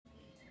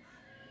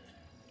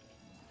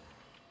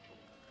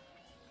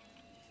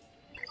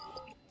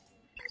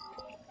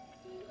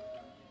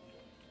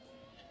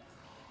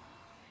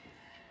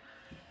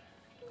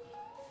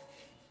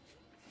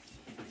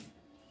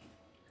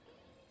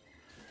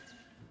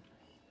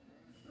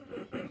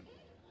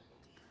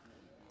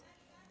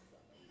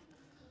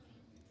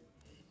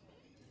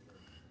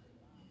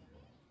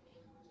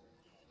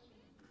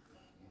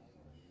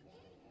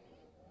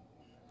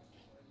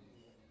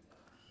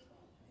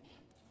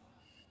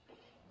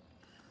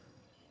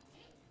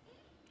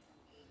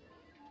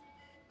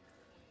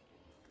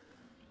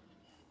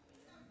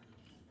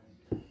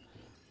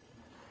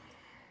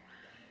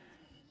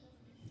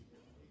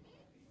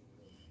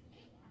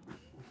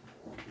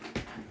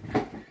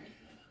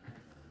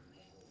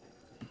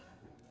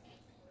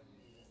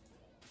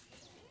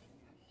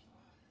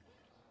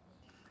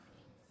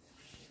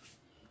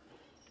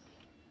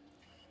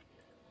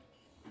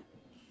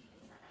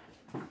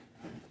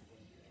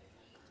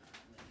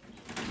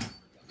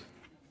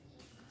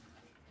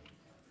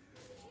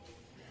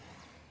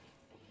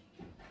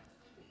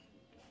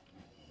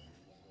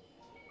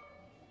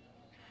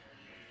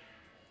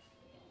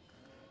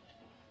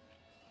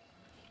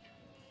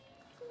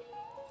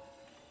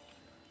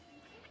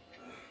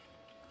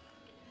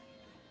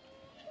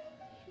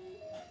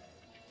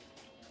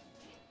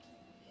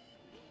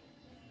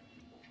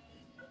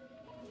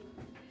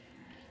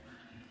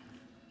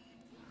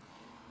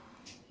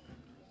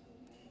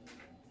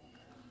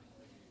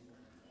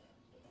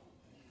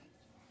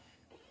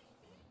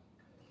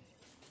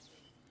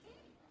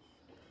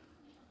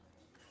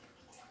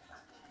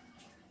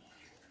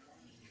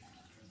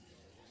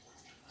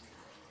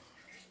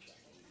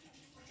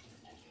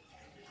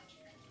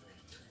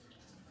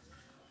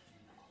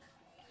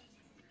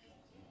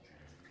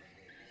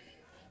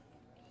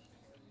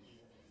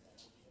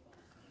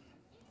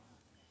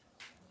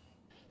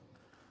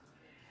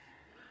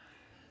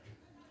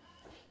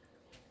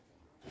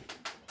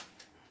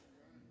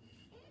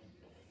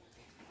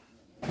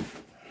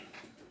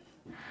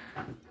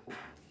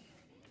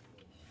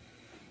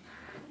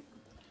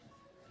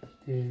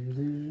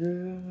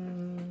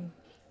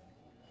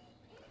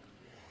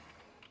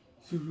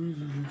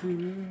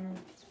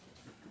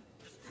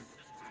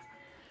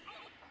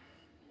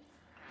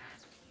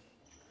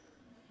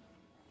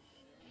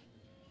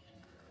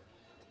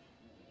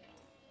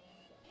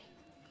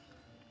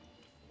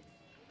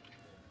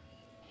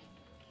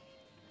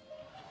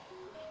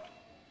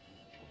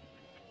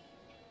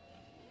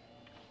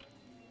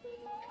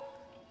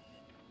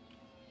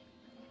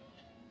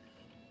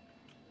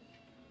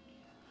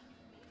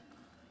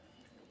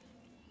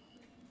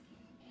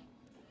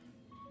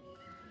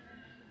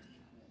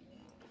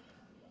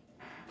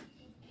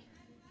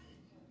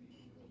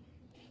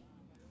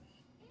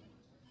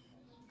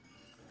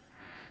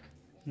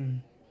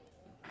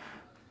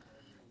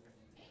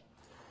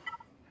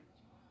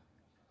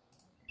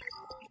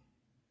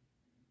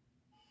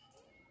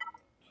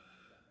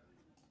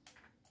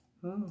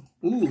Oh,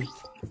 ooh,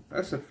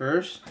 that's the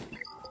first.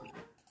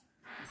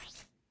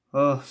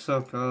 Oh,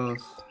 so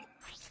close.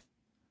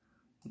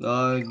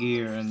 Lot of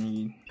gear I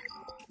need.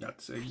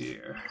 That's a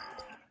gear.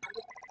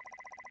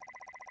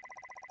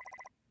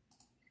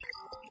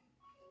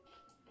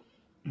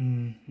 Let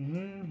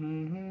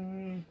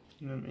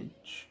me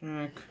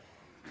check.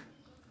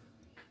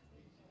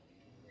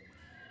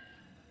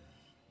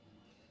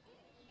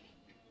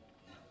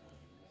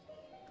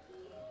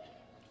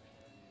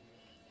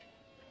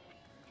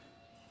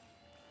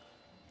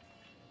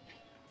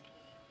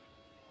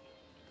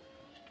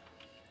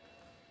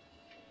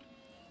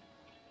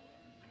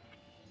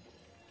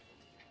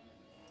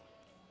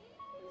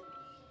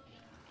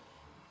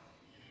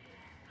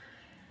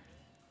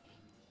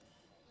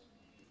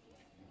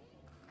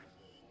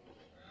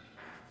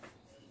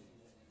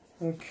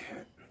 Okay.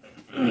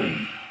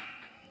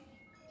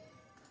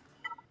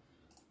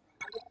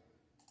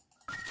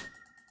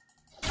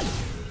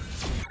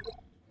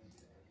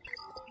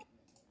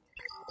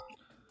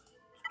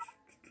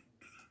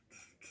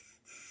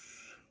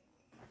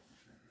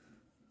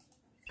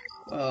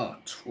 Oh,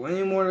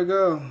 20 more to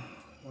go.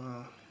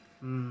 Wow.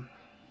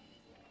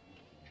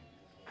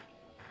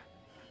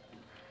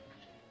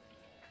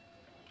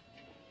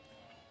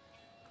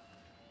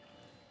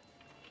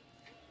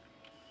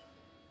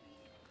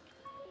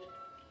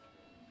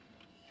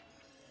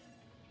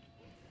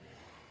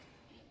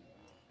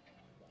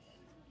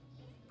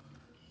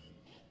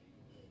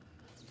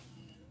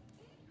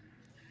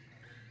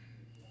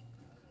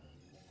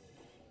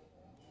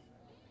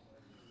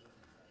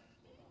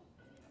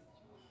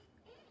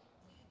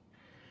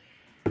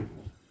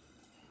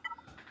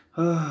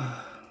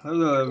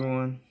 Hello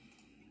everyone.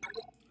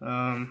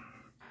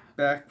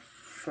 Back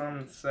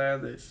from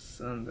Saturday,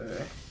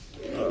 Sunday.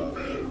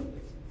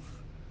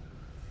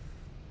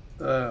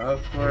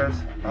 Of course.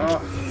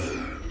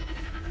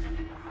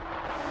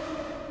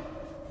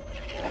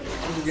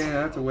 Again,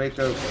 I have to wake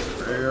up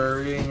very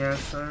early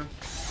next time.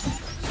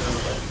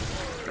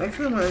 So next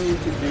time I need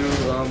to do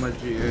my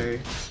GA.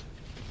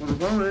 Well, the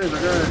problem is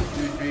I gotta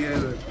do GA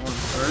like on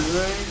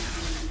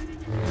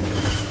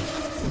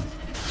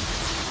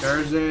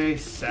Thursday,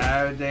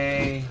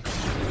 Saturday,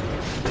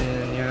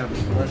 then you have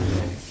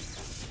Monday.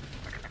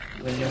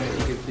 Then you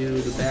could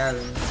do the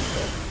battle.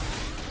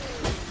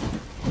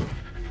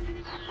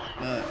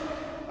 But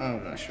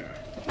I'm not sure.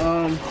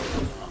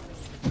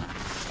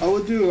 I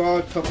will do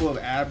a couple of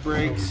ad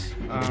breaks.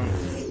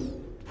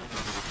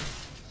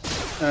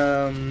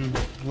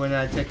 When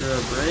I take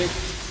a break.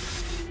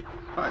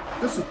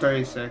 This is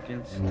 30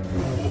 seconds.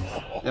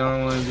 They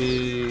don't want to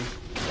be.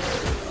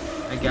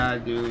 I gotta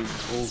do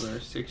over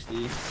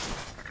 60.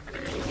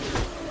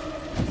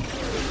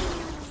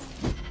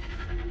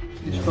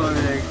 It's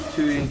probably like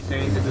too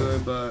insane to do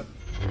it, but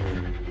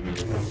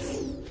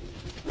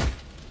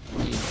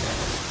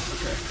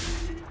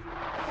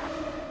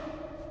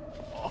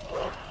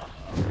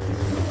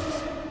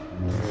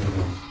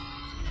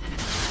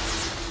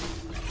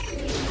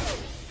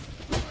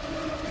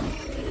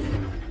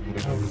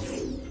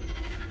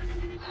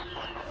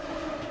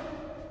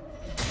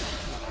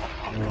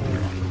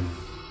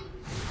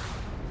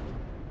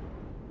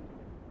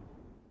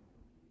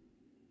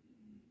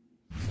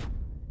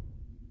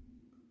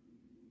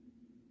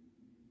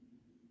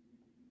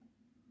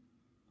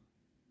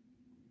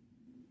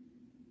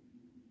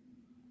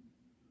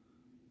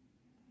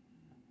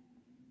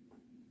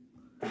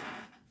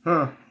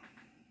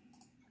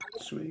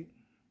sweet.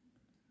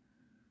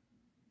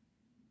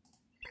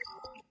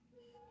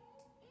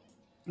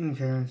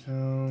 Okay,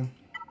 so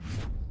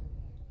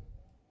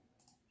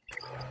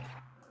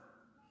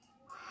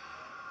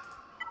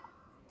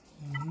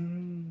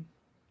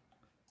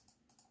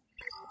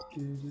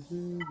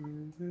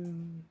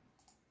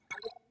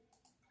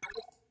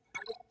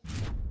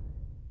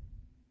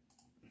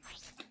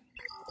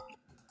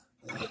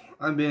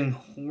I've been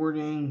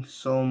hoarding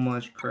so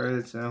much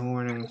credits and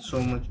hoarding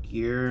so much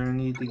gear I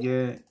need to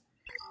get.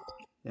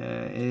 Yeah,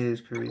 it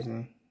is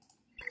crazy.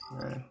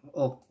 Right.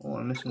 Oh,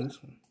 I'm missing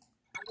this one.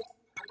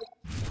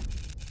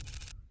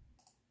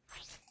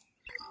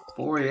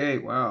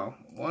 48, wow.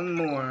 One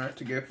more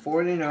to get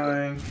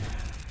 49.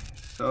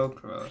 So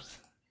close.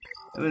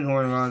 I've been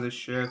holding a lot of the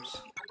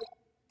ships.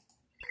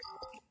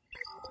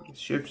 The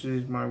ships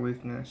is my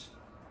weakness.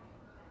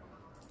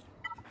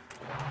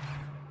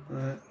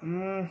 But,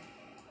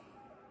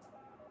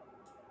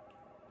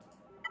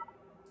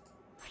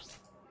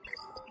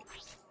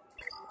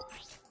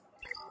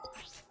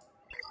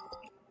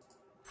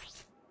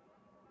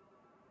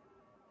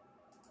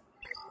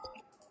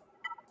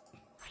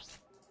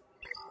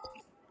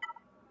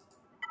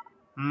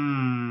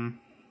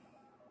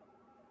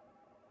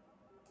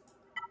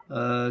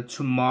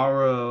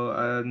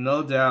 tomorrow,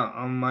 no doubt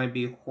I might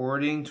be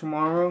hoarding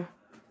tomorrow.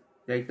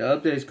 Like, the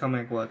update is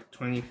coming, what,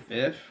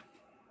 25th?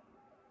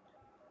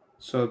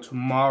 So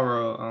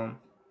tomorrow,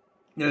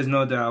 there's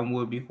no doubt I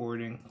will be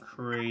hoarding.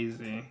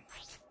 Crazy.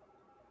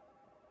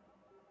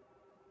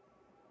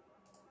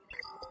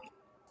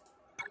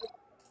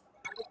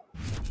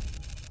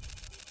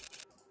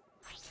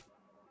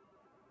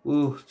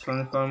 Ooh,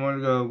 25 more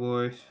to go,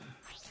 boys.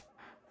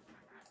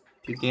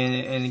 To get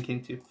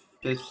Anakin to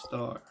 5th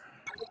star.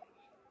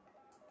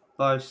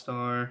 5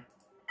 star.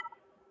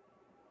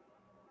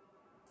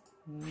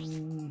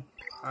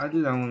 I'll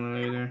do that one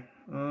later.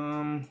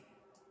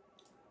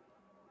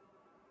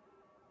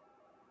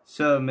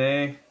 So,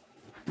 May,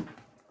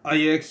 are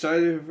you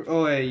excited?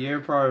 Oh, wait,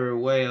 you're probably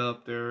way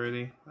up there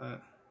already.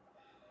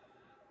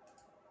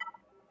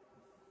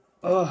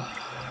 Oh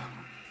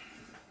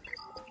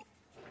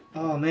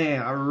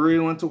man, I really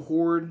want to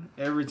hoard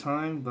every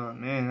time, but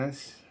man, I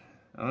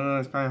don't know,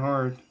 it's kind of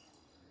hard.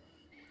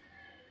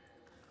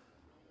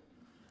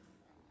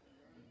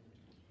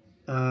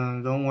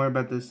 Don't worry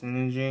about this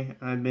energy.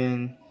 I've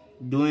been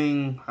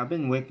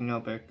waking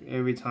up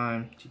every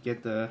time to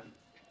get the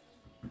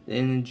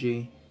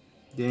energy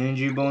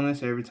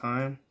bonus every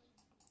time.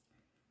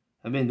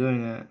 I've been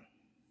doing that.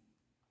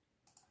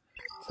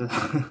 So,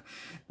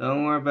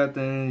 don't worry about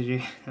the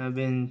energy. I've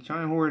been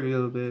trying to hoard a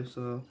little bit,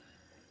 so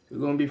we're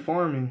gonna be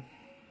farming.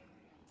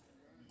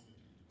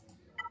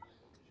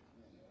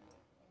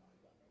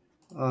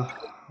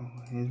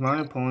 Is my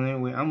opponent?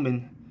 Wait,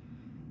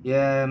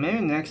 yeah,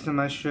 maybe next time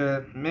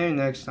maybe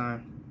next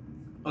time.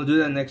 I'll do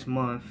that next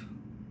month.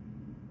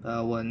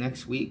 What,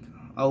 next week?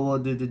 I will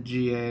do the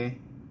GA.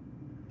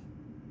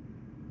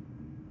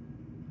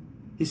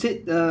 He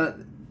said,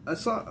 I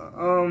saw,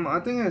 I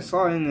think I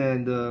saw in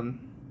the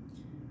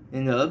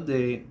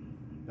update,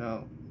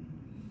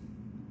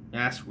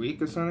 last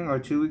week or something, or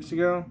 2 weeks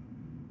ago.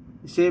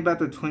 He said about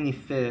the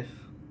 25th,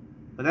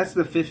 but that's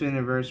the 5th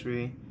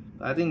anniversary.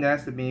 But I think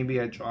that's maybe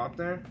a drop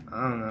there.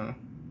 I don't know.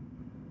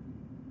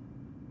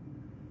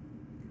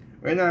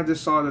 Right now I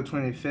just saw the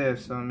 25th,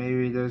 so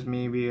maybe there's an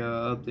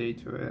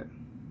update to it.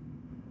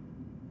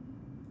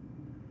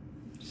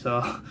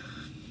 So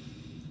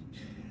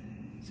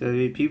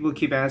people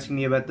keep asking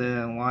me about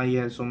why you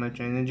have so much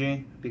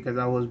energy, because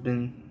I was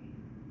been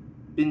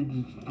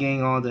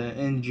getting all the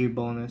energy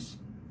bonus.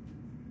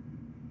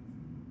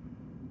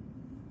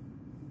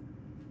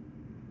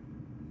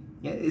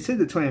 Yeah, it said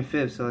the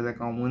 25th, so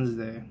like on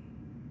Wednesday.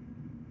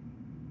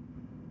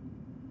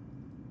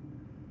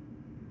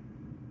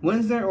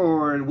 Wednesday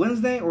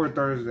or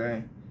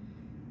Thursday.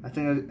 I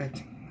think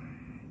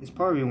it's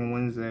probably on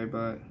Wednesday,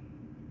 but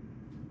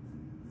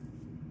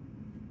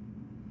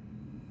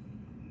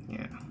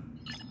yeah.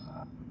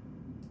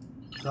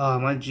 Oh,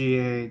 my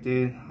GA,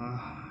 dude.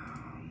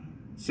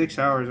 6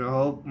 hours. I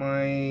hope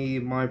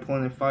my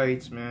opponent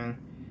fights, man.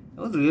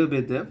 That was a little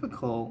bit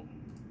difficult.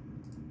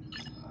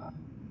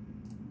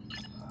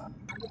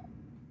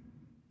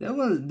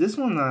 This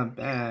one not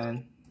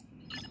bad.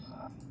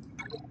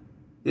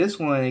 This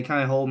one, it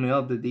kind of hold me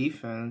up the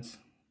defense.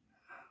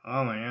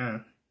 Oh my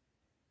god.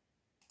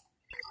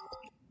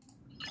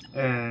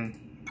 And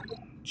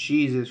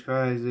Jesus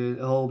Christ, it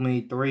hold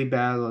me 3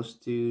 battles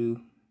to.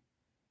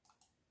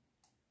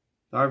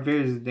 Darth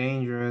Vader is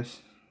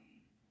dangerous.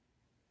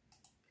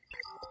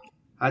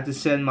 I had to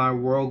send my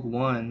Rogue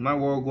One. My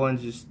Rogue One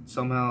just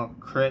somehow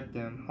crit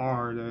them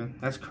hard.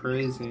 That's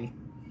crazy.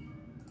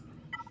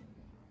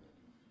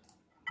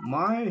 Oh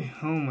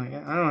my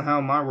god. I don't know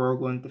how my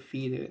Rogue One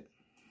defeated.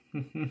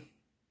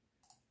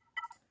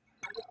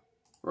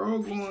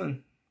 Rogue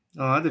One.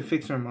 Oh, I had to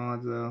fix her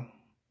mods though.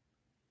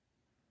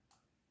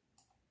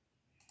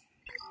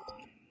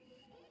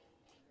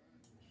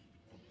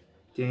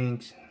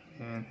 Thanks,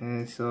 man.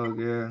 It's so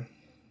good.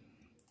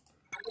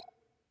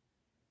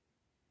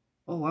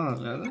 Oh wow,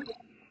 11?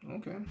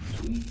 Okay,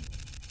 sweet.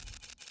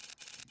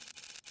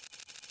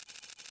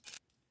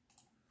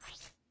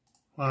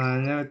 Wow, I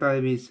never thought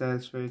it'd be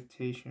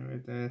satisfaction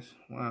with this.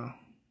 Wow.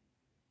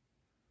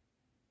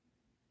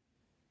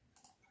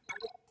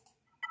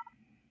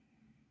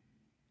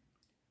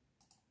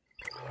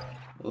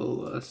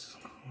 Oh,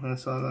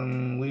 that's all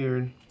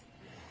weird.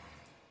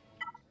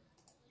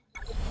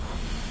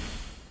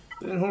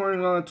 Been hoarding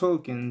a lot of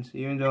tokens,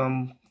 even though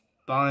I'm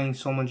buying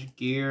so much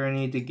gear I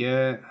need to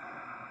get.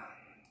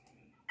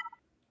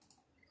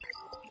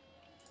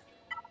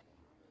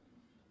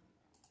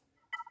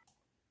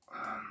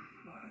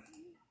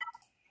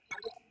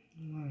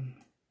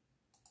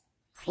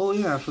 Oh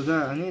yeah, I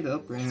forgot. I need to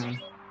upgrade him.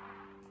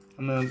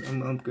 I'm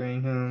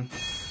upgrading him.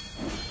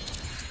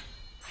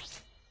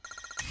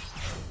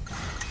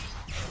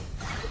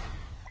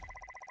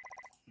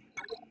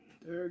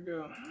 There we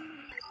go.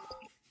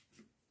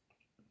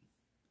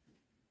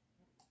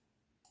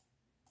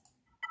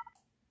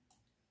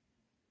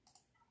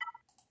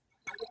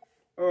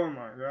 Oh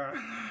my god.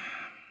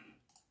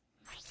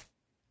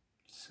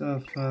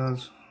 So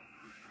close.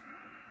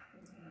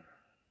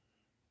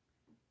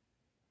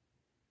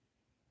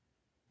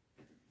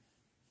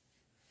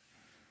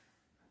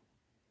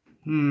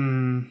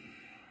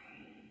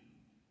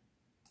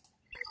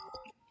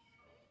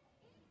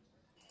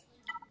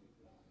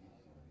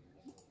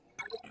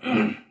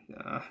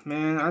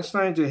 Man, I'm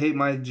starting to hate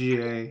my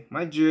GA.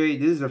 My GA,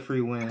 this is a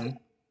free win.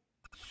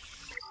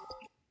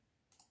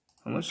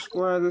 How much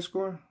score out of this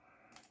score?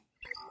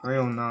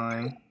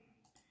 309.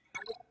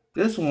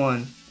 This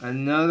one,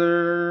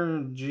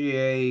 another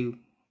GA,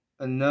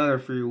 another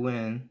free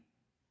win.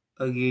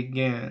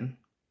 Again.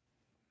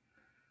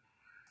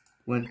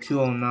 Went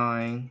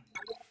 209.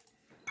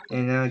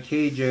 And now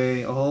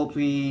KJ, I hope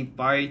he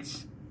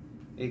fights.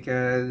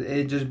 Because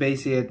it just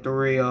basically a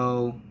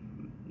 3-0.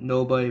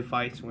 Nobody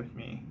fights with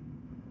me.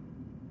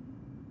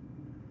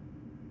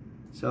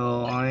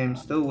 So I am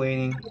still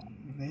waiting.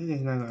 Maybe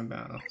he's not gonna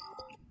battle.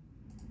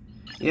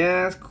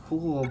 Yeah, that's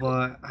cool,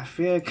 but I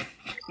feel like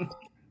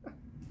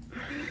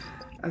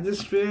I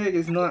just feel like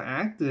it's not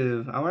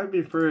active. I would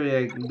prefer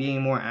like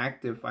being more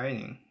active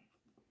fighting.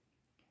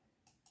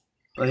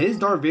 But his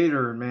Darth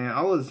Vader, man,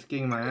 I was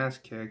getting my ass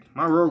kicked.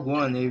 My Rogue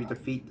One, they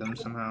defeat them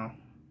somehow.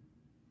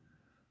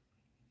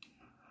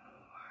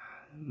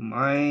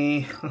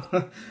 My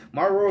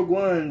my Rogue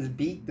Ones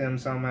beat them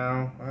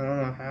somehow. I don't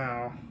know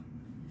how.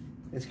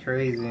 It's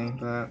crazy,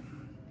 but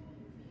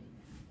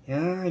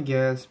yeah, I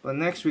guess. But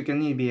next week I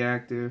need to be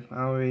active.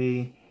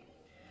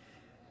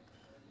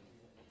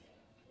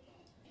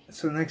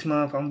 So next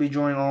month I'll be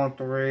joining all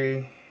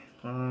three.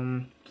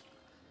 I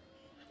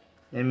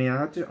mean,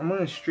 I'm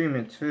gonna stream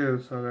it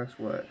too. So that's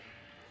what.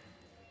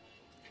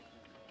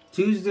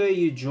 Tuesday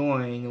you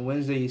join,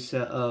 Wednesday you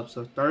set up.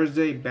 So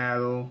Thursday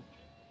battle,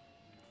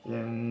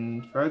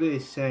 then Friday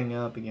is setting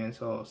up again.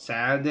 So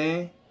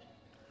Saturday,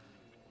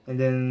 and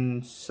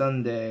then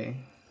Sunday,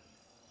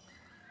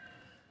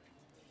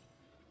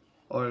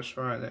 or it's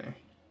Friday.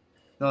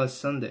 No, it's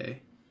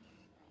Sunday.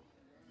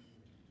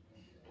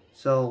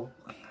 So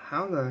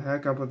how the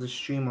heck I put the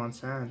stream on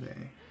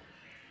Saturday?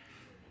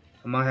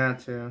 I might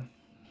have to.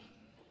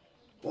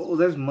 Well,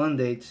 there's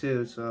Monday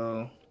too.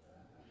 So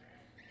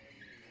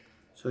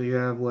you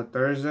have what,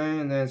 Thursday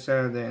and then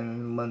Saturday and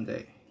then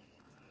Monday.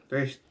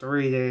 There's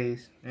 3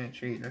 days. Man,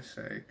 treat that's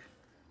sick.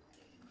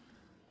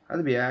 I have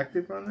to be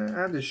active on that?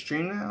 I have to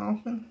stream that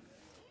often?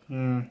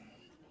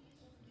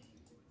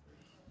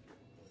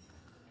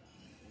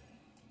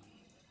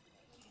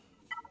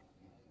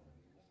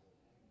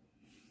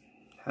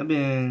 I've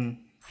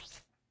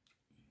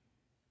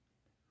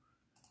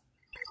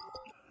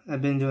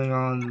been doing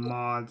all the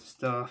mod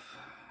stuff.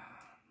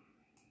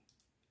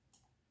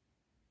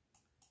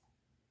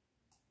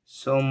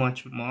 So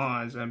much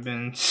mods. I've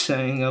been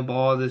setting up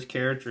all these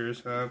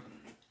characters up.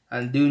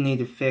 I do need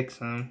to fix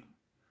them.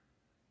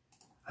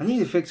 I need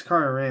to fix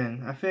Kylo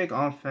Ren. I feel like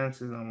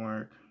offenses don't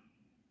work.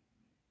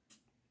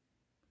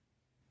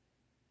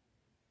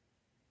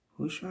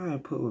 Who should I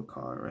put with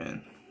Kylo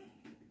Ren?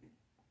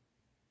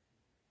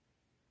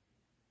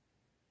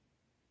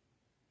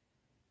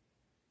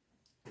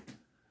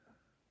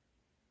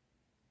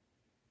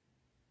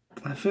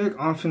 I feel like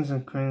offense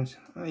and cringe,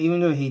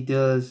 even though he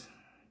does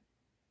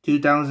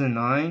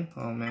 2009.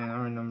 Oh man,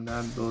 I remember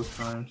that those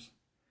times.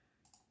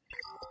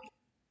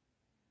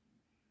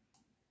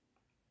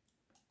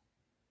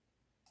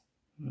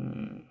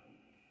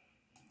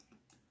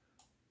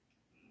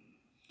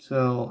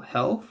 So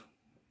health.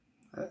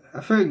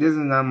 I feel like this is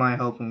not my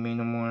helping me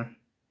no more.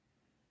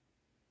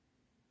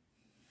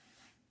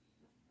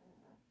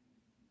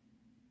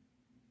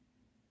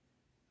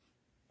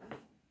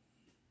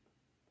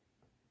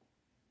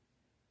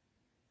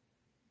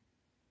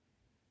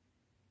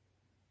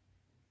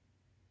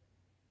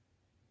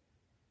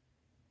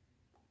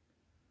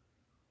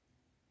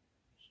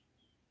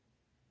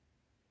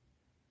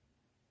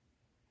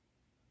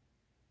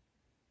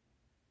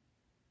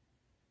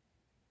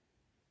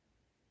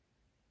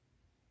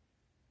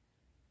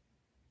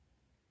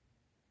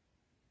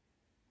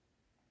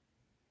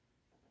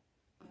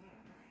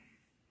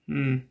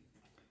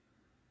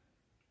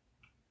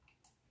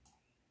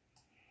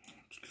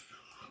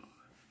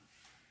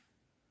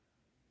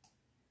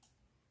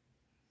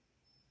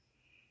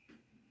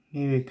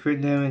 Maybe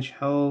crit damage,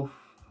 health.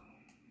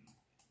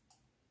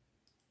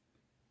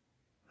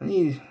 I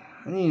need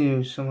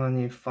to somehow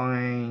need to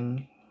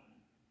find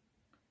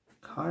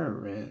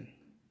Kylo Ren.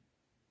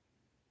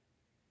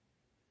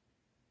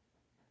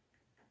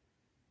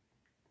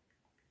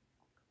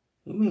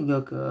 Let me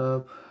look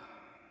up.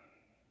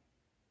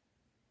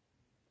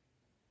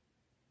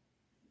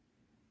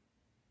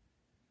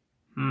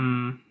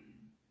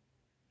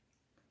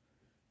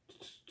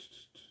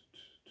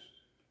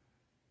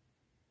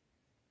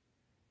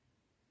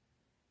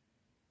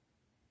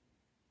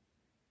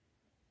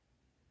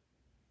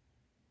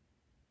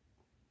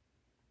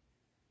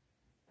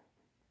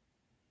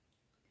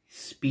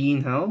 speed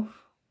and health?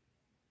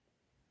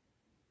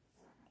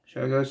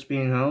 Should I go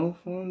speed and health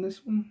on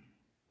this one?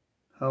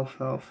 Health.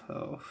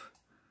 So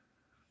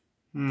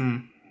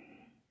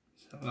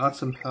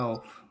lots of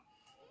health.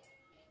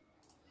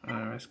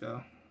 Alright, let's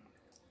go.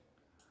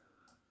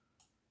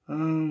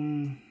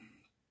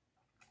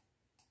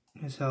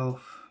 His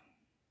health.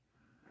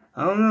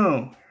 I don't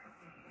know.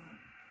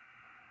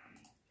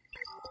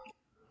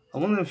 I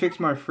want to fix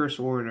my first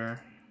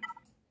order.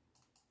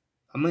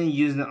 I'm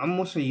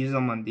mostly using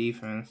them on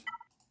defense.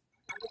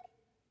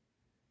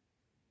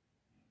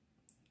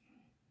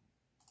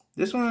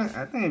 This one,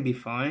 I think it'd be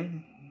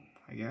fine.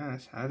 I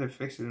guess. I had to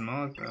fix his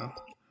mod though.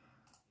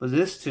 But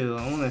this two,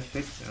 I want to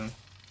fix them.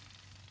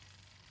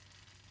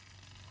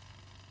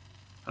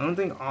 I don't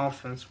think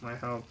offense might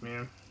help,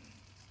 man.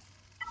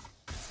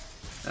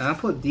 And I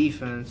put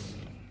defense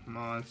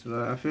mods,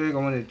 but I feel like I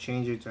want to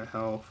change it to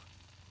health.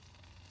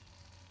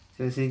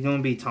 Since he's going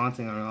to be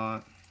taunting a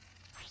lot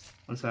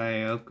once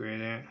I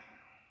upgrade it.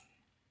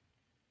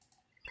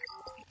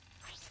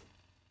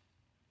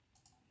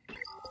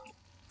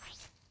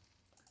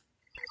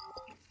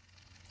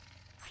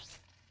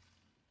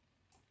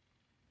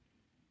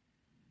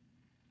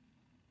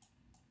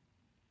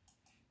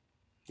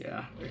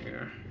 Yeah, right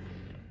here.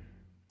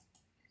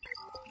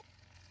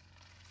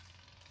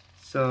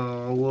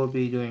 So we'll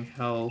be doing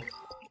health.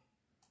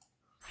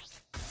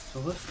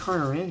 So what's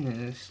Karin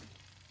in this?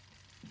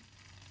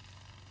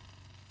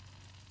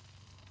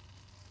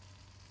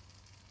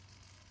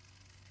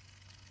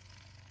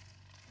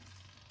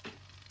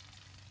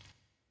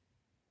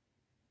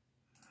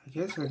 I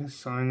guess I can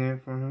sign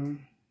it for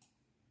him.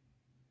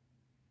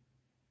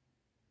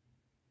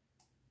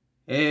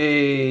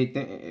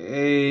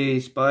 Hey,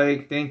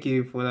 Spike, thank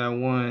you for that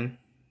one.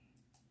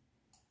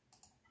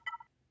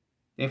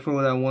 Thank you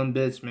for that 1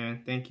 bits,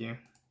 man. Thank you.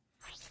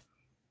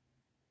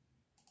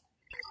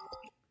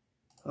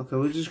 Okay,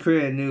 we'll just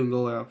create a new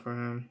loadout for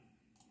him.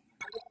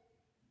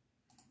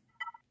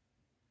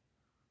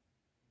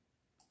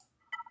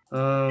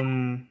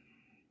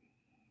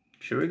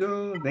 Should we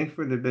go? Thank you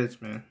for the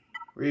bits, man.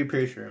 Really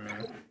appreciate it,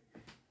 man.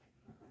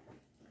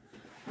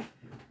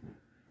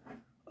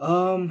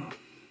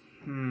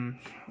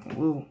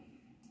 Whoa.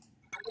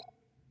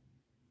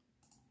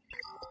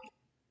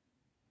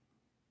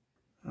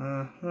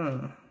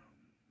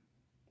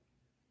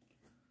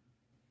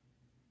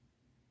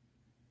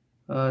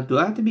 Do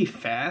I have to be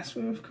fast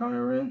with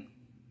Karin?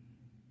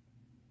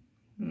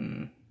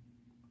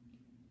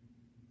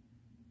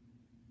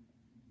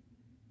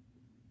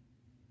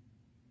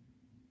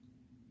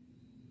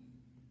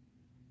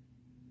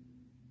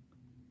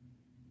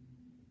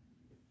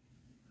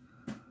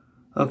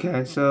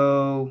 Okay,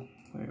 so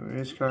wait,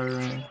 where's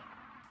Karin?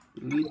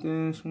 Delete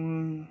this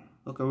one.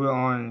 Okay, we're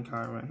on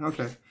Karin.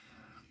 Okay.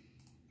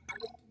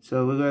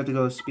 So we're gonna have to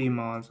go speed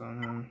mods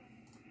on him.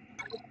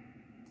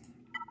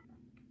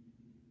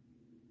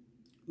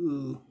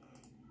 Ooh.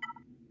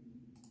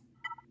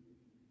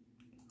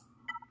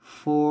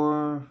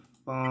 4,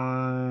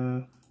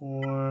 5,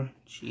 4.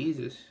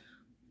 Jesus.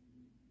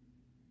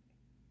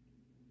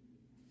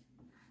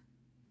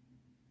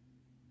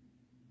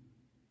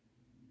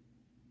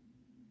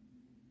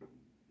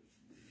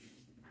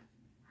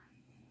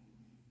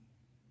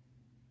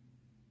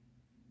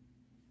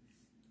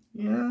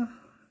 Yeah,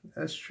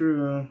 that's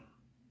true.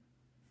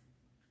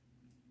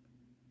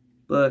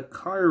 But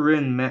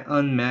Karin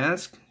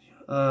unmasked.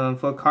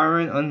 For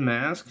Karin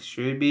unmasked,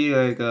 should it be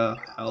like a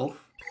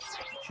health?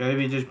 Should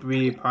it just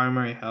be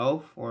primary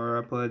health, or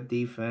I put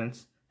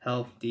defense,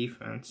 health,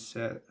 defense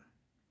set?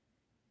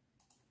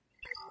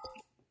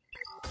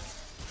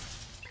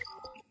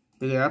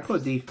 Yeah, I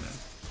put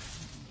defense.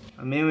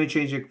 I mainly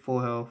change it full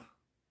health.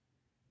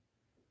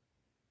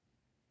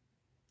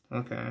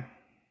 Okay.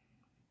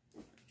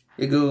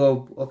 It could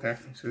go. Okay,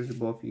 so it's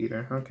both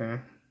either. Okay.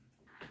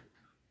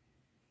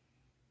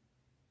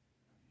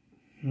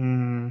 I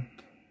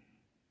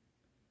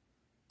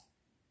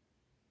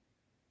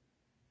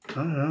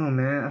don't know,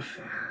 man.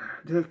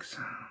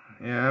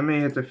 Yeah, I may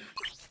have to.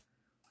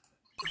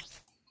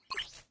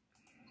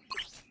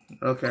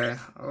 Okay.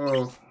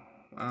 Oh,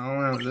 I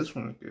don't know. This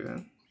one's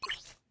good.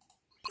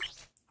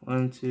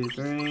 1, 2,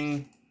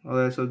 3.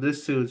 Okay, so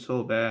this two is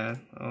so bad.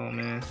 Oh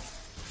man.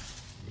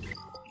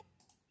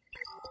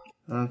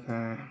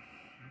 Okay.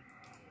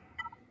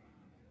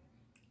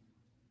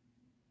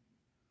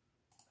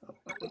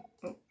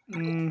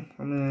 I'm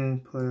gonna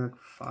put like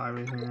 5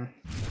 in here.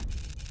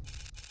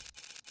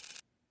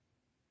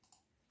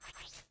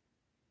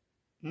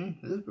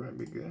 This might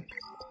be good.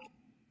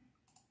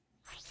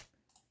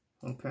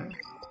 Okay.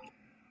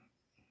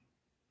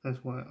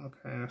 That's what?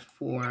 Okay, that's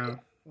 4 out.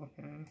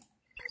 Okay.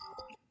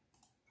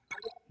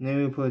 Then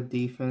we put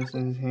defense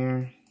in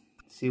here.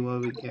 See what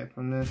we get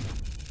from this.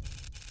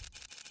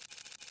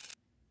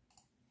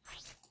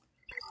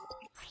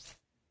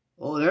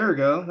 Oh, there we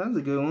go. That's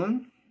a good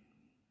one.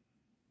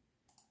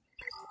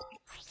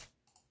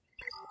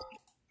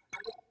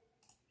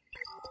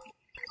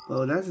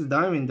 Oh, that's his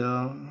diamond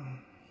though.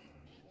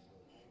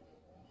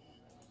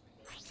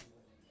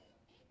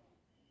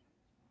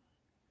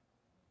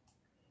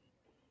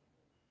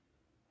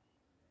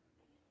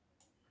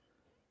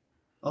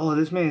 Oh,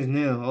 this man's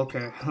new.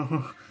 Okay.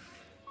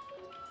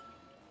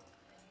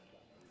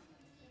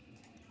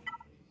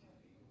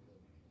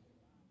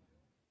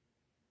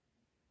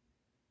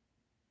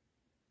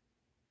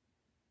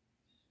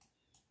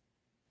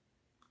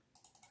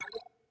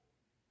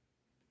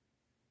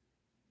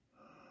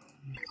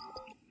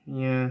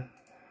 Yeah.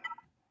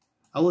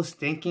 I was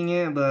thinking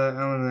it, but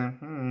I was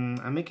like,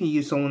 I may can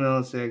use someone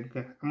else. Like,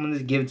 I'm gonna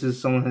just give it to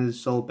someone who's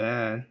so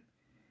bad.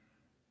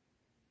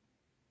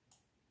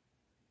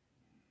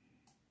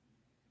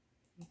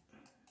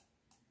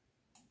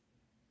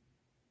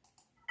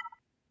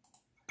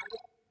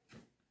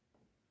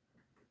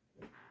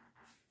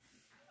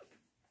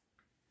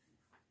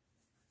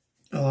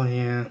 Oh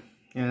yeah,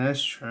 yeah,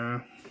 that's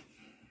true.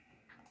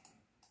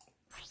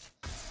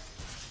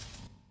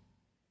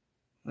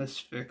 Let's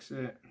fix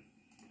it.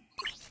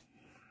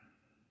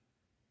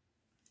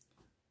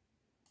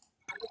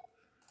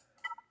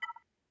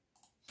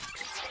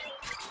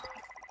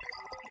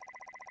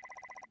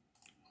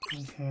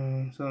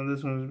 Okay, so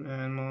this one's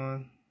bad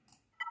mod.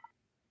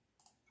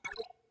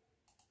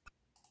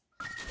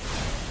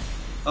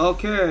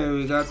 Okay,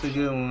 we got the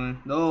good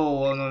one.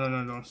 No,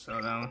 no, don't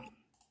sell that one.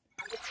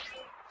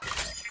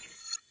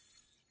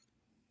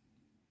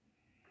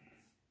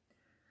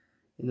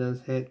 It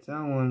does hit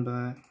that one,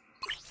 but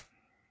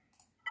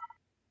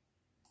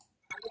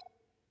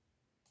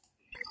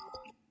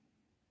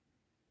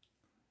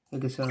I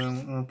can sell that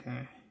one.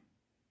 Okay.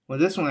 Well,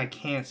 this one I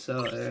can't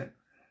sell it.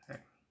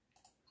 Okay.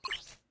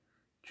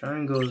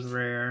 Triangle's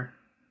rare.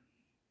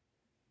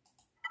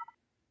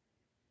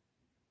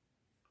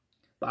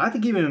 But I have to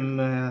give him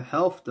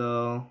health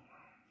though.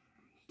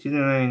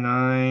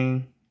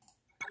 299.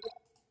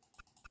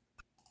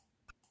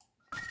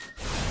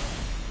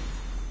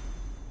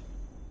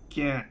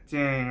 Yeah,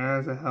 dang,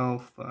 that's a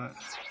health, but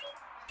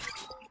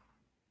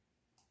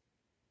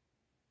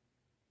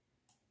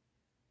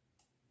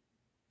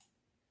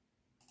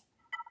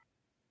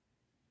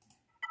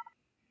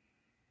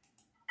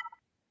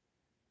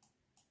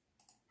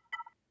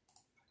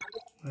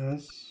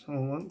that's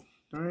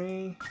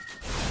 3.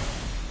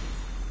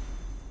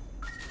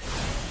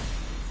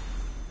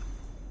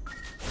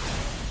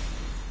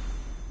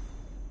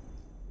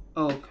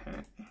 Okay.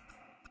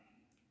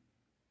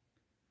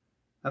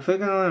 I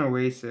think I'm gonna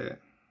erase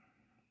it.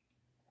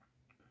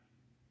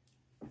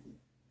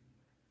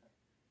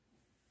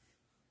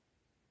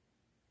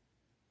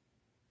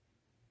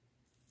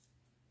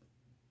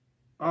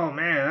 Oh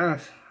man,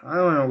 I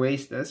don't want to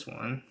waste this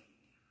one.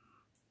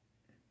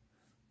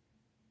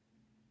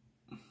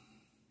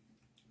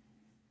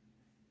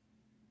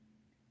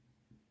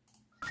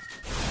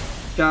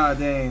 God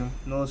damn,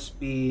 no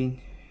speed.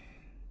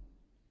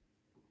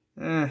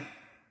 I'll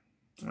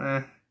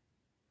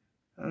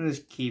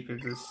just keep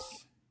it.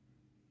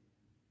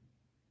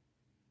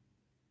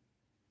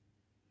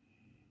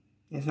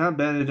 It's not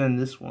better than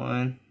this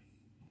one.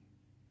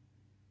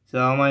 So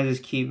I might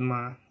just keep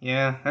my,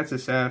 yeah, that's a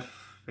sad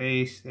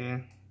face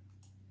there.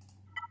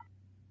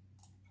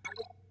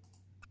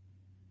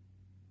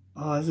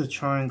 Oh, it's a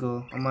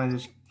triangle. I might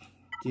just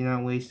do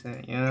not waste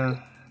that. Yeah.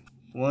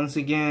 Once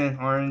again,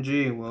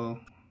 RNG. Well.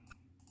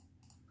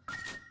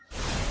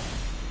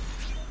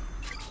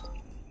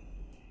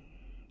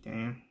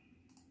 Damn.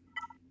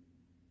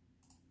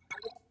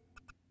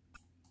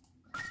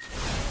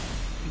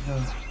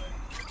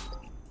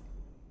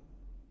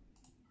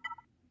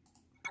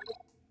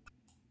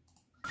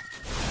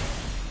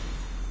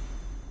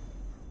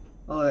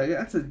 Oh,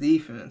 that's a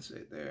defense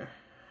right there.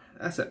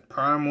 That's a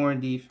primary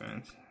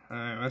defense.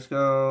 Alright, let's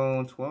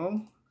go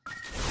 12.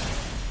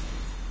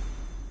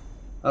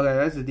 Okay,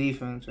 that's a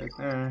defense right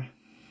there.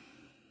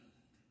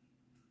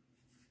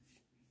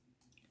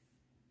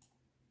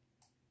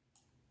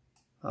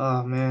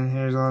 Oh man,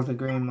 here's all the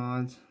gray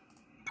mods.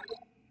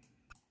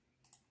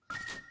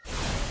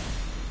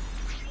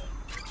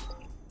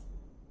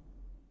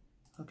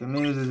 Okay,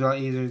 maybe it's a lot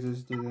easier to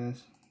just do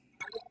this.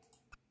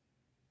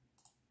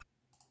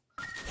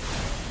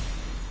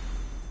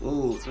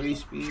 Ooh, 3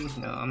 speed?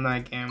 No, I'm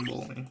not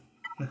gambling.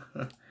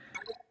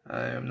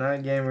 I am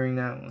not gambling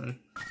that one.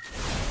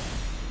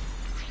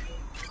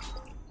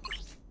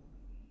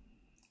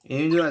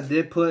 Even though I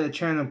did put a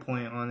channel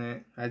point on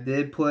it. I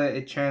did put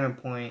a channel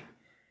point.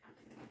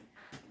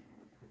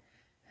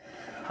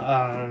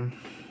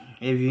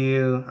 If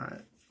you,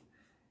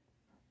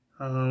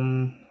 let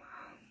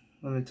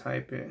me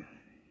type it.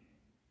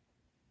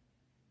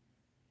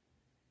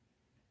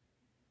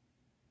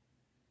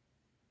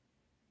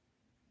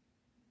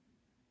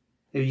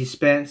 If you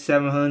spent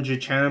 700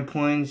 channel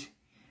points,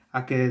 I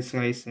could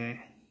slice it.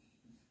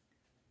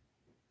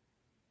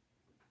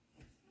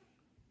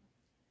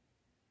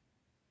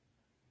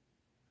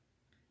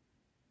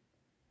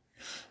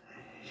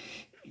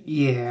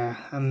 Yeah,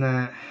 I'm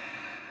not.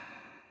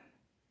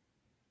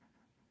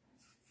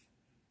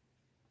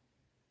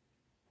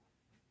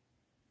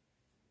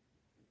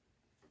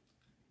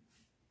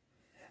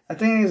 I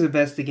think it's the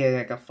best to get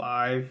like a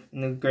 5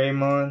 in the gray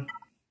mod.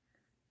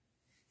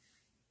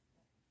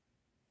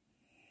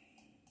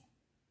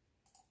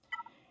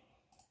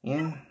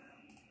 Yeah.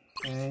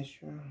 Okay,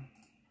 sure.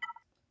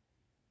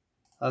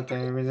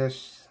 Okay,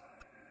 resist.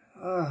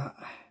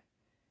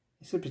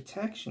 It's a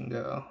protection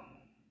though.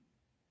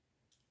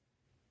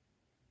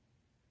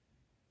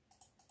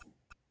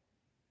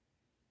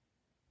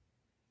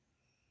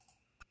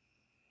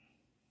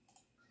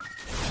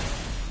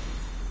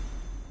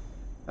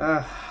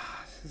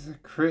 This is a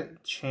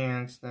crit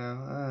chance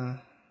though.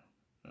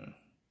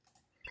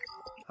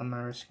 I'm not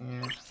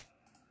risking it.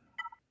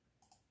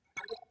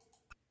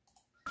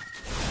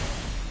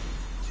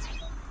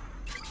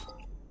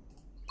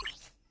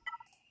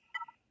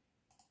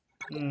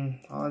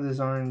 All this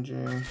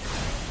RNG.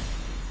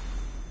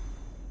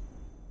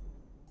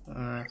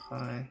 Alright,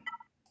 fine.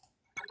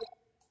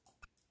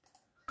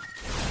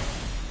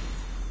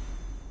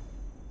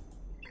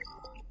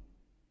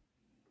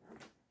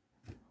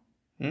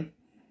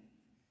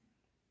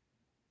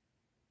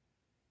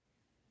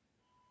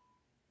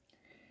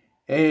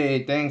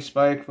 Hey, thanks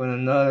Spike for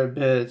another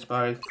bit,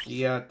 Spike.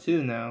 You got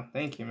 2 now.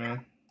 Thank you,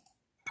 man.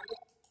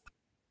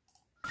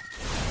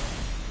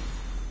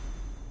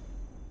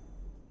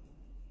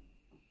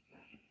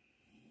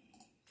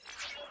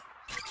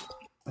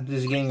 I'm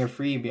just getting a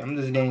freebie. I'm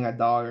just getting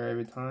 $1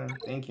 every time.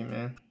 Thank you,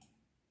 man.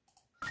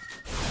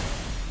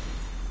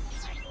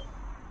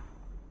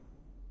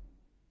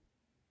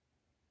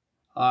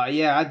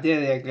 Yeah, I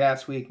did it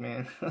last week,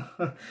 man.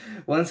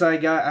 Once I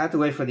have to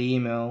wait for the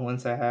email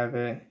once I have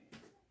it.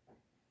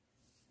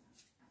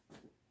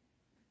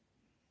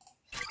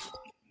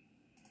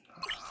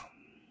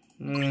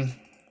 Only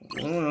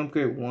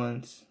upgrade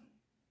once.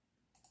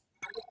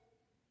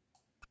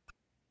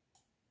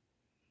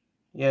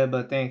 Yeah,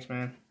 but thanks,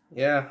 man.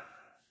 Yeah.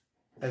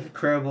 That's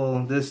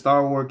incredible. This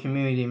Star Wars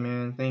community,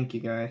 man. Thank you,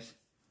 guys.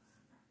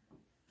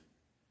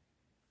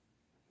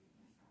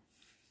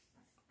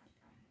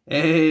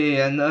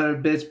 Hey, another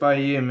bits by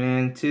you,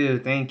 man, too.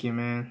 Thank you,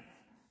 man.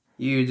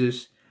 You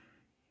just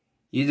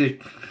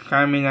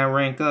climbing that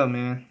rank up,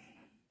 man.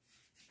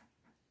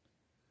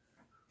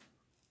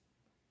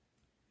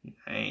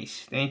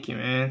 Nice. Thank you,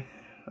 man.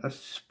 That's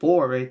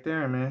sport right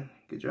there, man.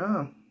 Good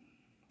job.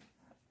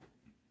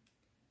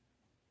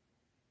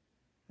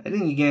 I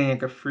think you're getting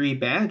like a free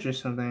badge or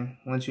something.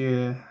 Once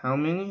you, how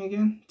many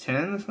again?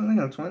 10 or something?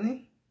 Or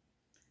 20?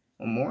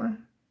 Or more?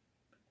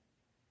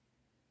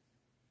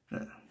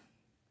 No.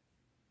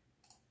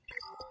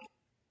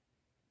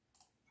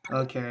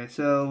 Okay,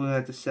 so we'll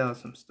have to sell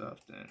some stuff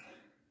then.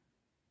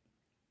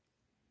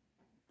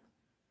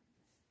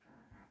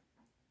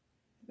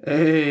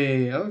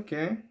 Hey,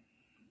 okay.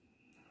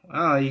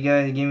 Wow, you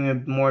guys give me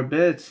more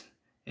bits.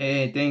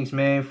 Hey, thanks,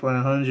 man, for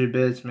 100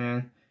 bits,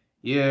 man.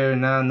 You're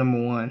now number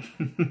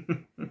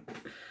 1.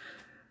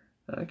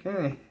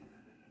 Okay.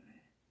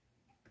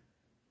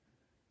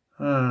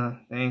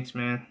 Thanks,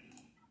 man.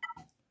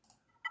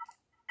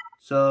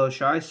 So,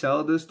 should I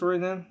sell this story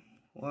then?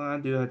 Well, I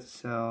do have to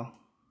sell.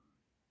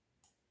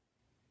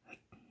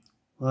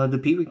 Well, the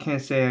people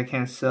can't say I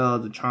can't sell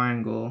the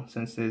triangle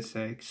since it's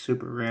like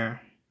super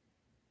rare.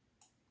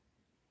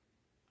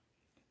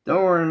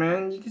 Don't worry,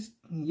 man.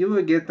 You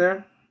will get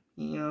there.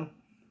 You know.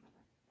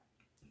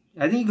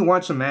 I think you can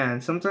watch some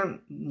ads.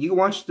 Sometimes you can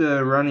watch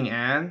the running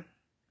ad.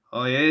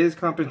 Oh yeah, it is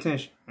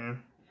competition,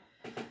 man.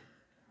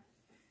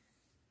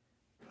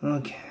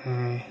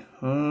 Okay.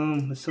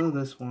 Let's sell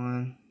this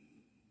one.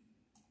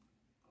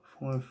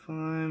 4,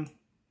 5.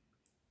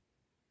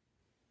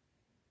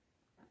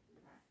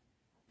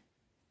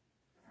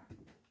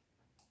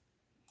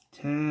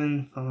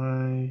 10,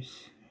 5,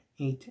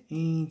 8,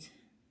 8.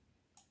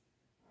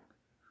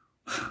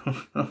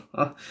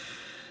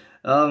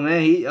 Oh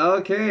man,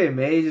 okay,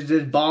 man, he's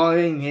just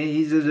balling.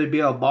 He's just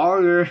be a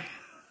baller.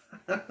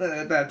 At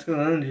that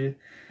 200.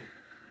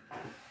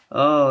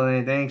 Oh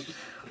man, thanks.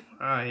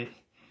 Alright.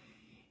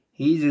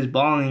 He's just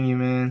balling you,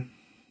 man.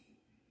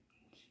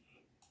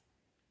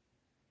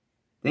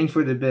 Thanks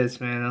for the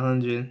bits, man.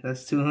 100.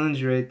 That's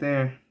 200 right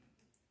there.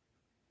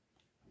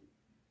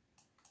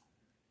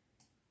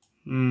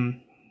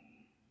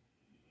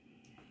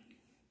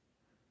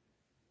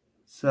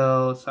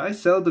 So I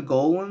sell the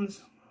gold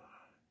ones.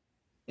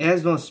 It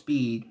has no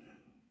speed.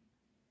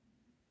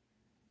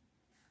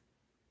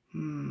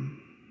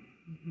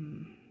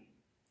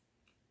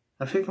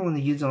 I think I want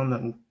to use it on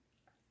the.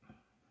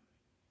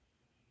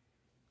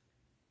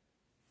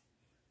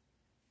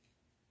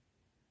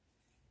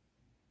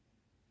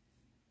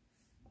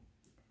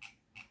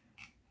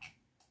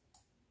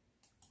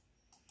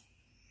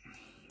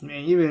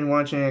 Man, you've been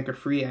watching like a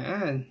free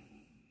ad.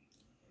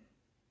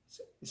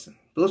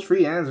 Those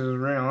free ads are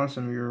really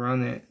awesome if you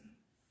run it.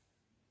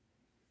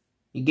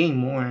 You gain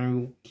more and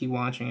you keep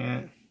watching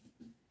it.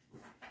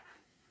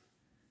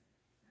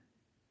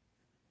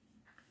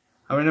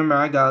 I remember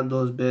I got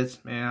those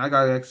bits, man. I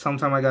got like,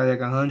 sometime I got like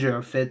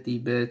 150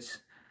 bits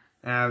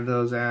out of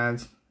those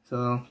ads.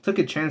 So, took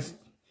a chance.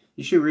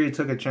 You should really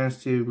took a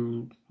chance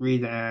to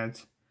read the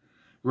ads.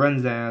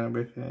 Runs the ad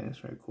with it. It's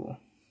very cool.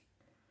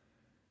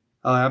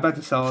 Oh, I'm about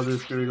to sell all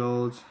this 3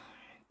 golds.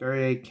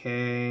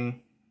 38k.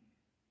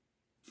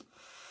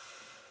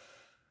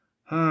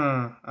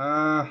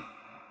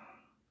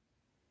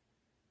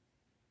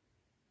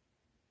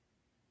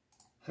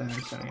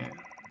 Second.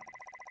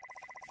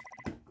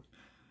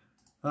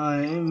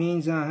 It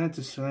means I have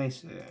to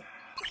slice it.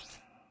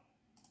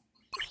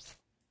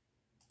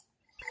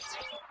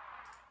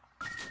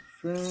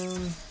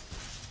 From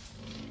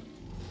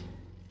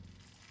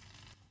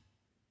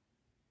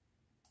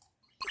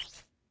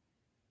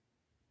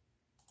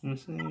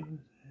let's see.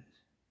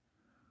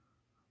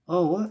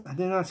 Oh, what? I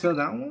did not sell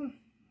that one?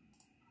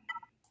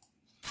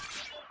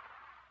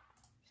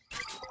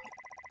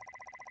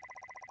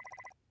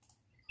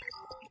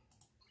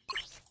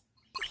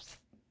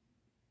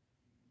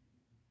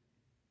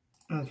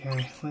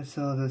 Okay, let's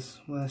sell this.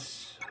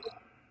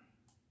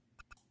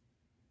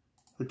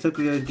 We took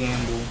a good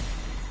gamble.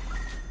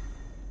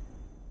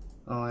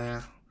 Oh,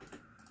 yeah.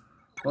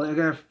 Well, I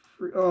got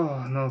free.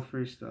 Oh, no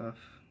free stuff.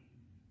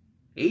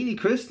 80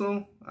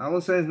 crystal. I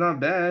would say it's not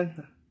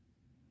bad.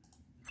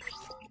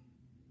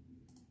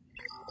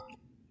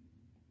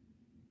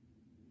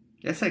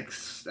 That's like,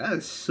 that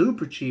is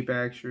super cheap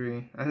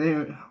actually. I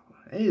think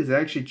it is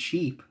actually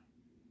cheap.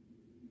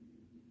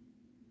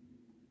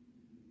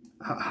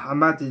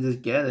 I'm about to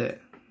just get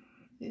it.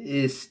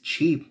 It's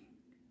cheap.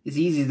 It's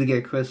easy to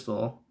get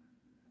crystal.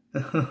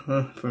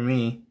 For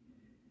me.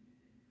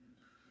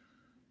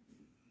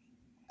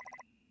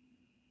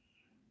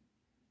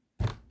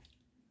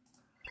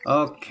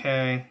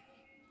 Okay.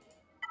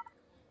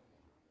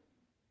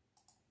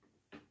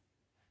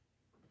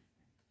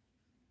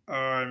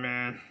 Alright,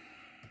 man.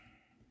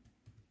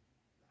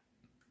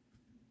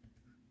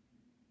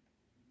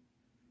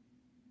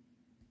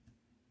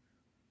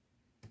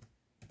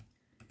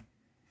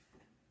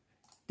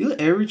 Do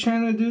every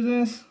channel do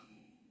this?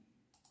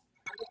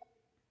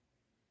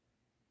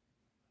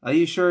 Are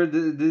you sure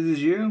this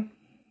is you?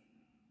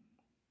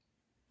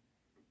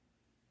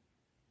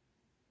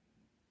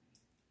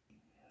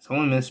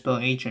 Someone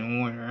misspelled Ancient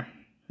Warrior.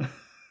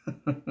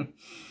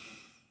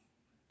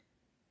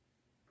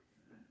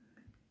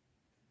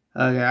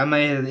 Okay, I might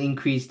have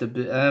increased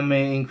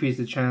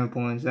the channel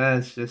points.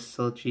 That's just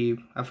so cheap.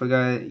 I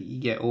forgot you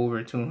get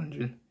over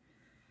 200.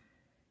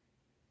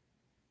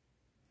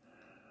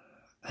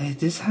 Is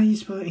this how you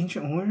spell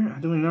Ancient Warrior? I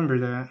don't remember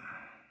that.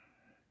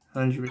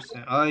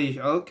 100%. Oh,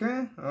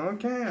 okay,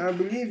 okay, I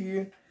believe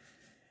you.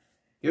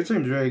 Your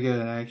team's very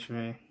good,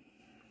 actually.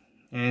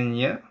 And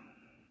yeah.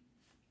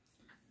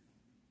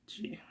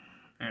 Gee.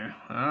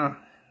 Yeah.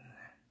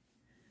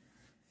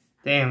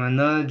 Damn,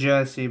 another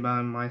jersey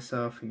by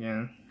myself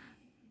again.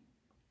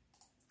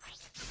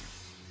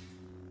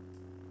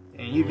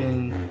 And you've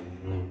been...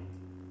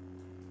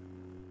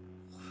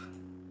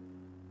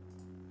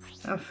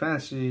 How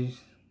fast is...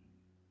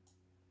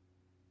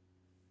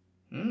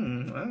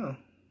 Wow.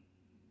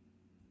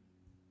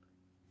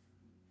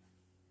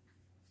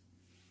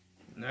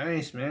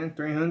 Nice, man.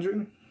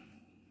 300.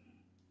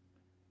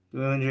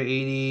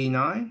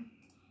 289.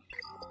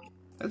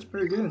 That's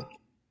pretty good.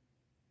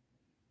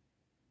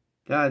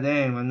 God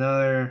damn,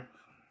 another...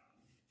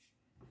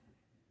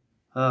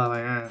 Oh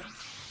my god.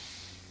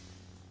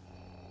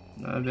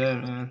 Not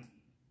bad, man.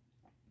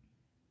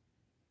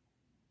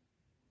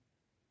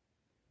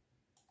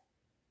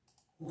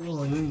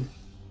 Whoa,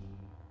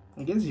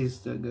 I guess he's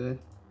still good.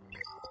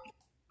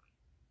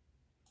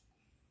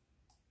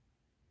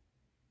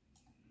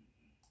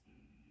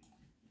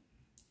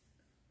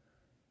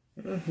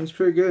 Yeah, he's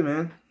pretty good,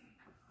 man.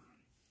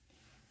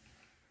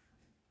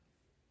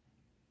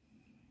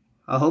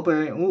 I hope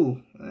maybe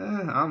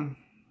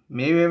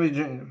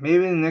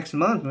next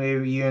month,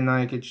 maybe you and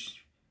I could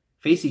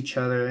face each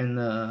other in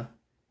the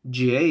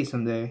GA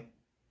someday.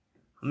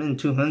 I'm in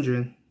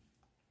 200.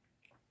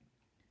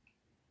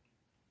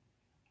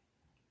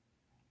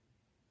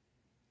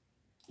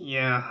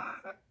 Yeah.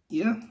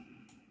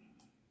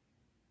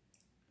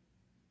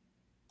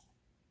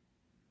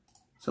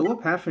 So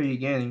what path are you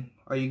getting?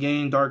 Are you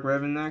getting Dark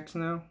Revan next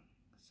now?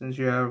 Since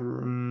you have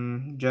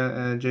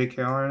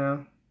JKR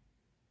now?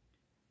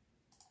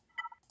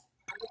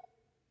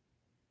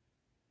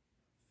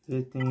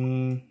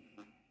 15.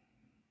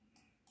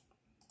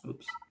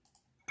 Oops.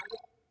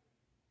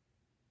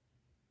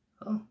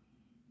 Oh.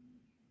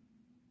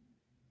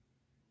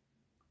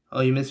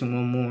 Oh, you're missing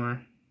one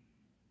more.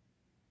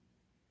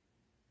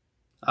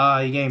 Ah,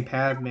 you're getting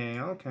Padme.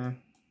 Okay.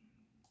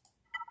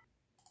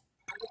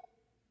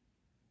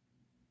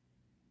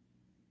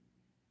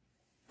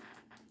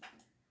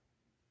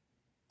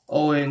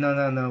 Oh wait,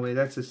 no, wait.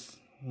 That's just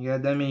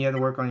that means you have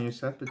to work on your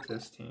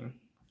separatist team.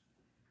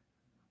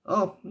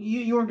 Oh,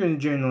 you work in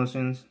the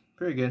Genossians.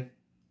 Pretty good.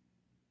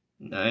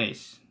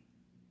 Nice.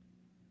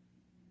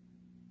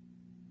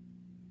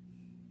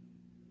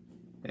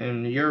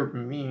 And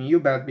you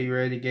about to be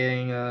ready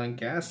getting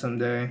gas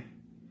someday.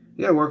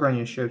 You gotta work on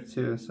your ship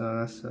too, so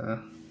that's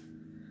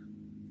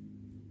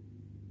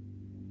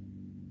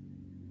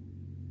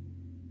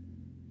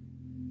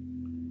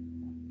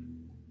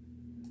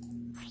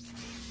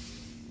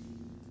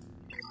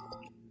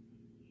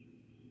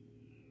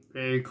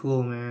very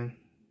cool, man.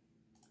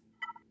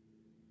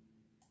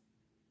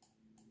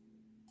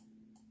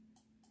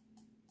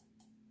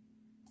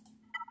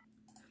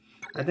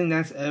 I think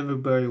that's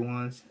everybody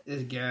wants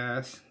is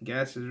gas.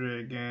 Gas is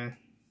really good.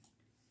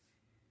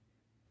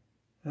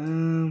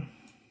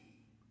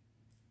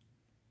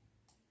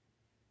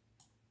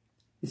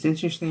 It's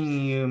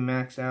interesting you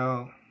max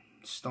out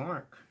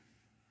Stark.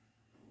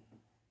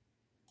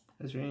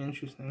 That's really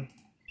interesting.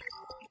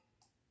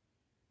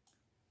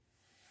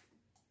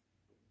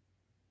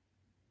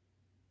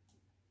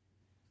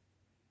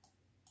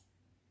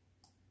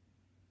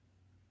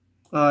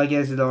 Oh, I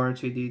guess it's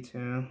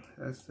R2D2.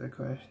 That's the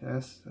question.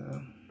 That's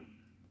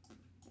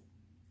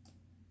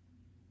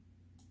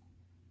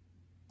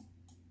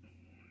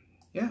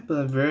yeah,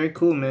 but very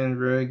cool, man.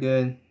 Very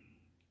good.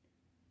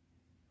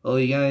 Oh,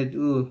 you gotta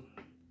do.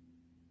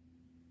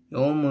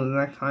 You're almost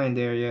not kind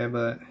there, yeah,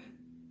 but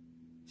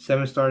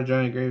 7-star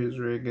Johnny Grave is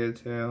really good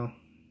too.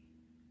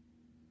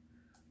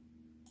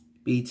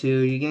 B2,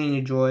 you're getting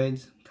your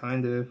droids,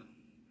 kind of.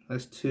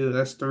 That's 2.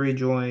 That's 3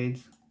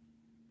 droids.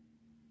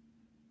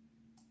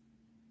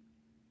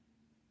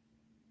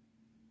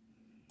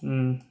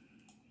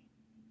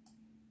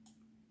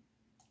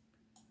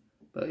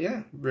 But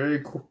yeah, very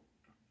cool.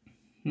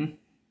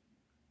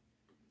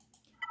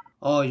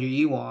 Oh,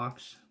 your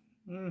Ewoks.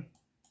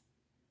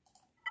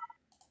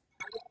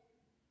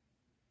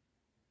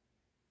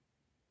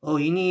 Oh,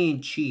 you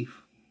need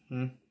Chief.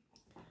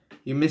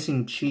 You're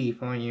missing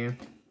Chief, aren't you?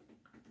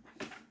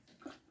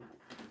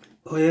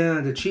 Oh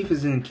yeah, the Chief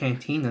is in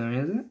Cantina,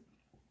 isn't it?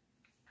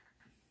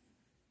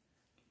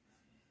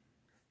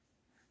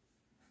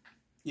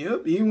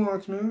 Yep,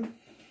 Ewoks, man.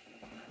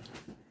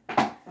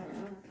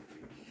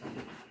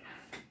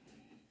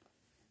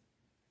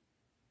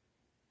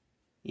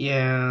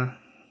 Yeah,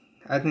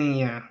 I think,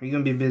 yeah, you're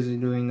gonna be busy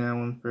doing that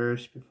one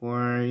first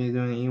before you're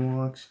doing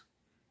Ewoks.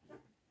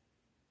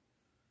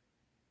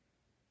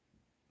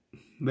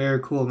 Very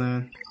cool,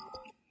 man.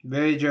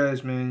 Very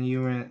jealous, man.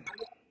 You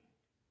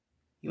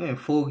went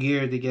full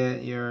gear to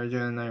get your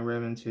Jedi Knight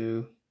Revan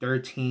to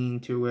 13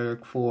 to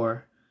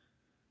 4.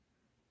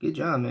 Good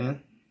job,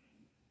 man.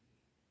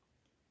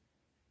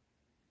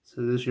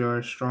 So this is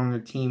your stronger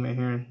team right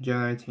here,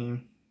 Jedi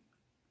team.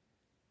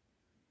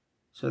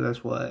 So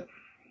that's what?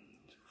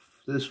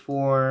 This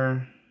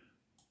 4,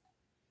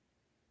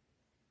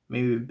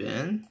 maybe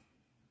Ben?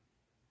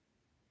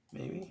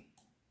 Maybe?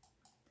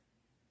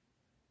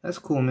 That's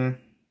cool, man.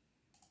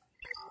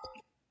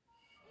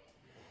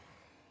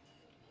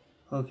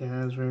 Okay,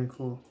 that's very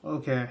cool.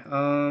 Okay,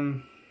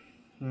 I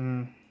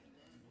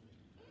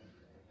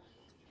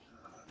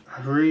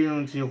really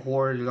want to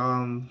hoard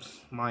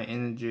my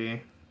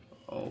energy.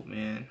 Oh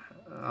man.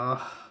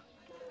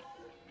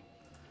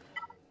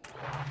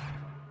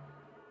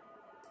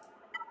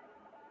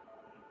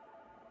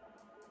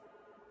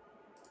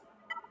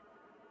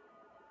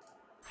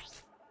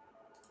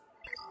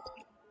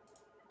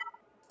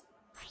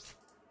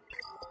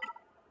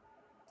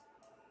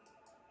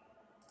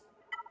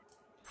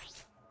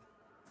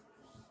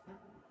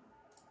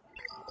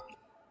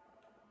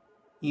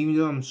 Even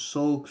though I'm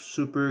so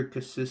super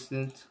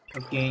consistent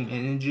of getting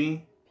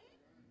energy,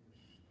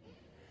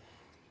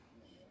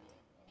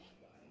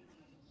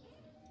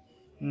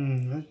 I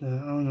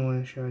don't know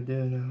what should I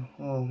do now.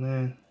 Oh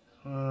man.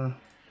 I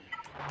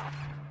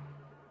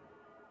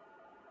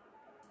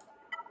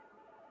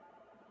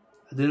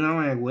do not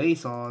want to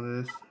waste all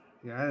this.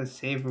 I gotta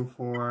save it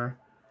for.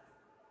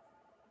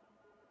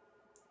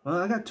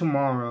 Well, I got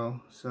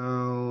tomorrow,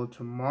 so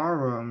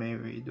tomorrow I may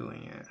be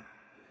doing it.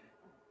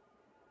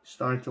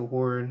 Start to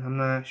hoard. I'm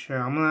not sure.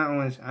 I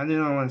do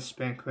not want to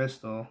spend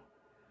crystal.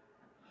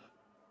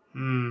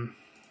 I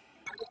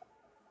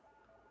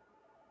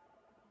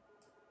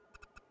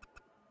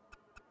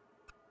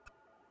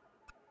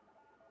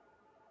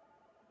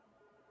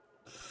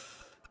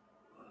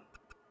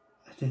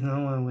do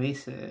not want to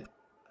waste it.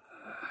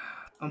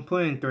 I'm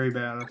putting 3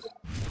 battles.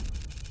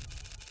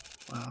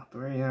 Wow,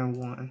 3 and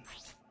 1.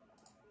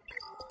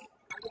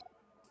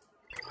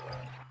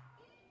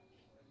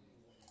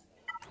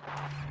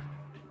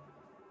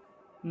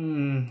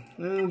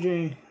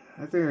 Energy.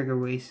 I think I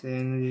could waste the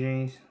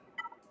energies.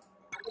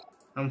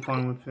 I'm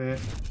fine with it.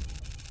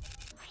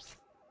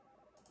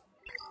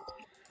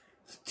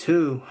 It's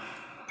 2.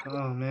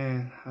 Oh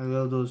man, I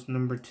love those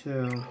number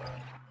 2.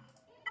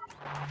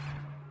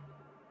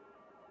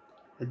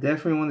 I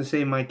definitely want to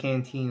save my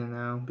cantina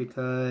now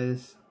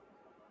because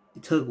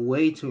it took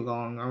way too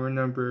long. I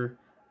remember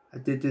I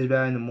did this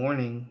bad in the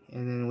morning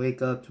and then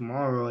wake up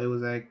tomorrow, it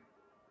was like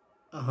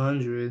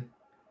 100.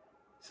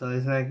 So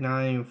it's like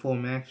not even full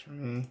max for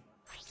me.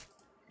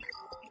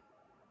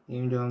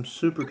 Even though I'm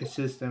super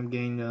consistent, I'm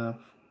getting the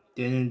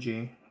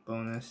energy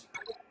bonus.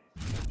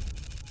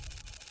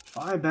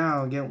 5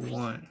 battle, get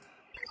 1.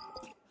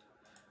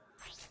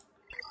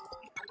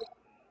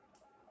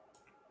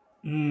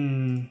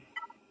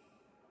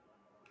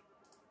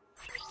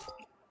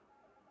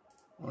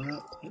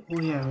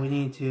 Well, yeah, we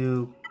need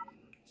to,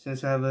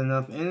 since I have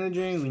enough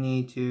energy, we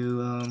need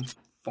to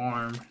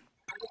farm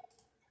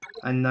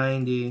a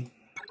 90.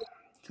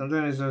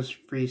 Sometimes there's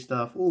free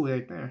stuff. Ooh,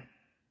 right there.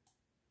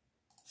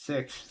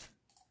 6.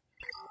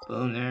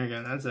 Boom, there we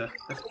go. That's a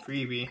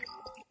freebie.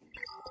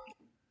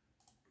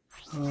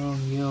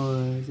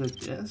 Is it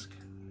disc?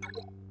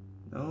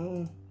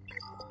 No.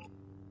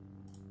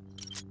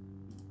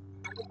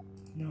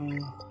 No.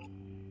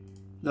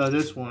 No,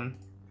 this one.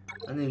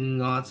 I need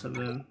lots of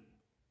them.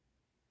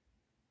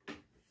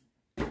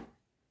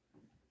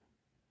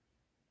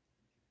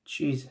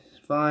 Jesus,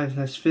 5,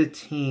 that's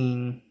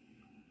 15.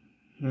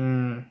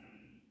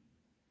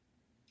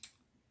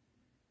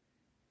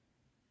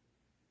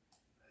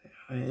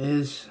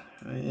 It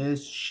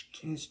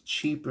it's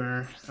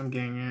cheaper. I'm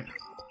getting it.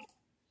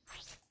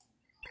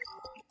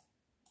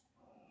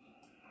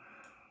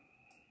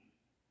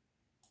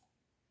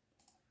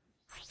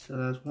 So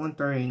that's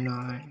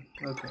 139.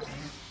 Okay.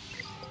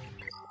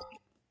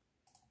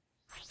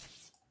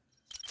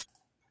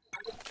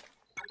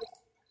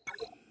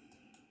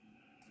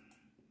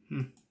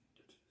 Hmm.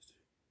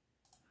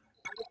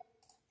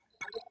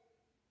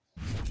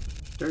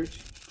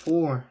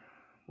 34.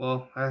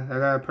 Well, I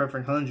got a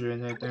perfect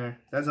 100 right there.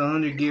 That's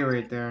 100 gear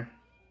right there.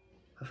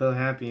 I feel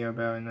happy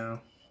about it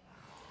now.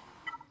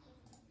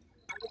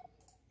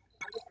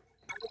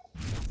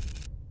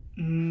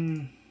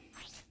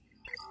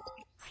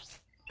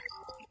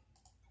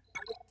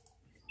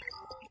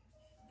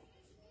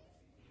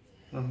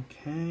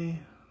 Okay.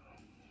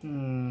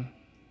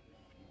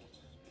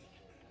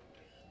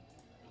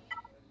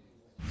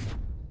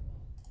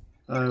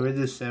 Alright, we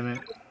just sim it.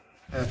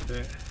 F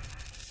it.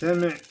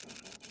 Sim it.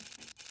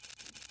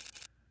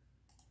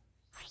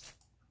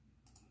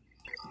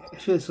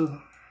 It feels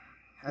so.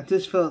 I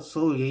just felt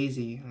so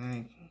lazy.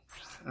 Like,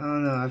 I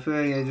don't know. I feel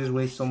like I just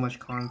waste so much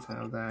content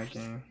of that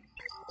game.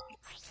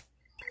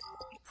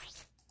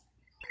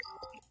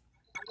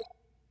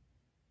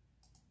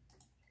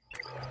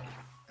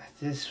 I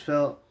just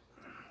felt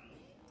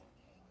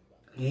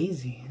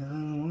lazy. I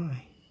don't know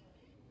why.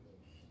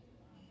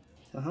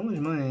 So how much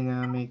money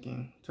am I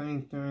making?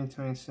 23,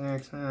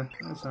 26.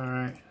 That's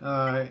alright.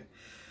 Alright.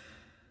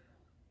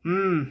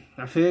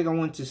 I feel like I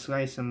want to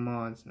slice some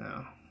mods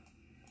now.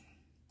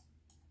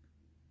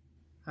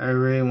 I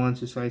really want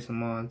to slice some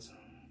mods.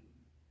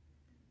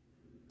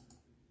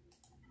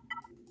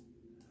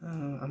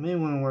 I may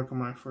want to work on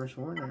my first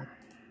order.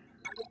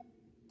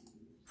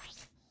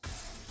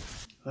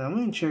 But I'm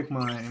gonna check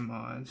my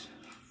mods.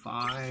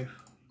 5,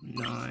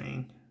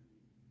 9,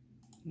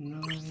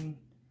 9,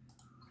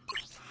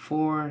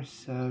 4,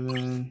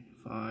 7,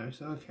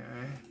 5.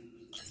 Okay.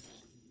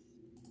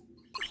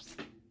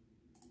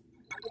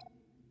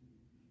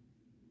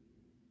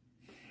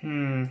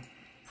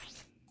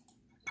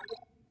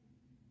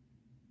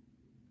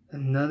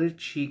 Another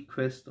cheat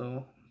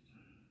crystal.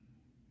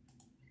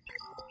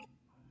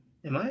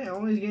 Am I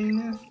always getting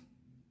this?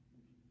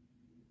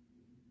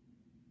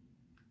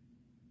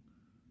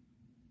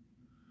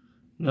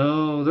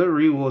 No, the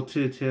reroll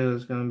 2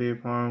 is gonna be a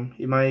problem.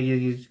 You might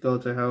just go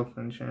to health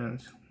and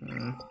chance.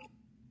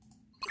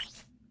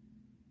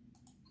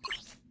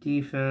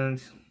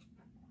 Defense.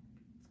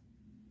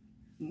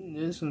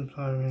 This one's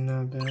probably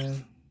not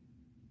bad.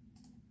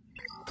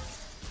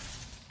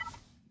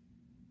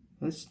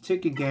 Let's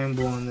take a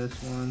gamble on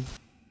this one.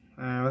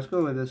 Alright, let's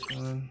go with this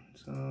one.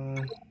 So,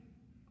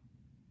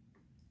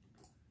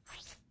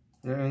 is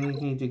there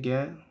anything to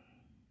get?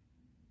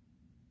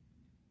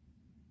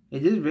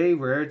 It is very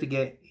rare to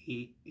get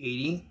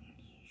 80.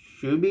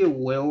 Should it be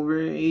way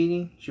over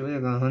 80? Should it be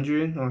like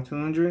 100 or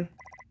 200?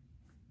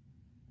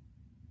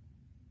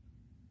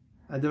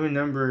 I don't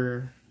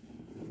remember.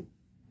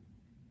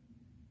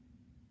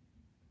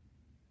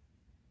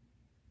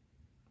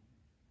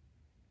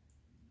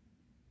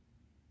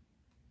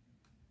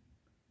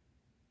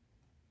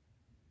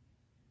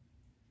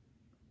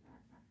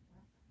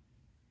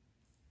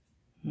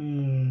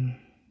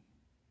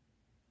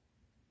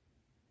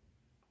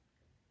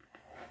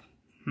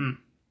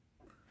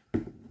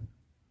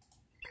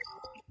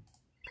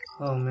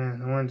 Oh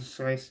man, I wanted to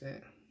slice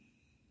it.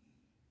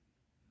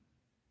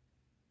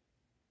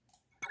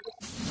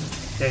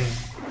 Dang,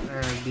 I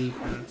have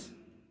defense.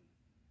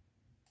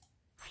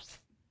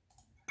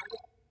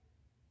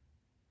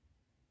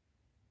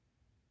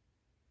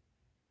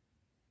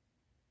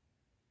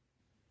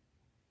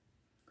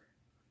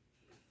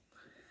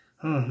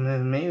 Oh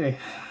man, maybe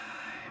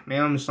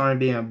I'm starting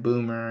being a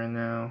boomer right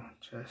now.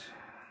 Just.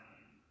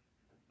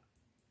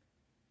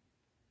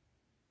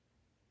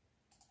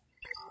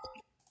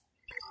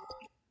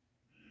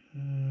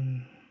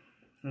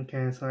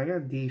 Okay, so I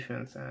got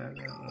defense out of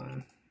that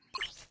one.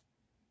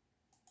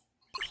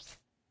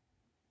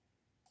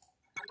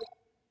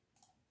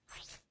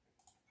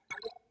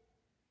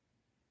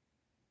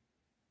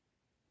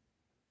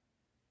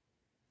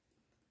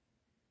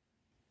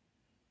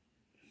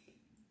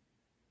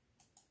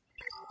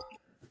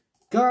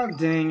 God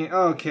dang it.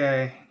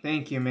 Okay,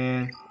 thank you,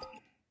 man.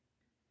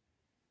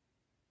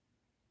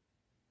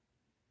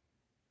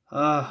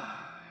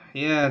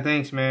 Yeah,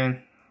 thanks,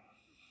 man.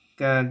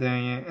 God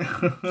dang it.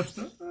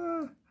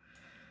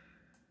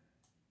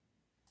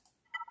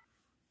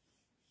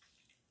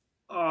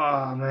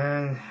 Oh,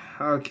 man.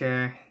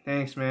 Okay,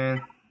 thanks,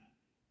 man.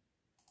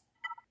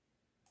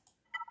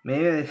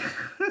 Maybe this is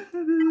what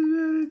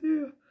I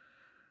do.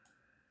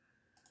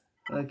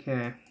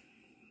 Okay.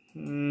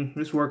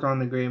 Let's work on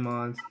the gray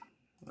mods.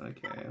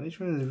 Okay, which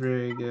one is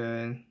very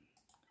good?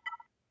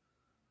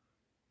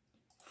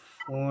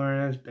 4,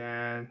 that's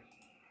bad.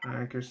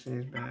 Accuracy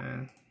is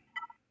bad.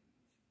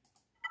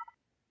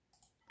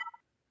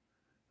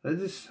 I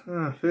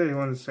feel like I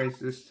want to cite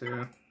this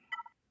too.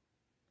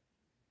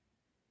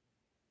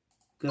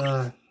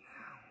 God.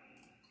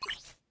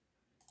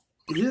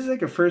 Is this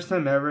like the first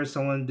time ever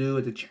someone do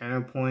with the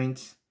channel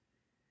points?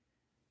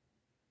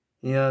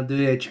 You know,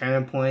 doing the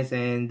channel points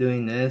and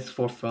doing this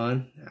for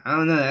fun? I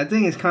don't know, I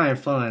think it's kind of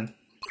fun.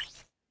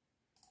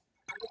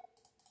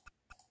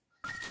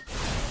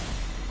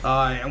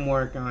 Alright, I'm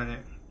working on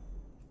it.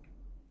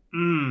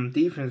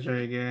 Defense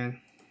very good.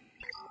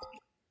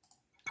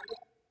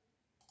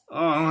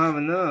 Oh, I don't have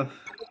enough.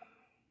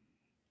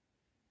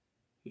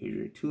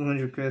 Usually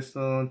 200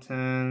 crystal,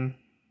 10.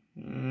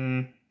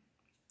 I'm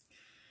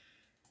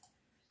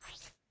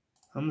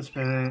gonna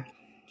spend it.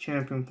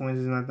 Champion points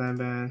is not that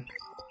bad.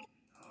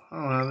 I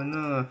don't have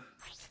enough.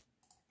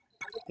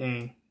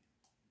 Dang.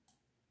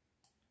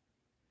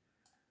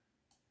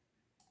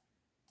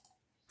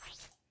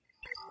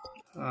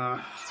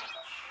 Uh,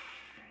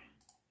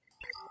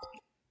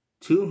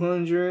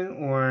 200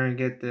 or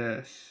get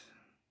this.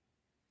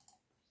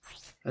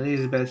 I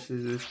think the best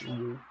is this.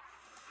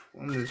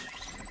 I'm just.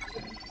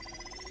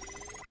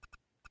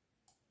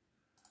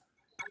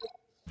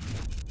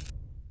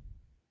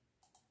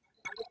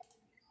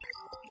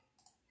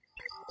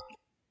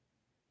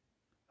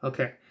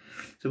 Okay,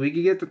 so we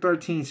could get the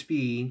 13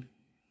 speed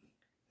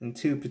and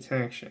 2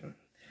 protection.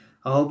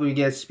 I hope we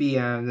get speed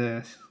out of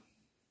this.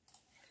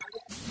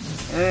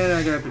 And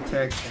I got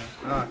protection.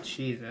 Oh,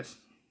 Jesus.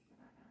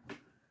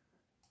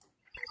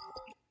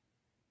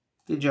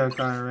 Good job,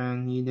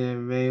 Kyron. You did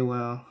very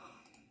well.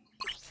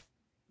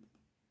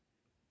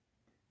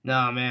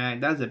 No,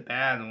 man, that's a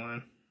bad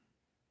one.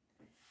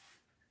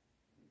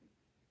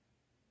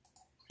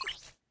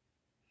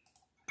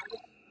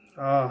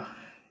 Oh.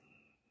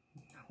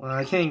 Well,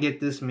 I can't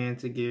get this man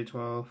to gear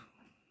 12.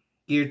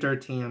 Gear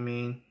 13, I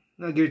mean.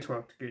 No, gear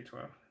 12 to gear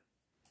 12.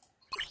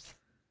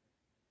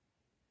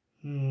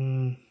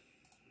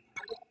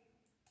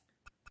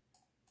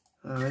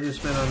 I just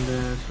spent on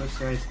this.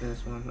 Let's ice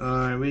this one.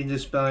 Alright, we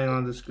just spelling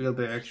on this little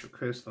bit extra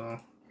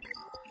crystal.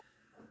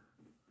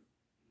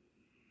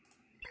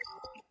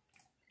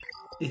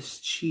 It's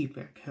cheap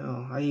as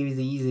hell. I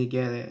easily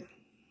get it.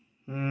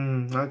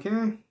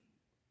 Okay.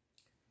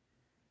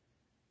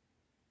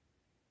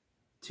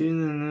 2 to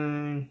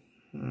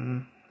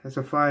 9. That's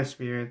a 5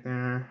 spirit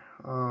there.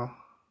 Oh.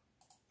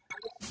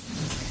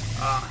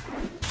 Ah.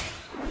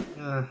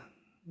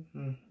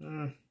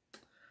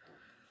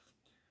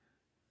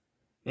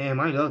 Man,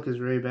 my luck is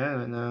really bad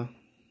right now.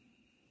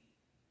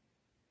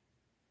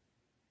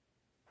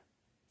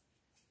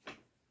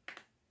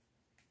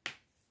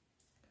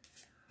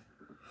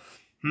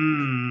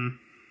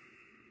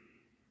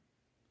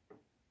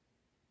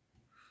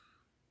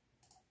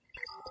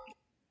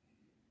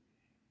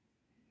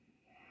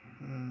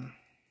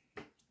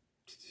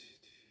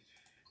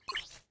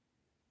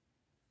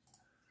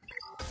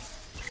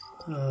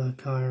 Oh,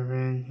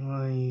 Kyron,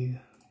 why are you?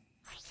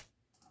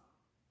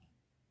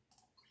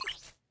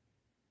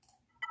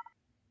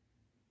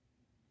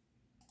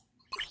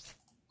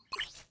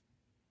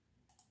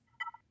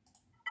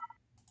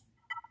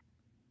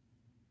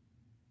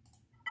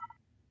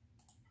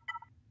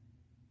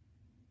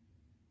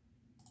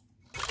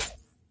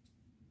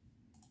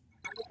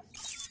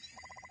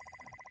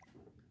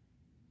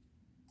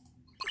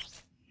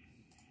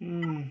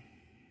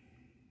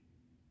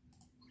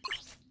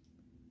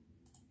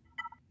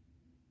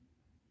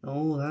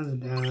 Oh, that's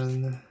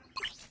bad.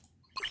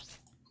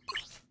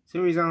 See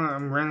the reason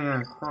I'm running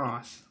out of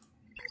cross.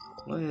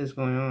 What is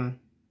going on?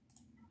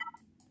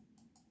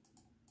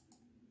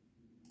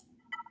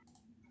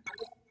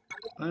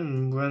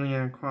 I'm running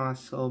out of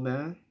cross so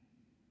bad.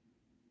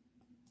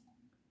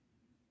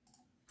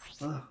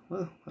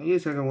 Well, I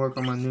guess I can work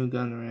on my new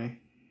gun ray.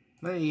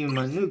 Not even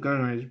my new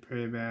gun ray is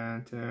pretty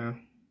bad too.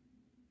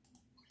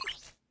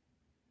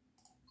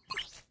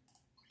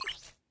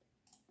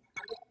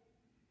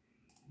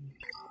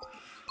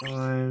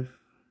 Five.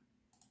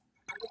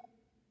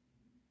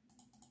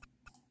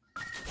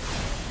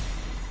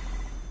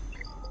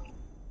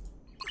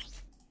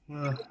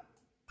 Yeah,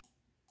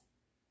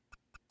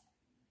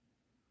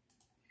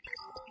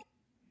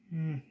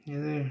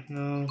 there,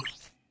 no.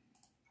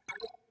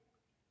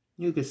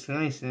 You could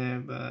slice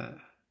it, but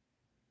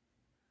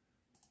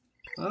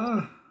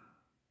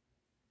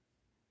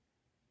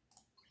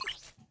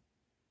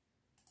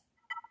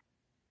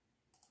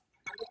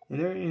Is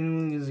there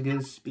anyone as good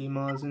as speed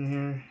mods in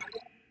here?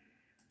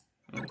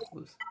 Oh,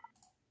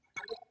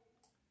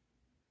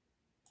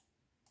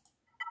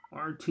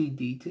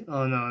 R2D2.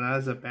 Oh no,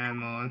 that's a bad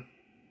mod.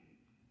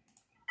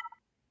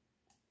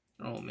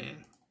 Oh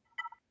man.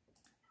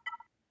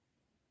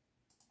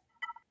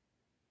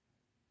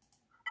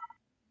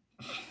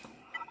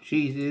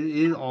 Jeez, it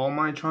is all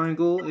my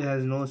triangle. It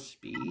has no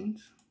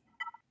speeds.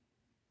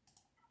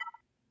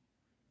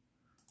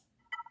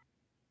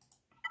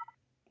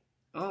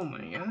 Oh my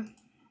god.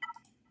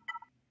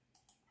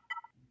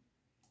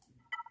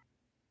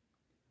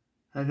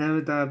 I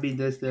never thought I'd be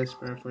this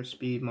desperate for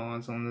speed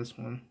mods on this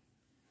one.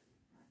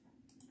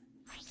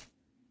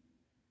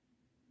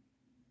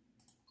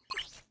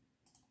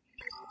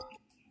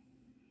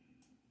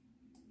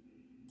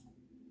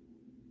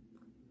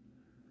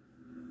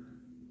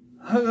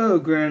 Hello,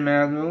 Grand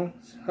Admiral.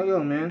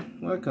 Hello, man.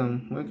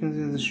 Welcome. Welcome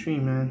to the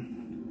stream, man.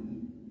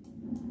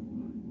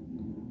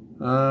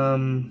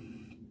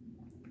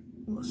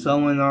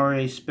 Someone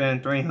already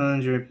spent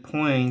 300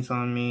 points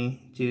on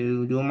me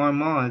to do my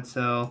mods,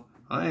 so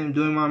I am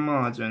doing my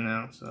mods right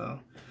now, so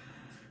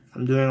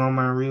I'm doing all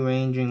my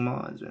rearranging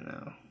mods right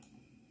now.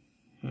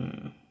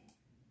 I'm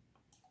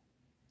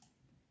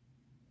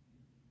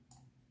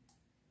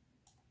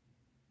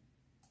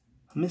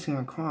missing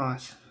a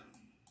cross.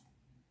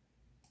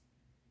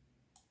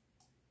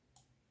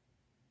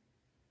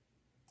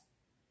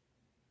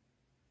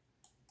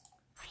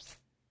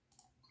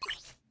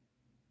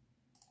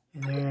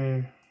 And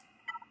there.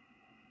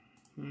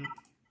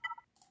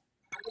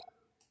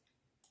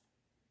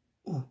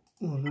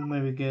 Oh, that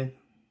might be good.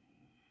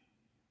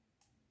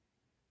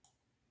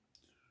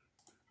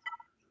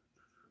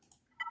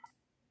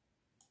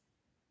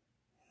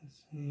 Let's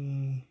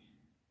see.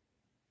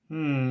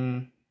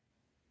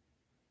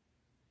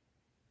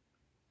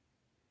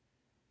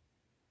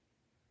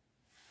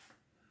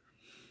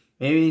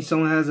 Maybe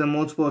someone has a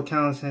multiple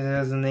accounts and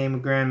has the name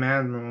of Grand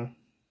Admiral.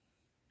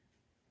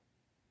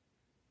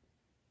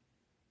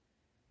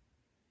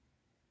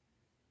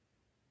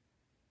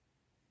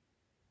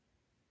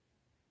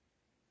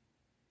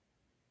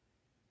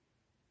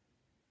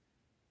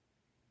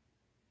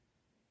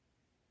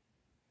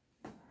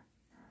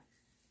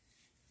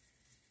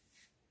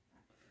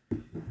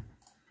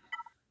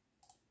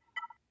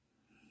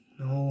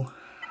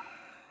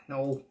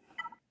 No.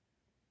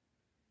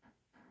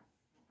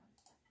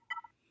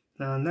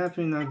 No, I'm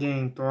definitely not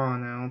getting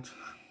thrown out.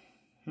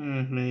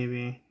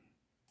 Maybe.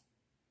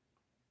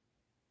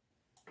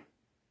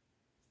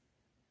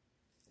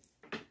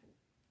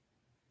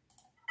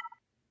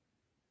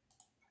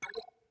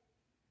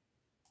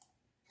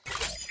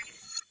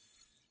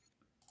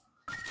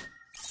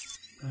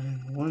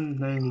 And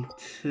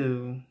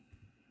 192.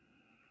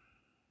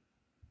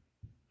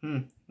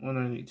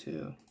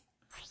 192.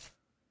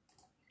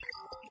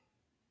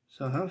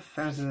 So how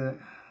fast is it?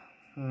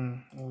 What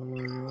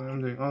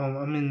I'm doing? Oh,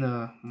 I'm in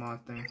the mod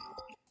thing.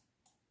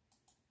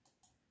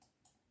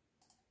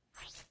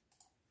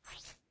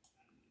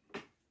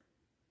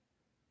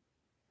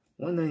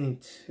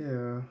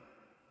 $192.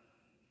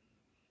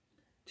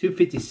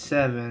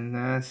 257.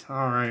 That's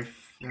alright.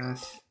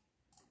 That's.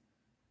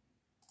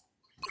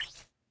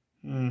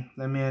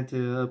 Let me have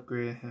to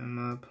upgrade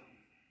him up.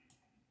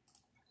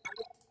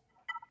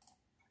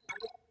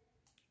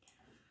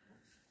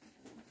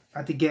 I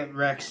have to get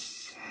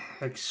Rex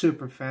like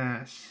super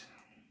fast.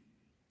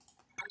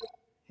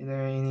 Is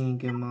there any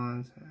good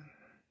mods?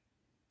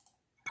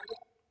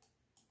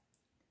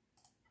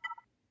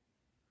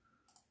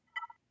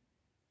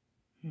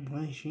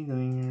 What is she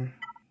doing here?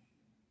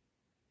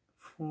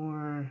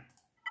 4.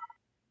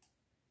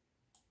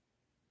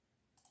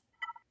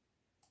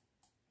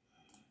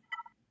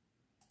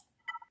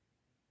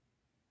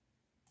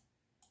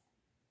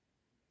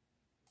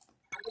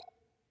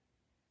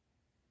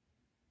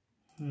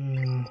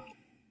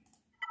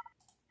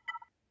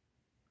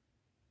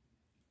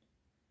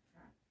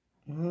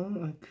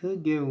 Well, I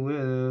could get rid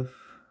of.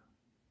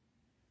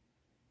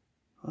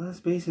 Well, that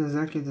space is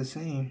exactly the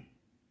same.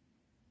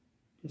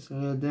 Just a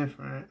little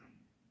different.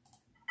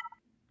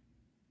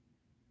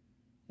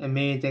 It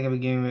made me think of a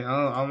game with.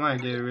 Oh, I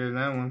might get rid of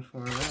that one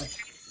for that.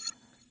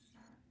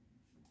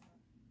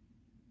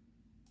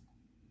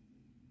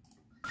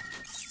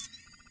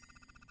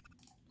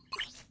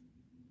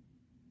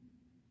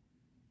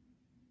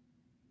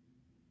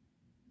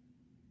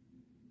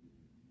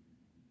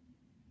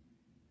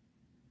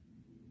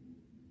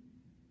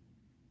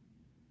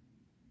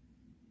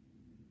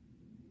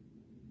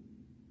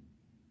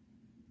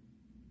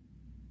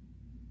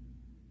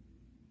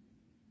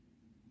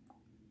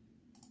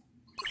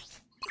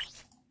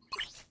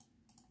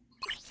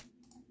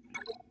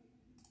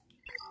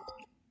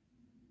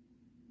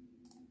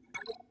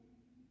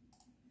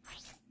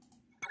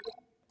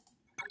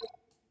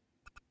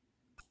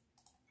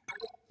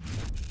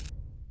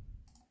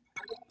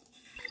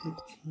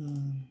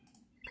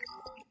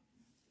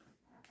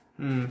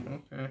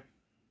 Okay.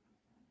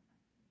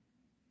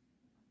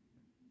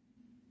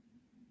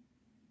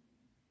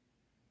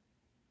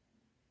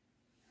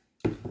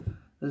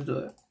 Let's do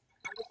it.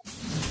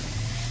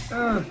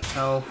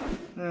 Health.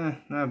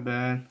 Not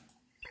bad.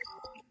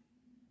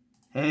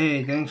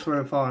 Hey, thanks for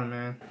the follow,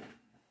 man.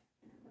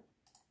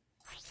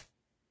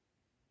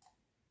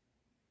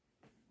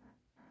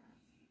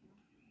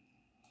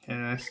 Okay,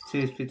 that's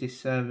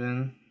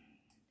 257.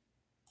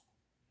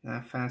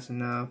 Not fast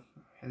enough.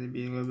 Had to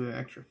be a little bit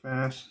extra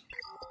fast.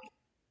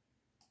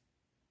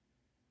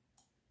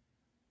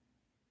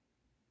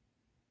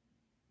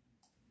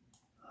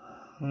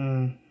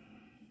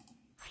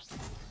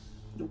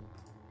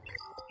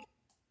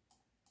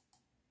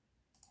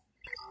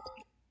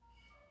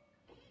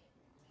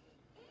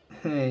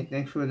 Hey,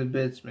 thanks for the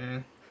bits,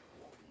 man.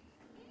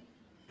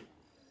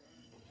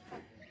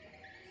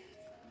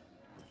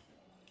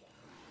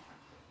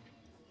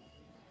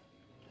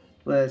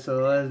 Wait,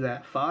 so what is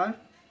that? 5?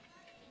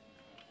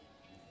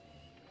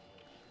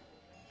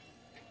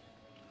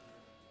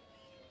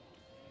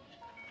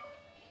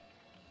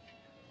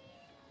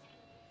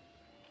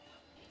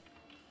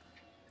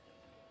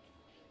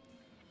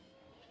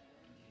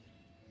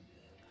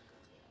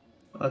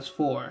 That's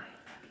 4.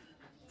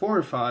 4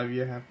 or 5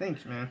 you have.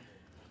 Thanks, man.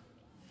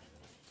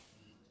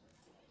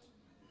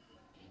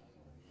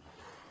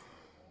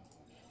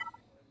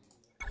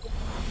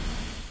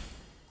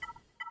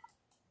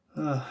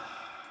 Uh,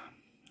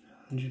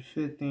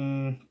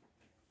 150.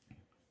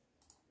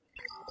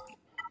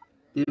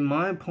 Did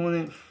my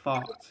opponent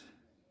fought?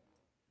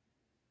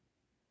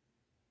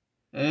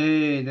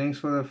 Hey, thanks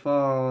for the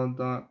follow,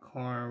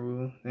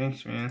 Karu.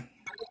 Thanks, man.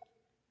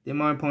 Did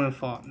my opponent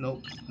fought?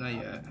 Nope, not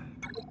yet.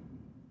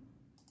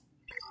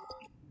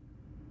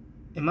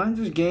 Am I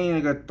just getting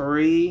like a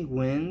 3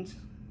 wins?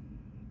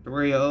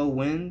 3-0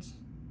 wins?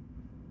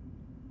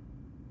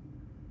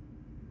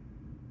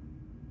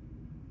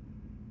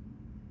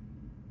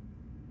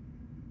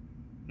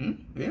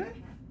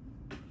 Really?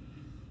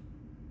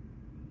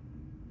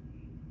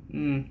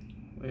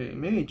 Wait,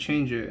 maybe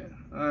change it.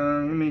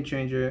 Let me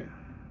change it.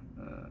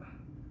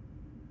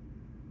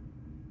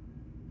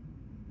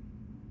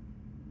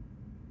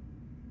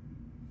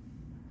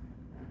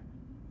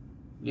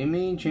 Let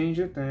me change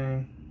the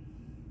thing.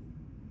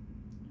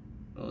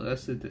 Oh,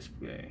 that's the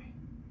display.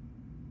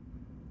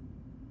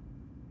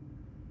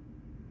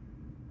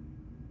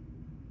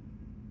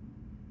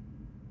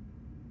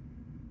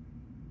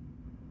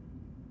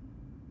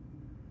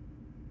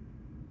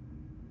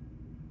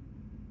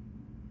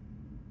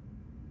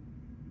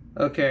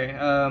 Okay,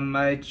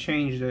 I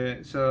changed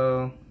it,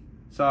 so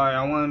sorry,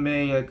 I want to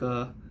make like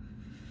a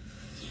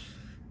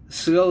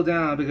slow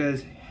down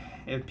because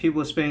if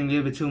people are spending a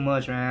little bit too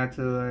much, I have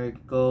to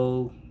like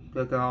go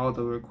look at all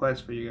the requests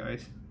for you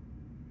guys.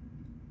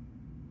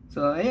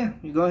 So yeah,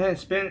 you go ahead and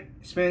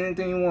spend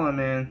anything you want,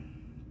 man.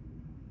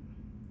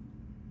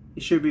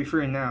 It should be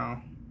free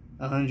now.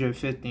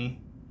 150.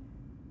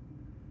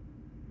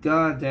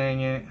 God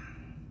dang it.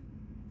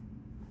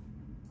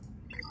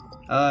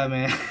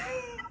 Man.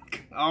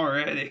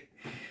 Already.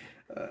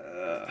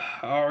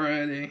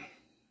 Already.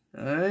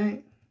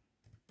 Alright.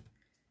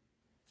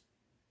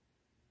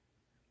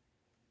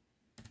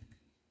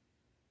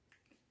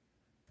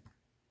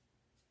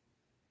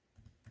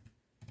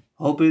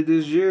 Hope it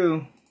is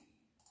you.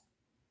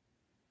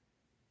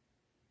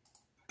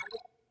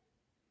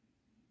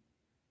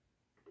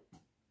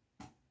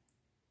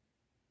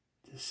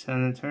 The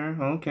senator.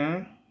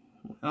 Okay.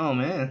 Oh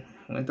man.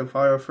 Went to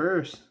fire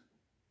first.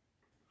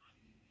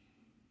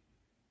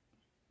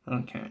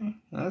 Okay.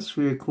 That's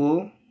pretty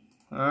cool.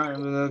 Alright,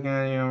 we're looking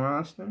at your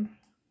roster.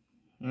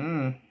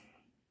 Then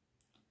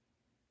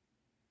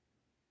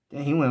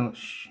he went,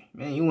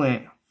 man, he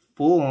went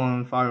full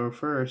on fire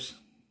first.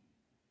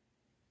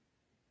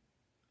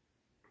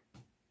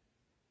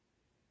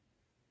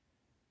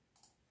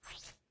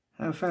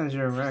 How fast is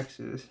your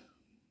Rexes?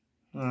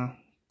 Oh,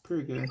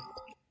 pretty good.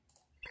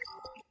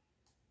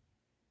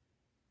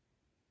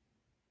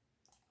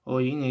 Oh,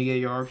 you need to get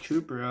your ARC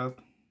Trooper up.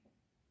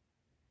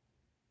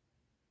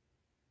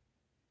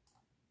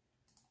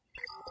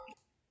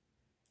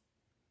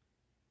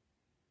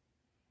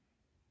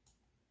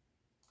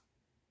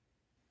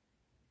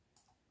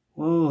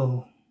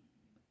 Whoa.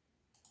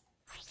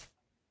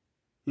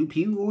 Do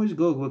people always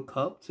go with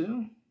Cup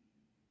too?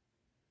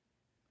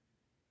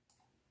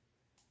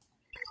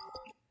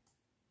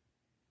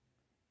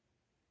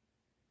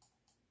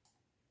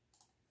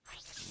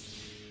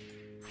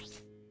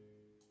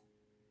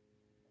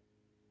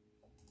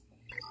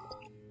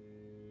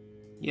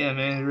 Yeah,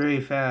 man, it's really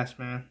fast,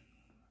 man.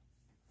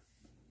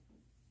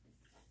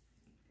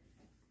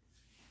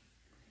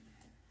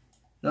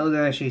 No,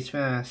 that she's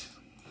fast.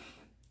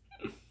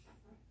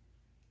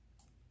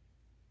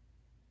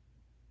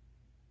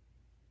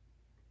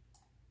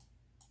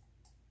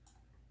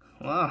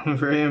 Wow, I'm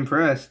very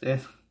impressed.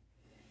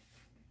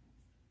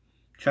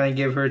 Trying to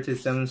give her to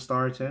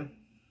 7-star too.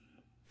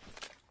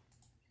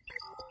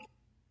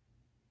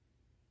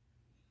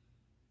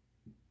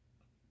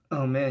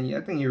 Oh man, yeah,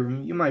 I think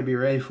you might be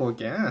ready for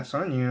gas,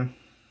 aren't you?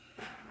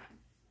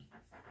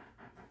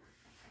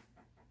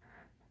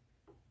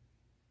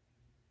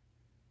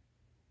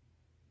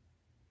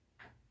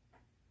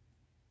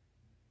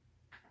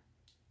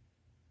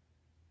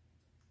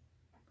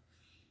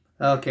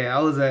 Okay, I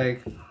was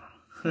like,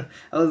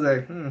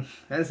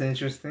 that's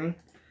interesting.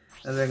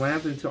 I was like, what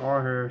happened to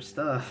all her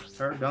stuff?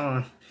 Her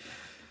gone.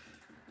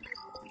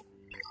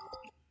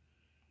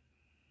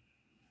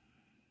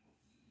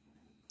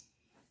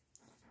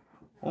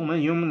 Oh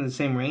man, you're almost the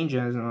same range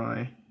as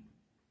I.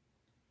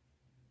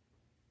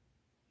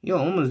 You're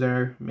almost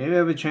there. Maybe I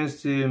have a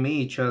chance to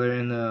meet each other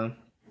in the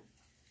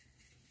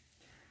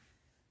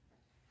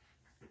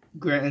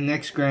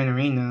next Grand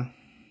Arena.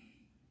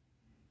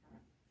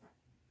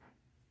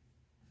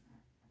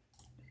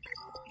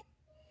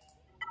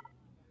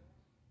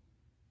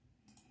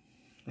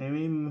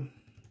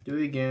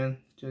 again.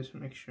 Just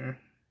make sure.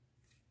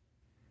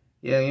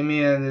 Yeah, let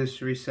me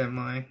just reset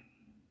mine.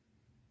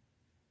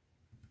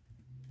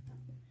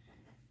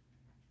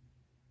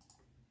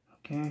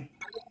 Okay.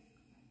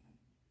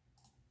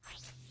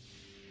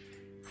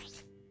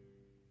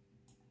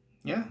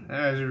 Yeah,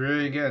 that was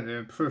really good.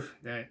 The proof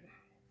that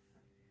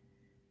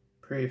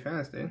pretty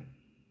fast, dude.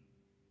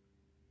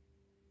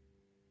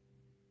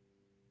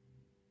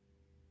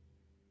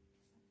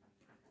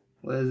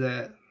 What is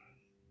that?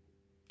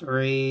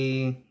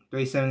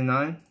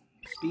 379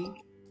 speed?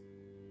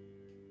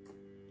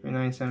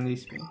 3970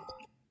 speed.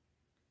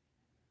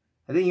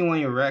 I think you want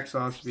your Rex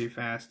also to be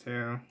fast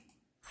too.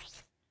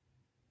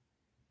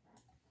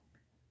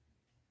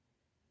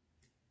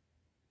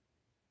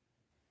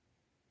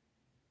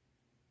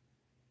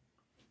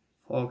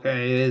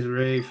 Okay, it is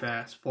really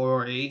fast.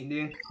 408,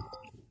 dude.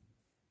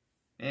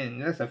 Man,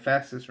 that's the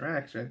fastest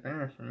Rex right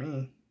there for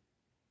me.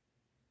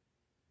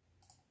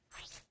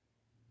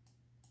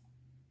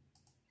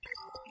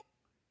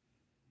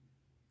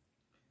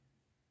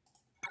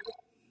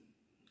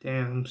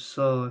 Damn,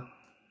 so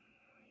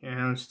your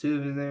hound's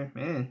too is there,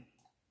 man.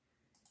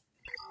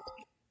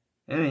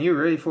 Man, you're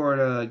ready for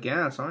the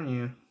gas, aren't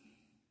you?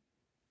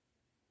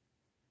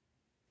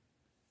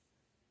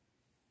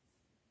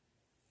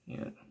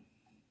 Yeah.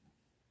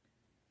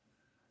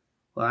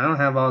 Well, I don't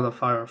have all the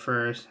fire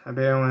first. I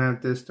bet I don't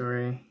have this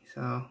story,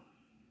 so.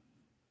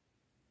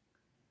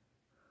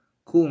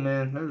 Cool,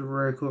 man. That's a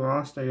very cool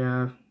roster you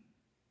have.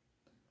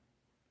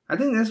 I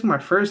think this is my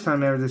first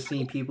time ever to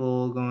see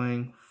people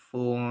going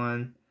full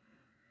on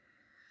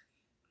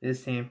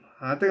this team.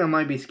 I think I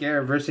might be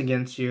scared versus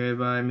against you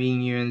by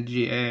meeting you in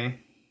GA.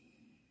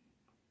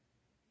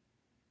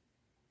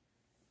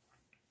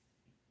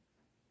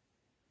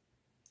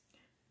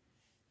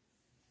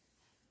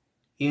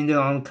 Even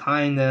though I'm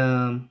kind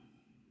of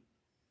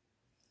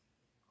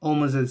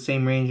almost at the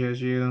same range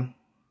as you.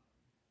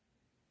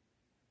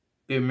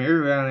 But maybe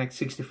around like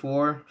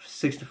 64,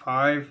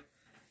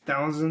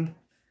 65,000.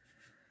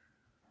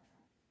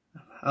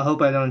 I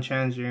hope I don't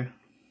challenge you.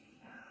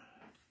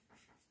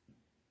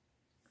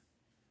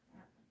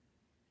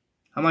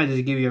 I might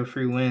just give you a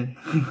free win.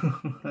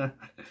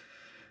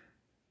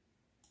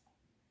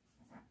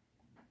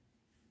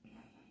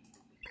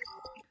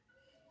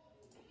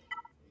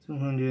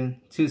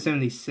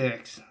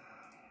 276.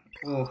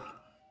 Oh.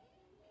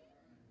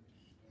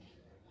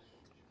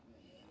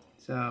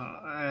 So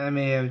I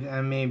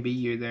may beat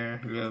you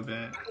there a little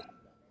bit.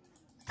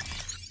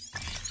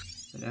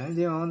 Did I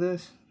do all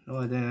this? No,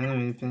 I didn't. I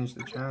didn't even finish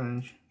the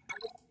challenge.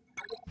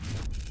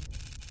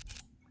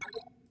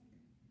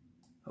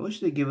 I wish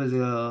they'd give us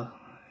a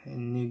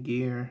new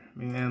gear.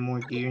 Maybe add more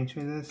gear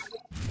into this.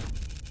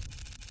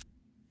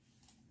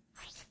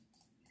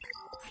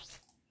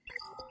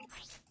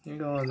 Here you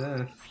go all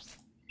this.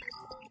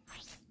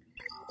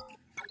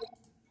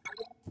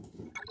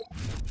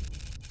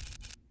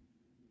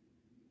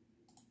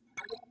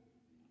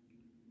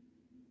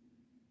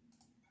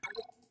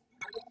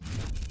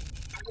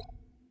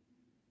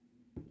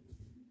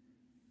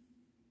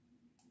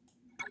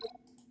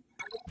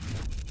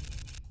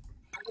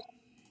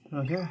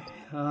 Okay,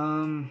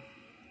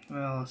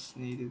 what else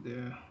need to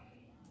do?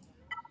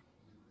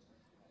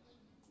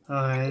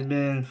 Alright, it's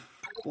been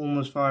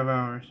almost 5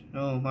 hours.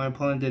 No, my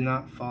opponent did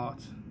not fight.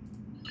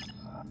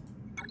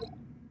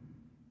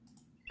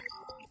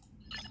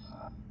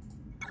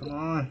 Come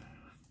on,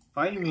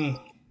 fight me.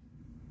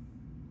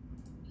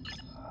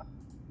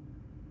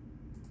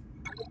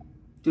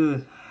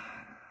 Dude.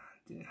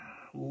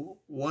 Oh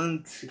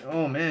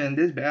man,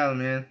 this battle,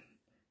 man.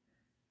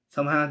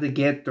 Somehow to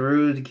get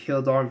through to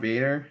kill Darth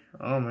Vader.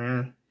 Oh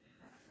man.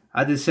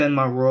 I just sent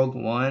my Rogue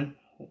One.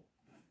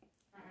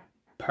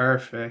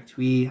 Perfect.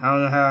 I don't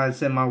know how I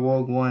sent my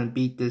Rogue One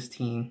beat this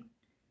team.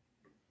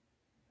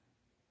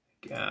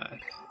 God.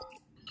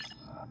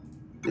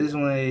 This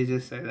one is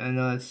just I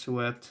know it's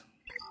swept.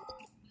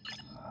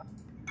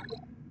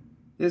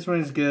 This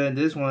one's good.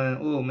 This one,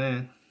 oh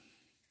man.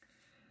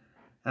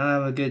 I don't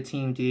have a good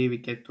team to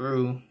even get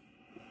through.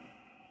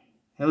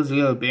 It was a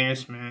real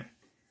embarrassment.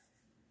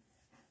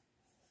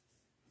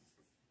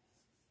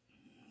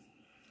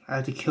 I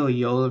had to kill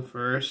Yoda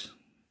first.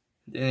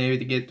 Then I had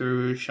to get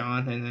through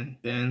Sean and then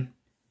Ben.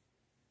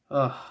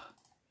 Ugh.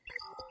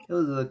 It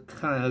was a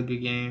kind of ugly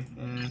game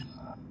and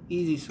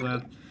easy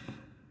swept.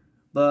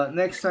 But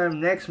next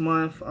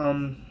month,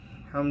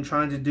 I'm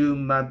trying to do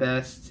my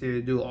best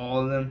to do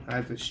all of them. I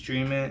have to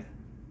stream it.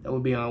 That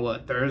would be on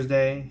what?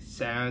 Thursday,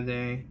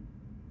 Saturday,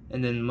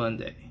 and then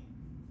Monday.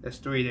 That's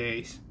 3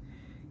 days.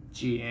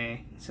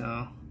 GA.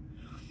 So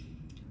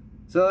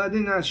I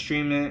did not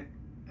stream it.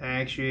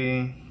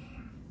 Actually,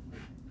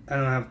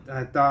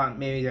 I thought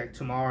maybe like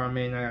tomorrow I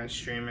may not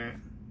stream it,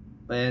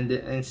 but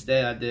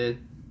instead I did.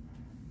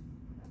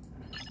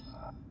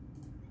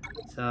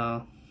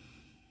 So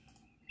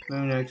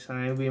maybe next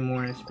time it'll be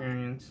more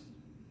experience.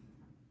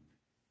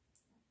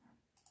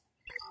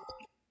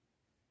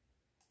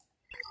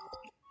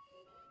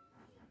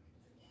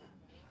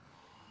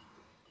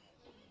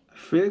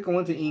 feel like I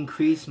want to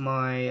increase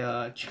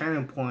my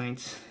channel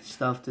points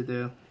stuff to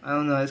do. I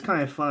don't know, it's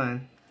kind of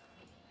fun.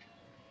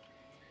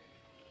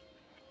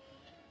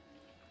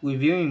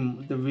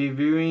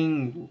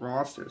 Reviewing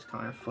roster is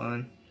kind of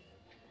fun.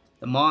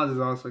 The mods is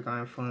also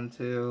kind of fun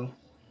too.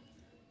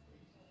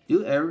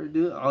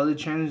 Do all the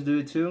channels do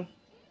it too?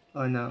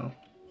 Or no?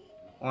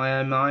 Or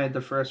am I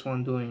the first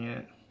one doing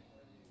it?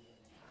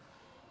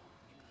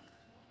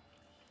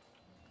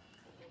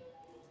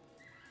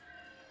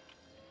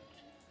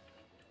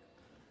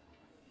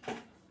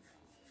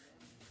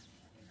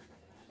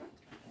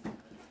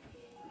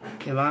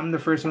 If I'm the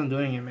first one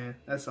doing it, man,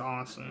 that's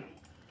awesome.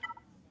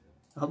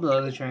 I hope the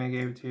other channel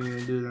gave it to you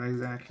to do that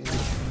exactly.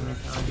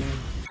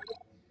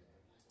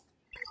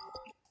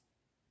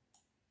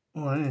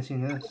 Oh, I didn't see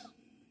this.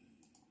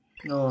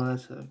 No,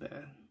 that's so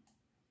bad.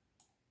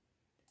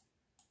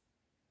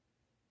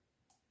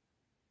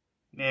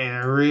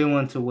 Man, I really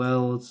want to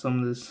weld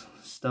some of this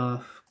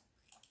stuff.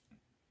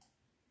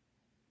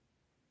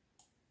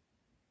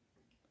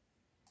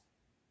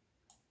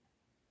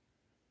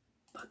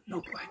 But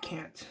nope, I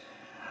can't.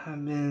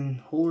 I've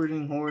been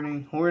hoarding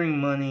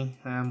money.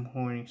 I'm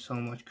hoarding so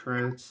much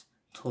credits,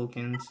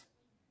 tokens.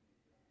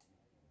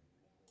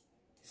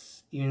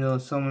 Even though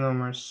some of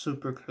them are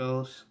super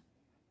close.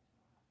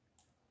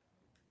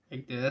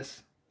 Like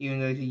this. Even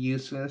though it's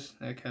useless,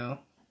 like hell.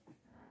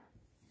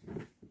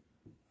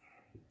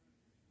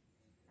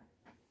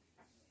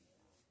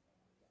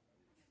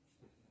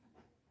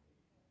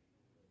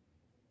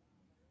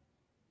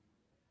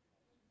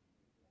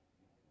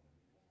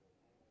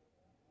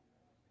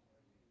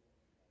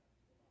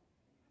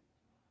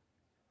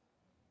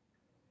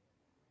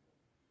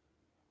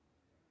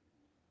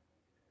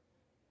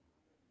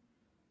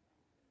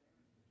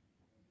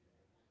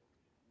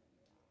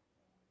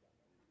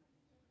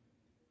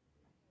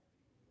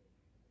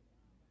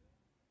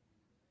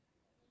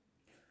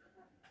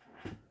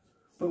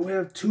 But we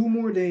have 2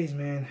 more days,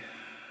 man.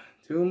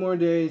 2 more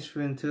days for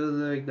until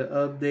the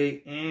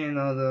update and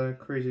all the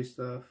crazy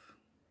stuff.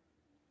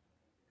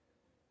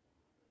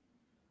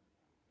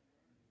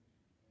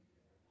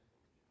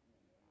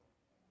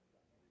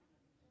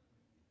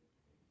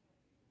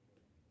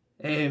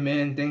 Hey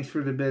man, thanks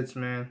for the bits,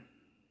 man.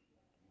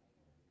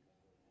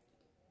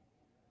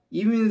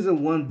 Even as a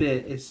 1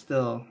 bit, it's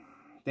still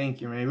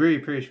thank you, man. Really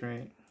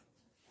appreciate it.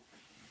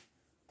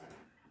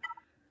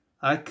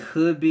 I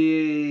could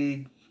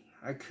be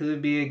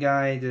a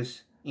guy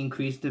just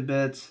increase the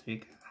bits,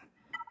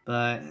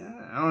 but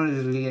I want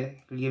to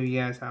just give you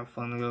guys have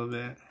fun a little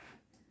bit.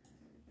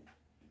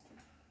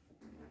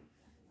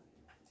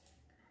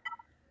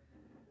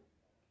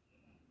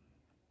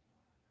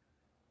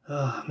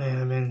 Oh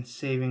man, I've been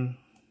saving.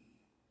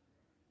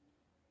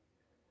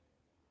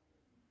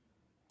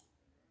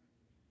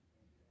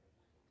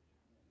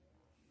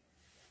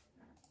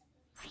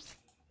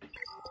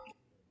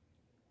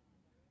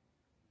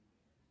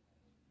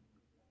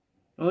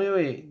 Oh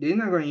wait, they're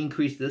not going to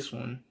increase this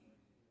one.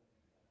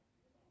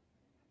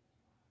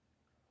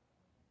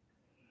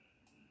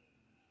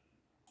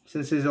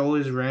 Since it's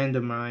always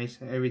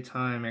randomized every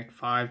time, like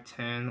 5,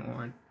 10,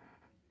 or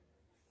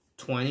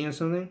 20 or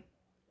something.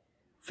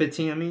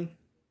 15, I mean.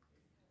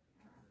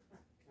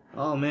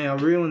 Oh man, I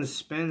really want to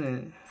spend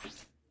it.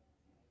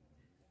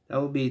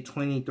 That would be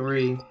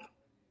 23.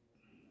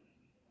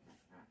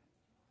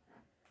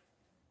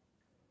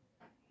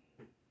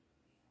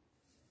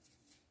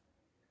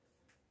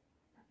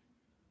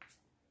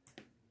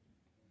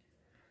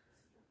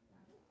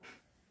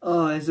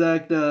 Oh, it's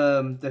like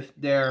their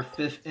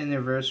 5th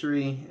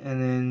anniversary,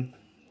 and then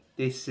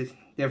their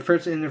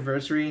 1st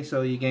anniversary,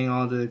 so you're getting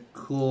all the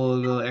cool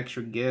little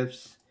extra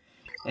gifts,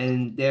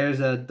 and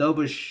there's a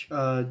double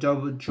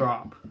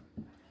drop.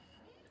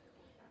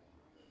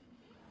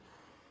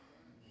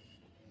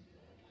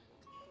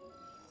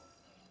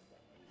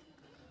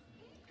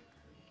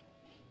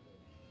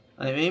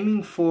 I'm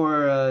aiming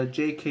for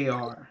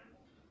JKR.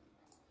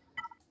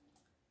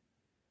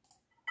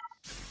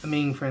 I'm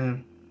aiming for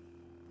him.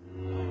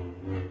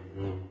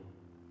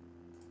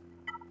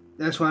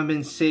 That's why I've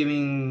been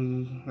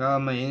saving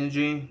my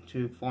energy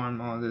to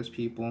farm all those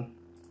people.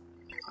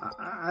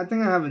 I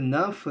think I have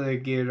enough for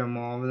gear them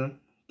all of them.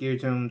 Gear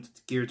to them to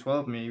gear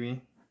 12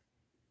 maybe.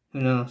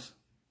 Who knows?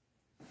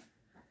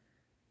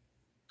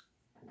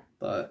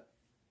 But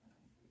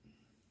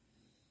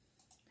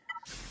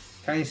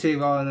kind of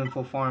save all of them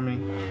for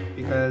farming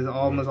because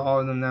almost all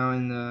of them now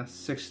in the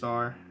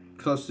 6-star,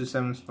 close to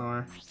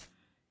 7-star.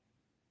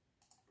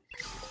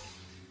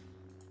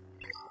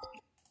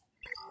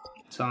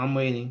 So I'm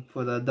waiting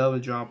for the double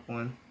drop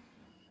one.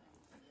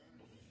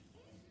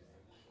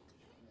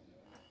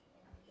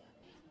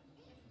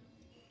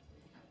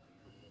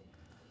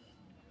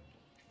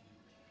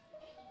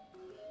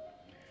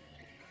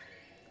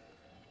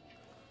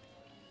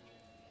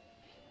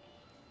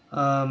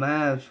 I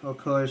have, of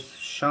course,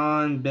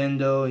 Sean,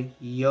 Bendo,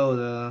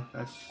 Yoda.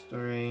 That's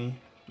 3.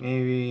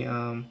 Maybe,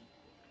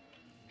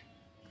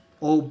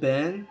 Old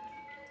Ben.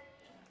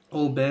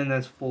 Old Ben,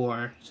 that's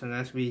 4. So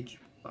that's be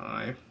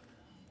 5.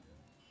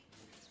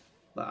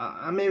 But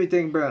I maybe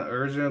think about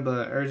Urza,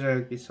 but Urza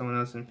would be someone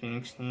else in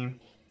Phoenix team.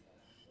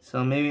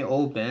 So maybe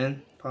old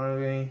Ben,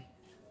 probably.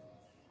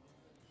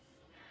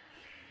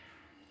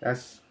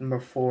 That's number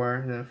 4,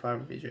 and then 5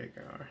 would be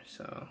JKR.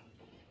 So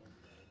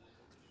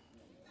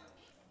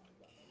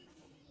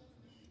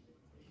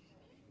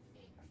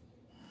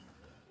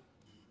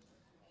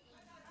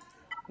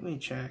let me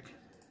check.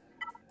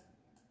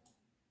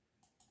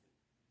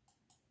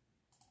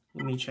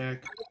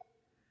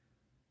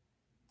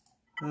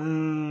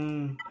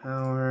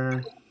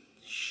 Power.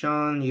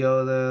 Sean,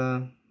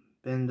 Yoda,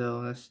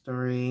 Bendo, that's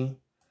 3.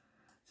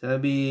 So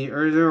that'd be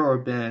Urza or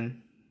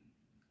Ben.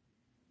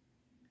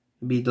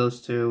 It'd be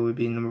those two, would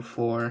be number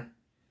 4.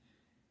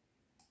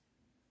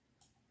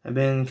 I've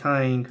been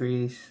kind of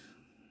increased.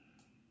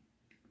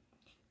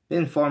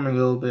 Been farming a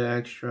little bit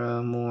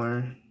extra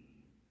more.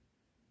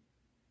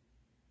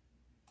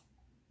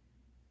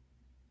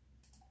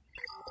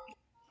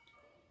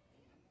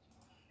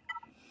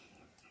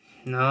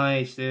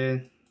 Nice,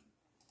 dude.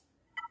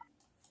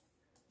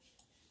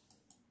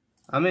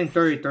 I'm in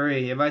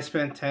 33. If I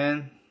spent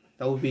 10,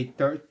 that would be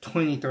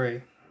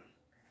 23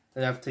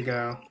 left to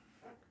go.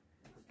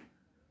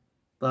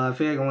 But I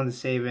feel like I want to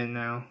save it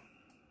now.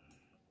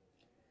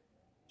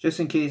 Just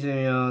in case, you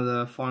know,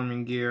 the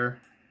farming gear.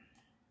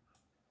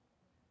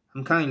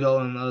 I'm kind of low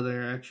on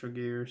other extra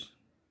gears.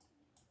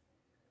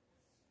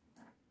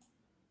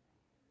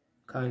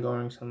 Kind of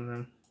going some of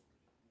them.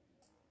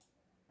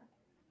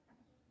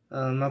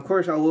 Of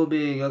course, I will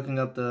be looking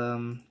up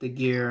the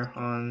gear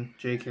on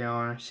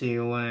JKR, see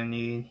what I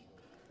need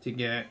to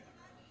get.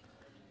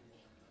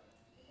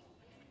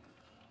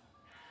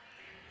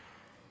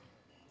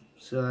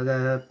 So I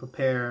gotta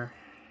prepare.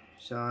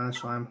 So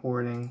that's why I'm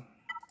hoarding.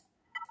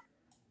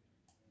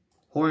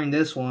 Hoarding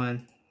this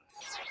one.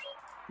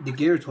 The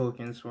gear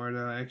tokens for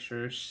the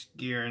extra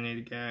gear I need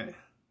to get.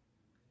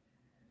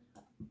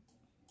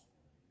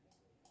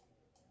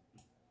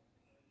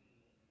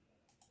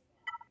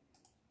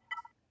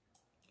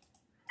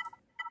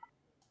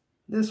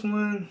 This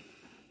one,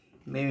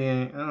 maybe,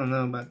 I don't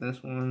know about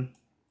this one.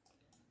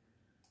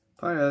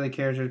 Probably other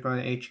characters,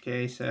 probably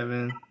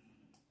HK7.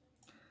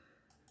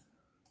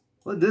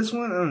 But this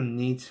one, I don't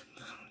need.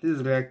 This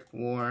is Galactic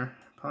War.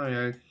 Probably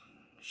like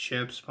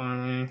ships,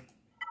 probably.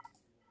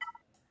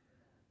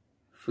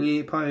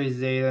 Fleet, probably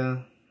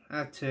Zeta.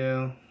 That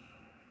too.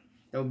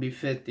 That would be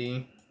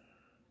 50.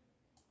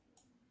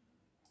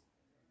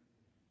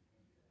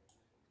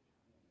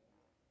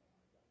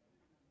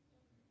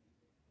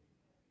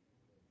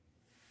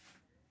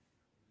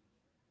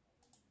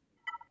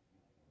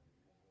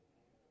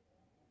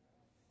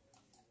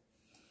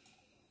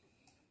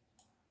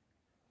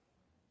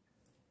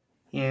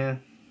 Yeah.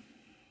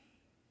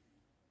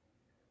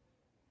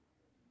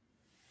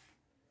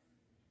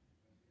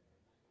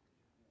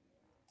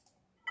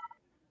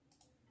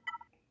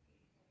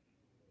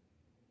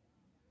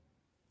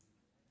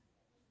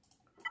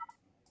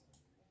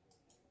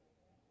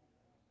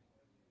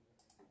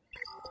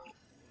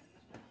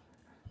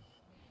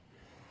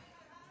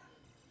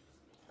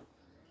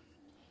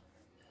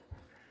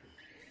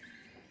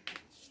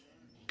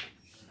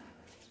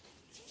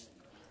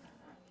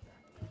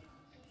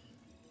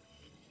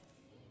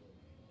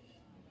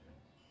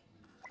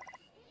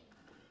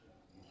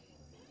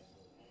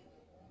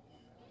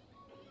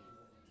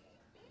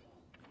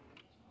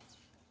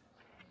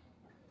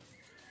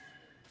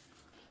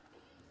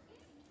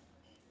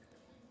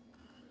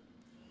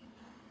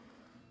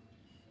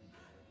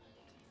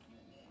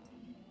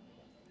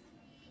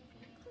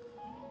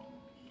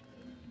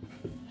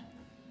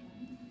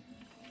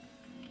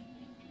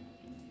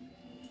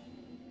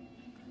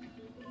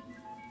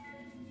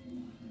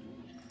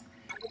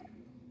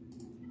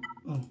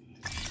 Oh.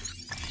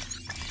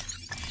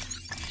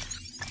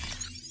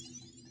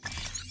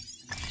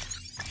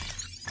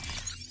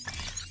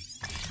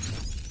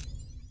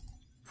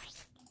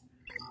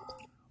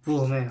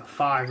 Oh man,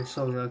 5 is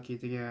so lucky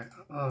to get.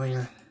 Oh my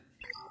god.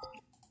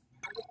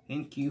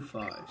 Thank you,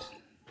 5s.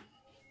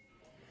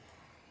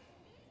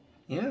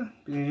 Yeah,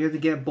 because you have to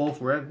get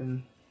both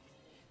weapons.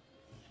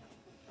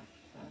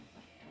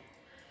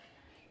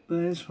 But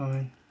it's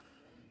fine.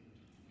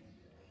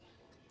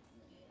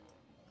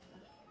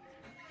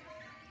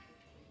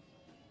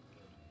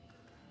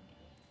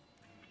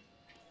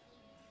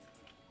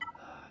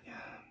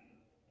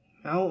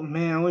 Oh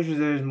man, I wish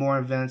there was more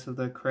events of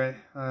the crits,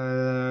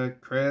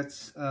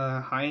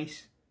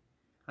 heist.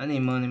 I need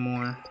money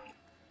more.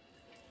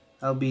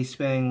 I'll be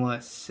spending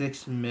what,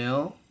 6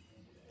 mil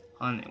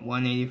on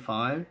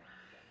 185,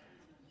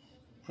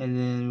 and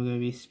then we're gonna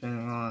be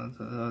spending all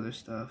the other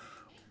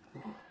stuff.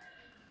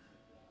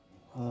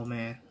 Oh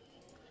man.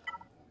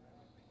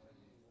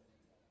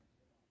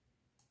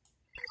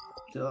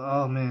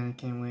 Oh man,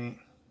 I can't wait.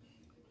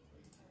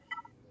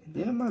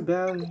 Did my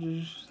bad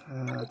just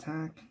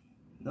attack?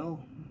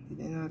 No, he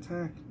did not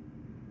attack.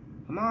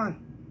 Come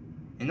on.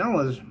 And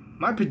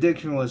my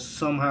prediction was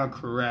somehow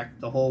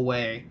correct the whole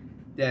way.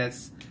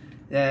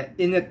 That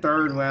in the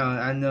 3rd round,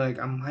 I know like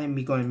I might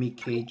be going to meet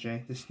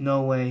KJ. There's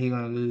no way he's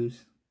gonna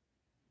lose.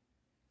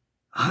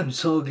 I'm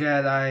so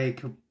glad I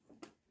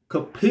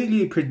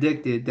completely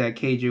predicted that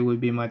KJ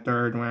would be my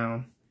third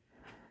round.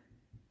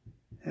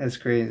 That's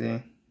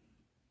crazy.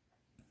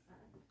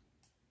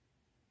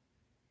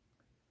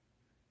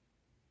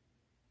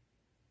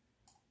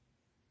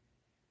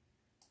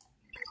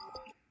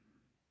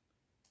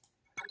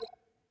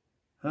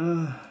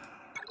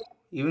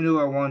 Even though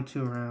I won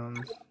 2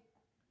 rounds,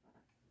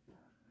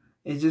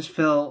 it just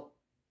felt,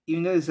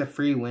 even though it's a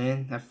free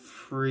win, that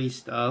free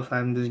stuff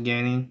I'm just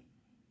getting.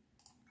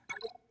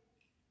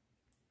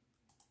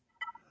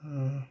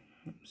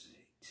 Let's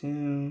see,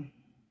 2.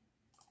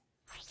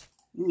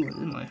 Ooh, this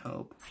might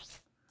help.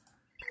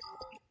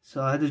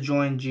 So I had to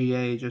join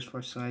GA just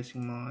for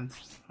slicing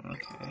mods.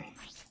 Okay.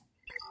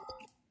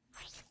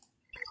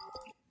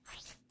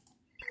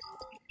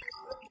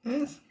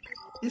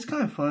 It's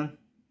kind of fun.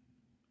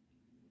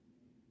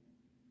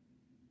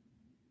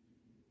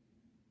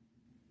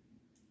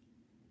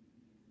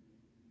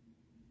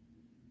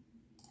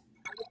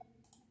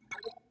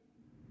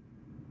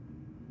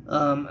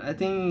 I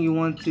think you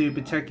want to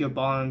protect your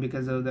bottom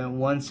because of the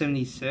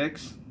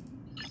 176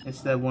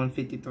 instead of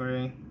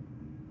 153.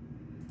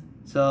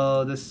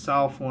 So the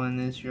south one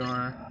is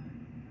your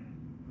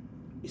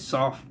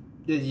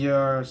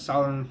your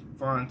southern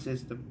front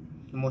is the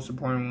most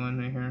important one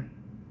right here.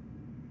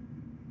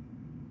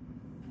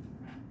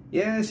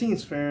 Yeah, it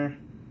seems fair.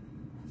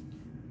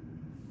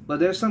 But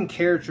there's some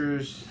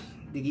characters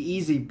that you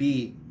easily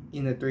beat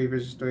in the 3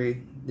 versus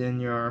 3 than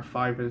your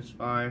 5 versus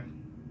 5.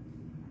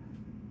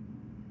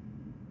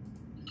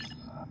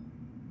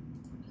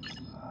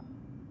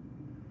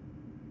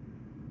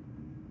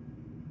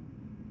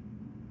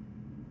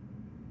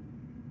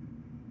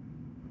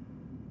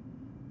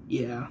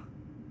 Yeah.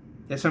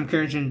 There's some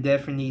characters that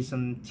definitely need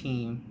some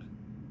team.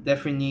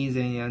 Definitely needs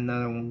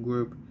another one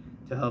group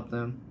to help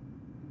them.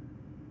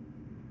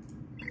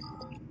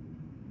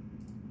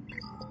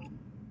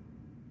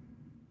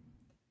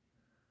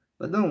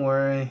 But don't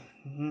worry.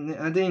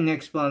 I think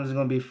next spawn is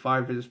going to be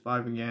 5 versus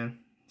 5 again.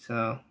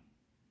 So.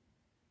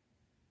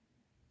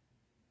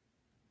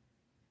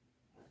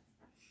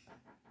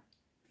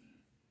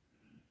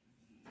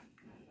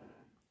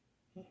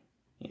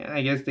 Yeah,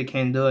 I guess they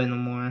can't do it no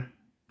more.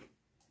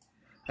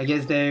 I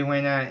guess they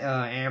ran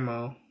out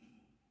ammo.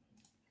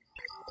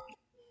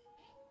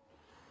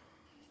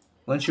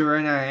 Once you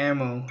run out of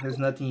ammo, there's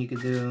nothing you can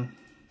do.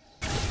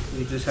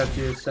 You just have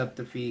to accept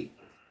defeat.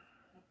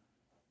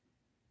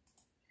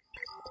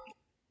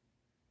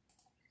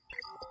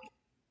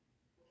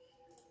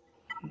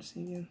 Let's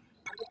see again.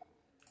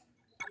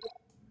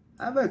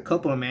 I have a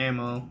couple of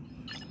ammo,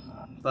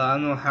 but I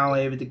don't know how I'm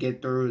able to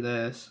get through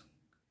this.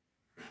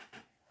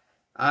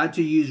 I had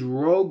to use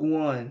Rogue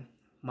One,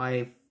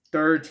 my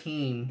third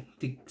team,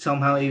 to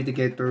somehow able to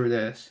get through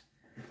this.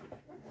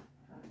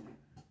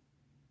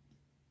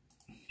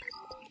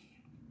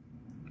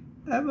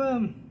 I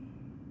have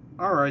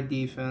alright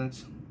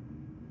defense.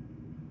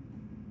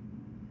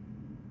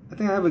 I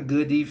think I have a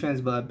good defense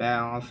but a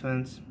bad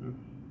offense.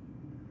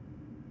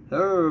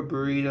 Hello,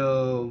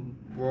 burrito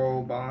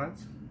robot.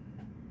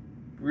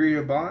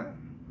 Burrito bot?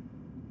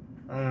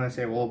 I don't know how to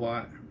say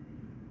robot.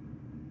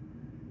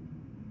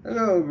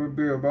 Hello,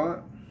 burrito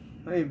bot.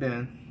 How you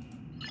been?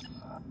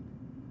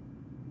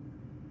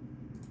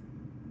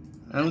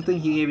 I don't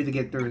think he's able to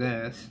get through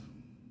this.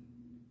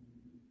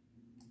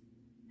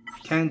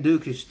 Ken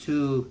Duke is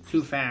too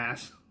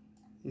fast.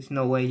 There's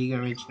no way he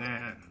can reach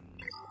that.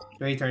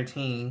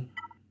 313.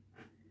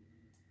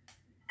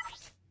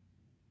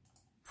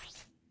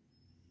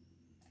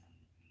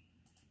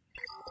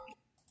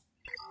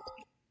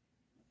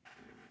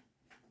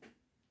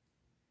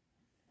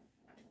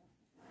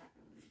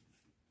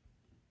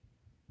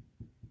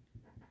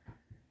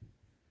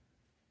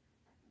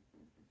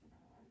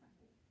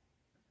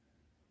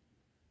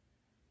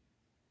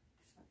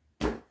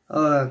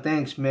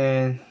 Thanks,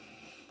 man.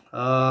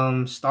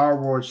 Star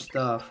Wars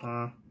stuff,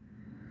 huh?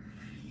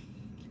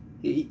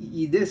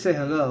 You did say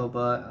hello,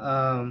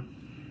 but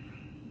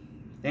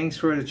thanks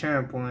for the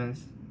channel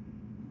points.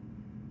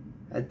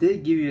 I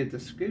did give you a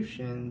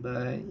description,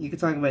 but you can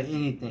talk about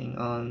anything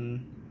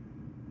on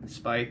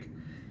Spike.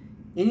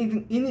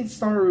 Any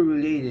Star Wars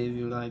related if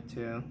you like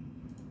to.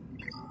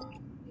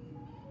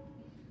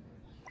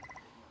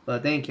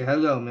 But thank you.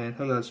 Hello, man.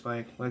 Hello,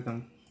 Spike.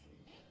 Welcome.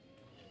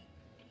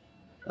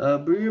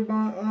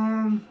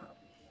 Breabon,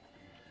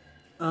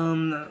 I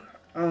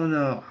don't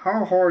know.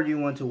 How hard you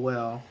want to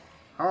well?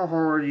 How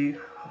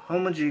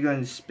much are you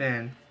going to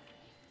spend?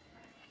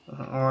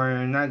 Or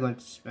you're not going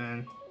to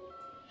spend?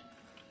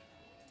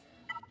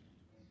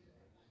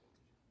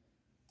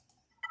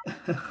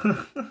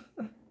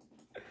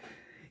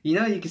 You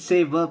know, you can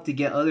save up to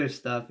get other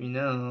stuff, you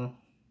know.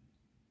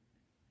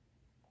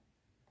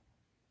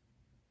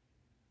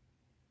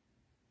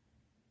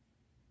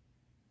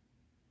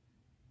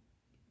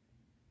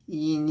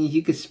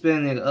 You could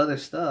spend like other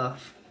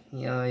stuff.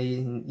 You know,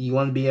 you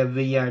want to be a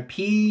VIP,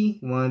 you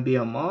want to be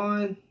a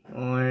mod,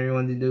 or you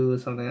want to do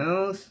something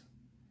else.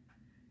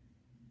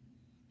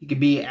 You could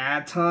be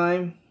ad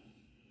time.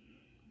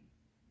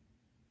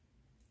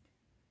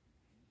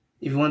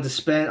 If you want to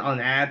spend on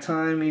ad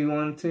time, if you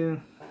want to.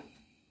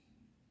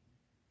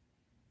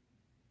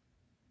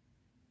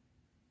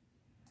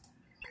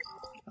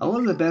 What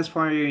was the best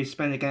part? You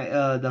spend the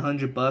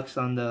 $100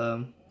 on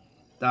the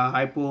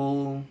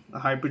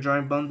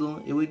hyperdrive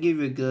bundle. It would give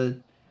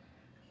you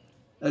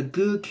a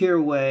good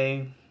cure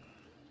way.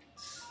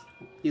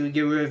 It would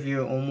get rid of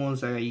you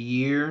almost like a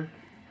year.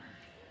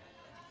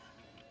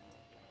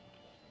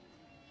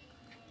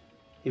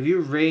 If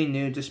you're really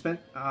new, just spend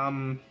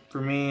for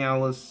me I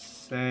would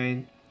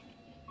say,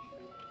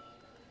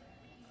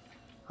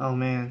 oh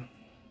man,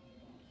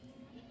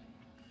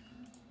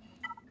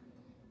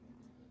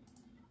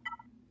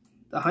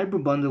 the hyper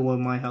bundle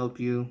one might help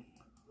you.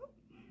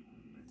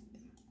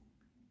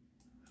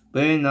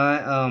 But if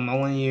not, I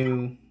want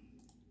you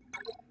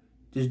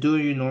just do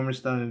your normal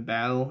stuff in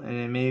battle and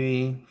then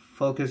maybe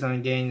focus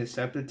on getting the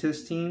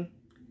separatist team.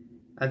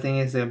 I think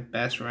it's the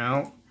best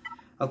route.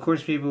 Of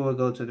course people will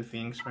go to the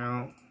Phoenix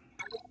route,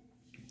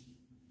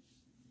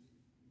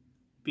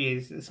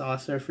 because it's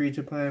also free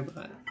to play,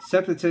 but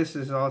separatist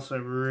is also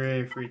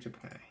really free to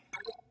play.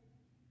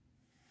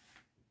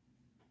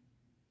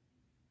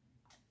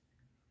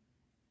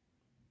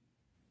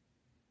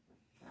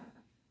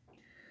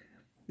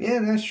 Yeah,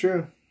 that's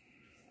true.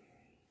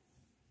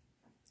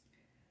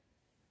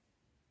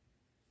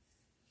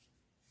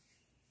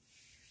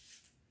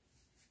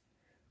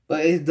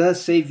 But it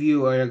does save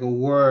you like a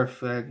war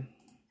of like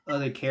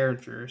other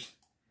characters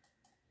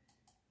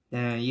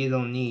that you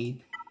don't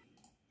need.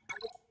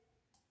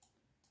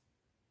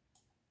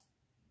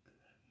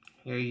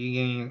 You're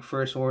getting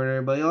first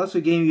order, but it also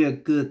gave you a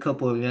good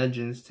couple of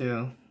legends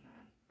too.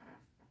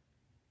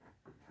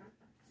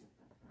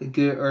 A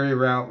good early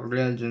route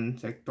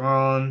legends like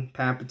Thrawn,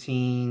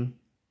 Palpatine,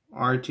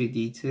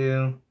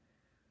 R2-D2,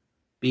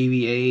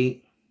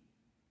 BB-8.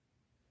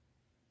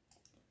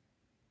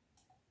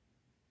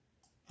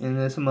 And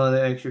there's some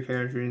other extra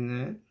characters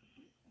in that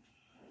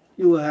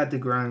you will have to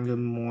grind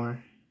them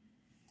more.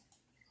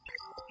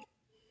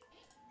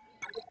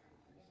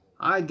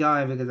 I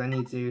got it because I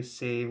need to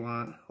save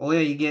on. Oh yeah,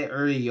 you get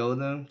early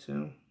Yoda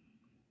too.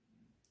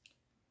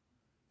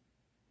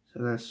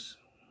 So that's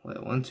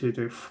what, 1, 2,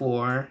 3,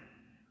 4,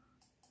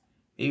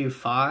 maybe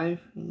 5.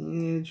 You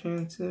need a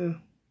chance to.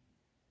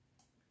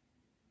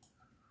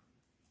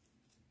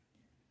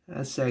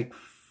 That's like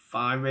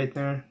 5 right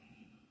there.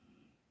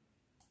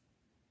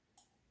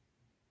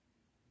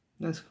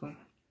 That's cool.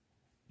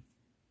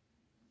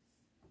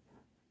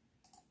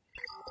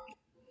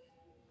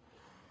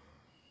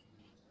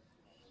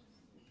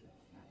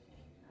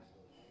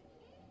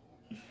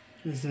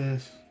 What's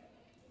this?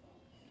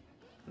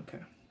 Okay.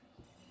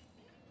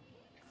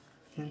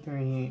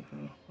 1038.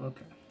 Oh,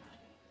 okay.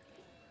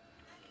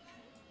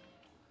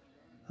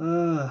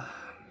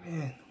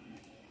 Man.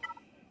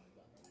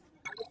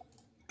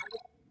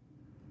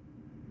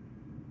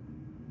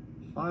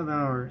 Five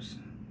hours.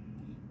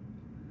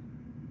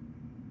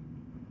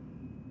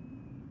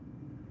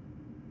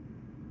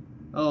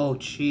 Oh,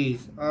 jeez.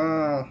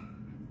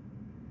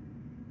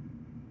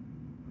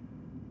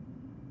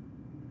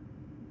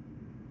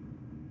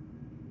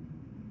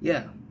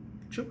 Yeah.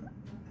 Sure.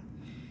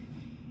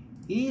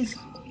 He's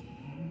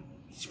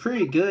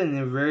pretty good in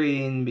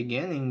the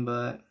beginning,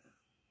 but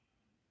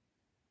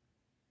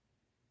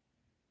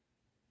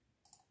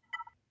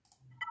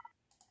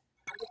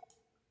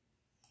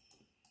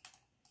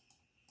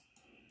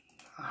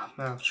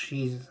oh,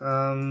 jeez.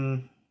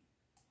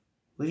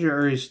 What's your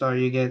early start?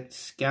 You get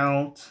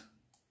Scout,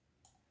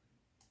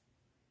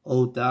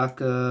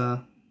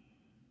 Odaka,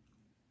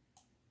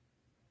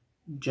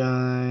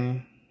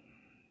 Jai,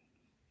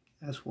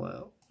 as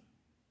well.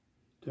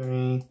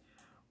 3.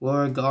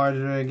 Lord Guard's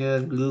very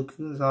good. Luke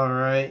is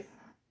alright.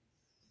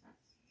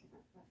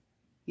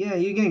 Yeah,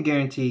 you can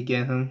guarantee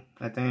get him,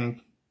 I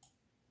think.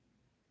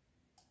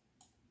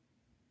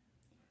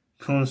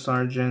 Clone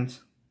Sergeant.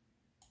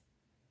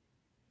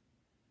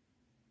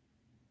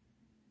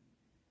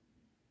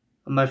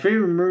 My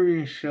favorite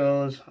movie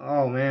shows.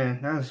 Oh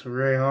man, that's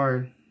really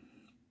hard.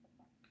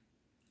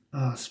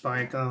 Oh,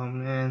 Spike. Oh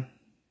man.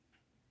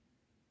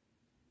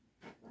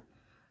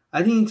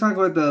 I think you talk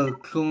about the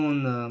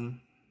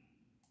clone.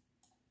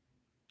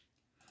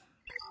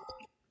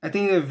 I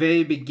think at the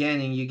very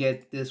beginning you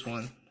get this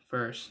one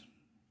first.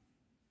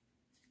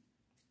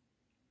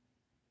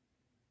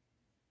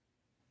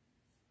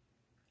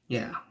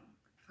 Yeah,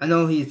 I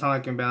know who he's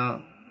talking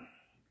about.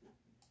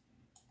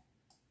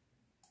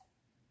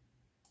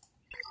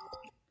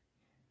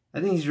 I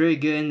think he's really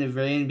good in the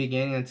very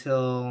beginning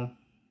until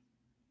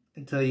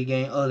you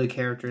gain other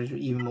characters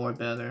even more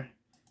better.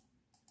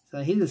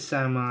 So he's a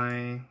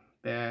semi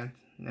bad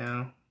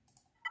now.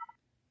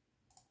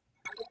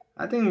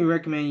 I think we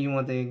recommend you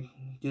want to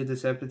do the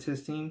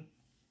separatist team,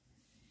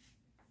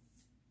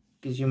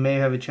 because you may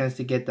have a chance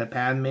to get the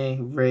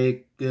Padme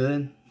very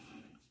good.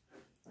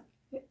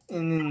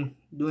 And then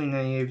doing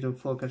that, you have to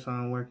focus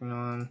on working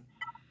on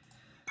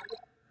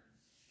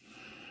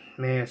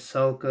maybe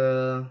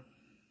Ahsoka,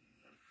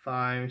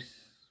 5,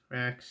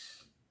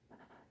 Rex,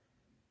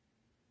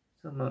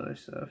 some other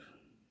stuff.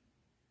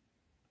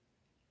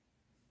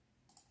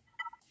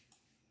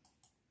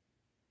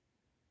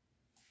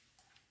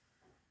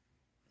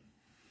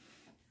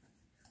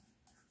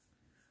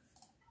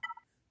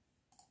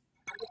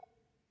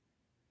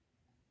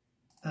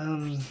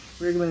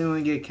 Recommend you want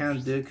to get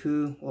Count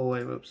Dooku. Oh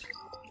wait, whoops.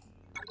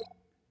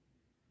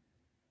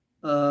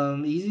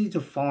 Easy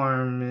to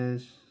farm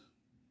is.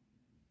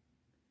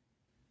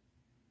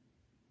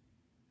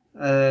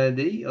 Did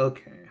he?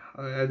 Okay,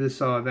 I just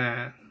saw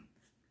that.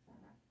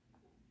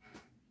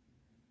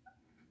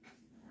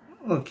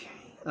 Okay.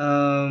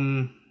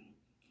 Breedbond,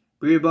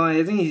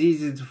 I think he's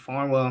easy to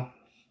farm. Well,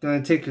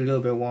 gonna take a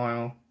little bit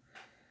while.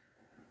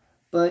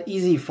 But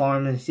easy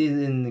farm, and he's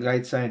in the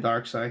light side,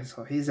 dark side,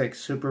 so he's like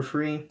super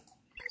free.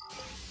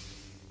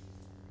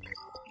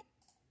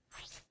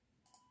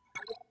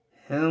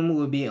 Him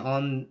would be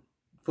on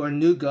for a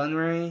new gun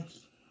rank.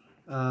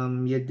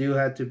 You do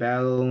have to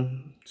battle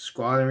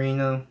Squad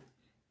Arena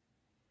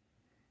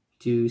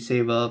to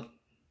save up,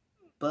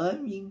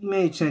 but you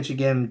may chance to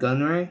get him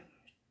gun rank.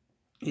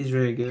 He's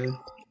very good.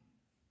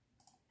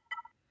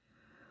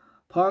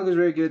 Pog is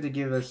very good to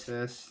give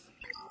assists,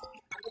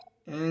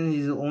 and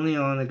he's only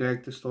on the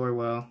Galactic Store.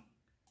 Well,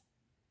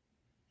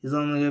 he's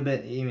on a little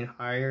bit even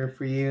higher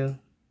for you.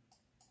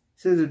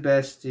 This is the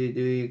best to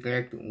do your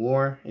Galactic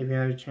War if you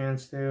have a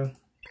chance to.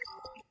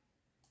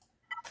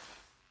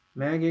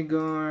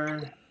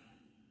 Magigar,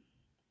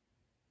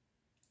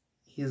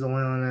 he's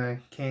only on a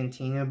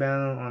Cantina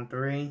battle on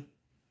 3,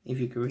 if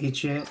you can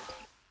reach it.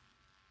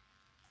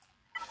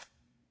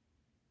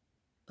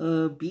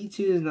 B2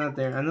 is not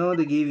there. I know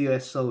they gave you a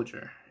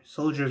Soldier.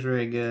 Soldier's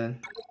really good.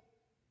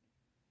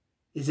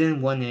 It's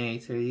in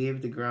 1A, so you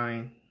have to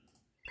grind.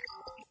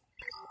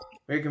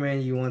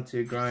 Recommend you want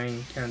to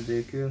grind Count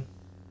Dooku.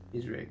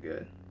 He's really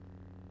good.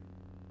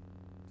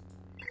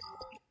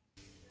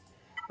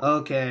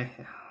 Okay.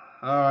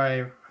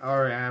 Alright,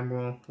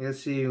 Admiral.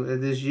 Let's see.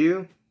 Is this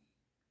you?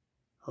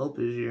 Hope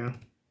it's you.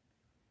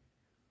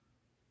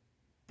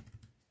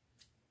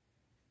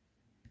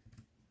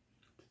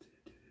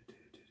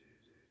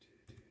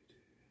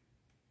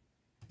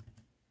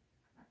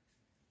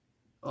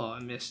 Oh, I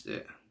missed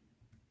it.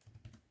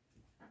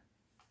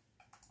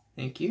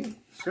 Thank you.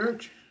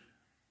 Search.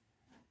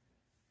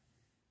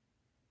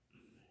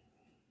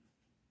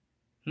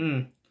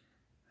 I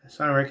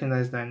started to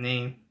recognize that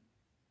name.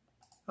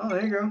 Oh,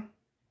 there you go.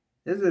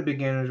 This is a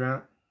beginner's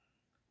route.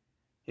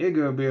 Here you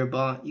go, Beer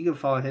Bot. You can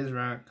follow his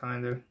route,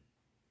 kind of.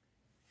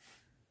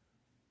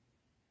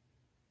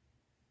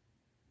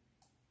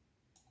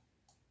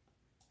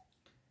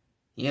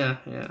 Yeah.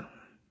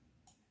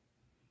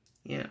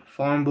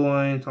 Farm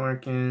Boy,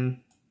 Tarkin.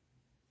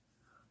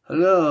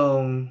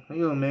 Hello,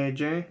 Mary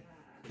J.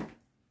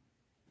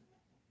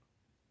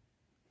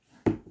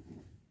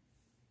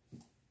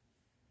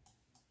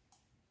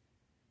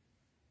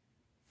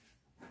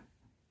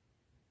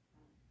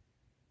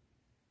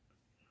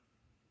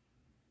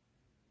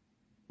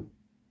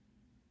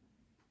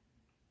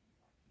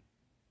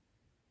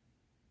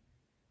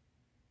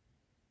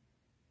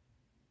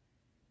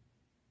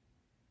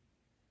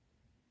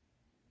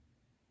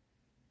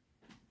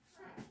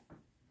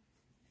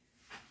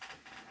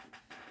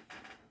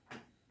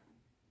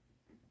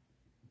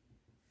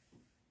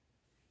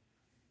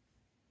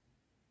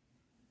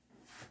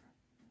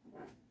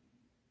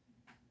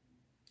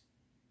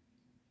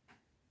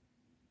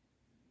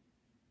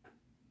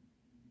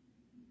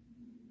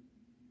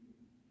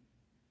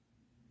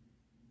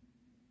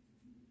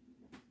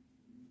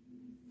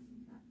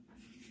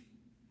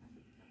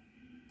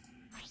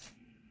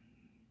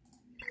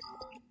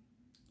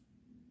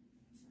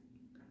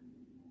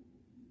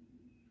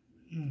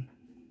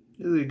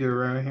 This is a good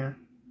route here.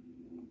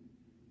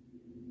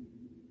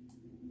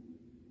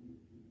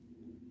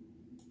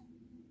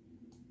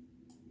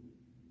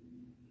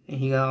 And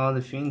he got all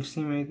the Phoenix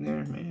team right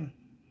there, man.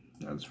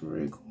 That's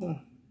really cool.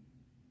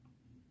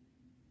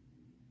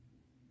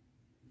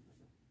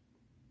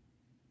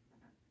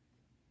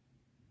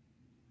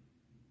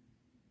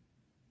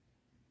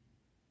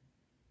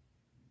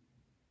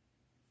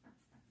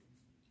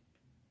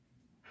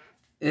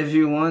 If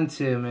you want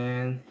to,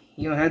 man.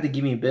 You don't have to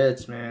give me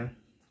bets, man.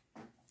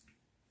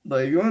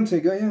 But if you want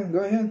to, go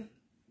ahead.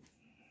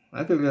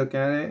 I could look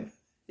at it.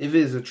 If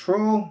it's a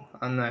troll,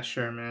 I'm not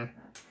sure, man.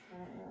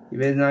 You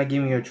better not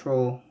give me a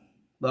troll.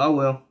 But I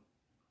will.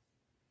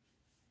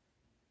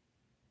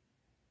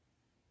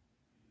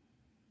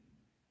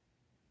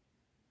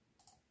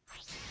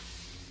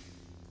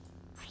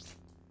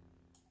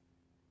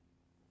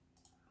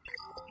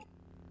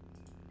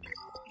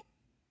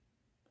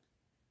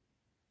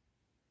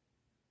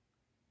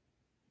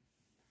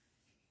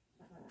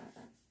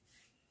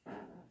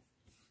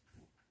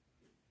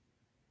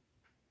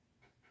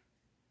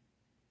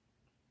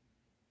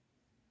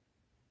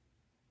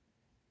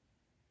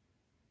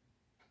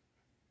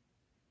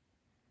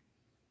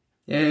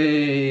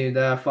 Yay,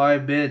 that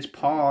 5 bits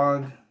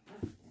pog.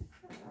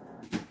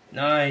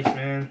 Nice,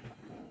 man.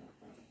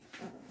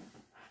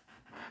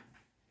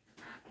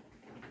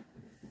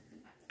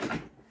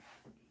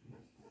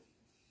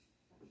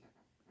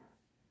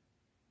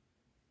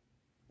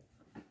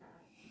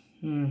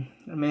 I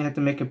may have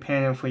to make a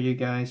panel for you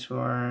guys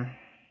for...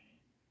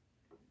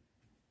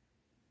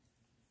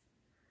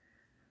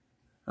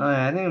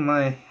 I think I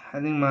might I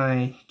think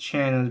my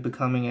channel is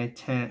becoming a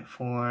tent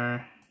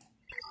for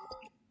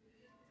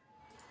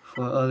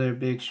other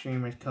big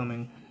streamers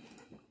coming.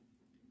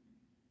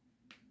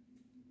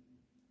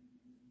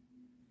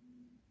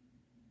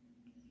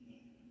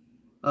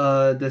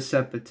 The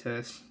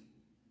Separatist.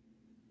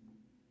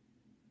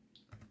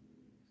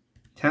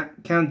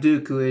 Count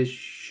Dooku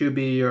should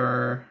be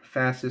your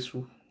fastest.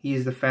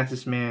 He's the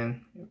fastest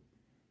man.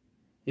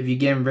 If you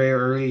get him very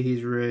early,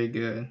 he's really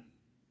good.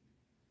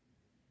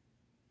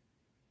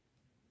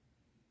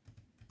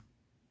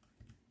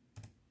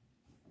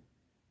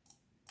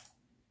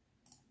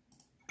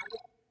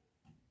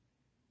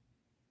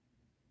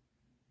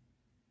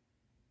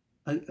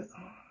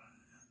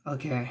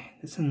 Okay,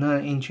 this is another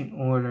ancient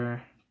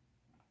order.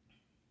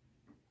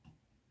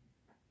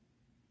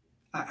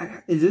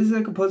 Is this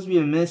like supposed to be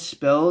a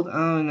misspelled? I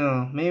don't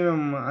know. Maybe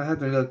I have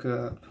to look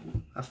up.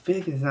 I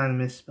think it's not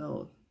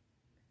misspelled.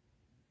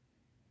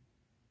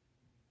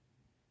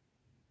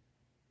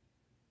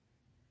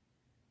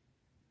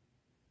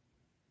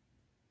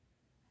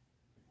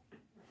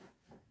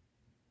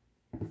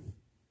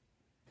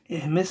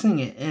 Yeah,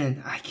 missing an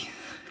N. I can't.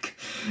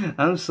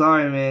 I'm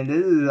sorry, man.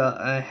 This is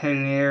a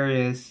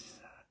hilarious.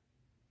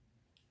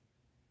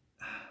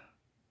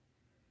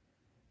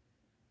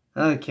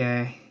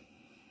 Okay.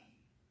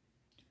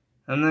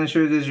 I'm not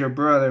sure if this is your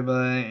brother,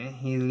 but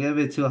he's a little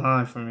bit too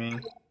high for me.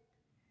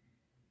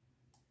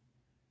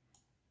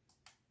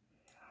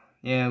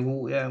 Yeah,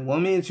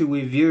 want me to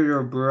review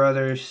your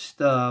brother's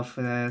stuff.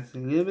 That's a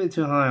little bit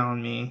too high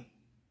on me.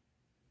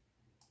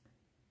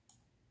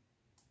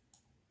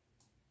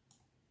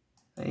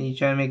 Are you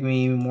trying to make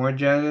me even more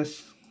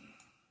jealous?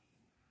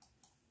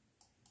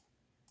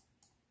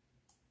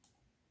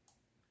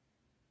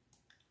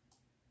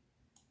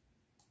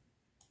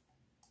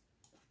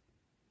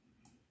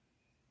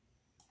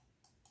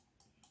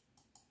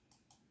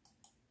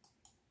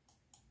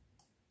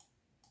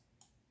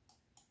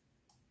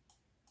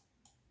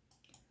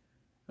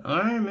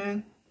 Alright,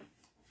 man.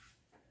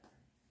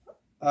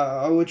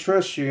 I would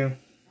trust you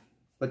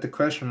with the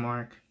question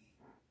mark.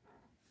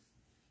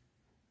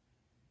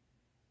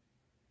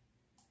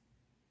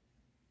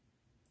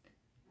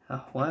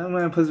 Why am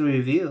I supposed to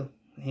review?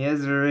 He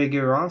has a really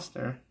good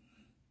roster.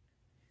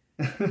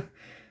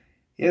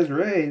 He has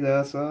Ray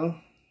though, so.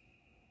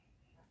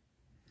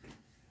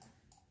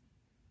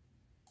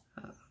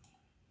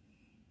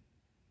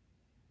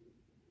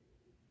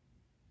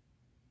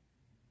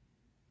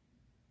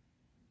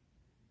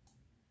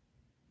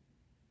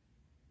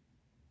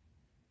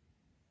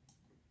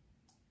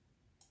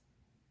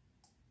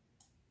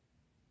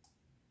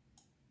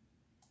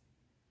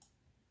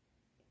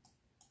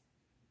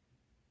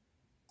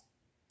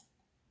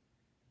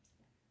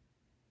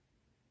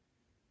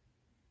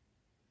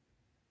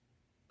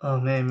 Oh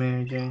man,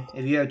 Mary Jane.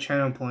 If you have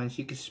channel points,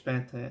 you can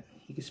spend that.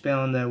 You can spend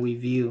on that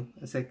review.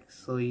 It's like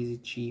so easy,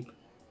 cheap.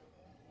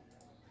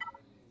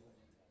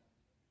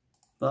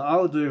 But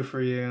I'll do it for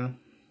you.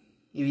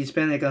 If you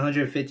spend like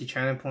 150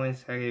 channel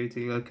points, I give you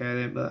to look at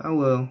it. But I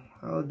will.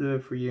 I'll do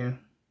it for you.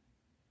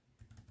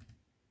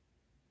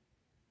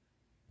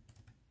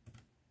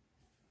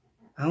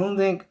 I don't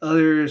think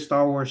other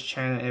Star Wars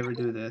channel ever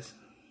do this.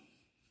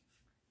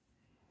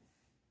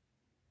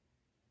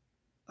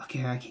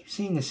 Okay, I keep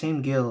seeing the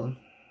same guild.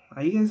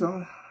 Are you guys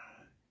all?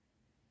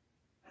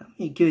 How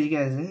many guild you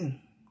guys in?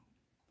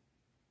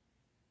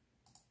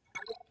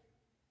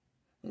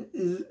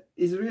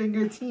 It's a really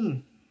good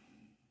team.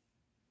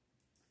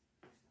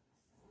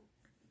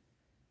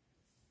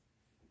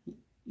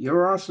 Your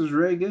roster is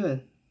really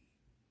good.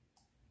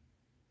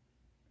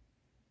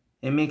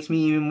 It makes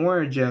me even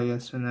more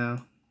jealous for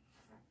now.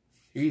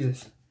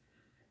 Jesus.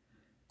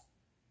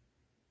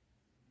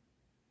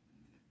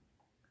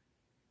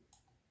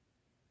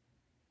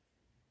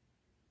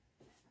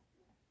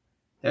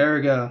 There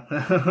we go.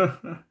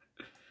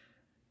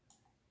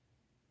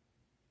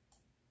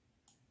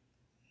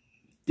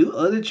 Do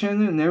other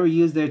channels never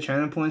use their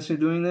channel points for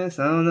doing this?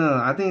 I don't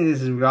know. I think this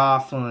is raw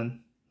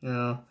fun. You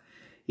know,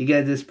 you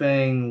guys just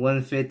paying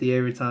 150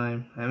 every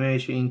time. I mean, it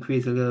should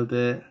increase a little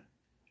bit.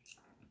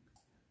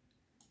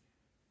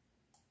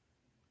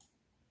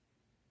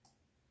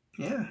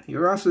 Yeah,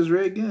 your roster is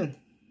really good.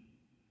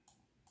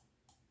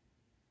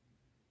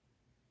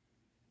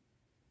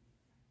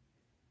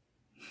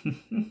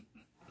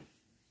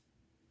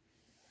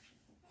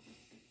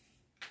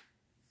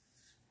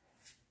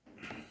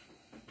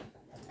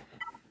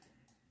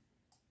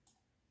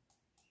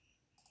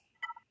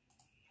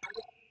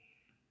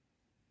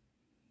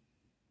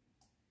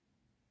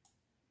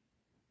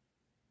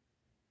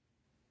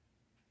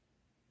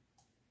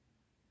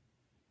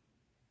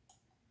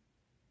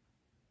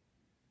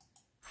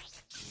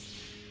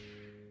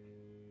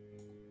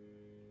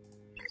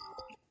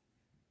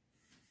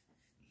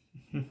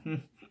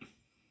 Man,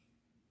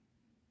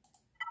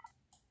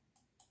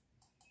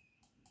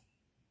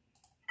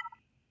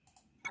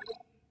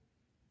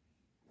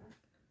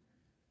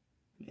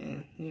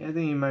 yeah, I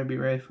think you might be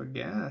ready for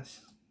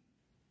gas.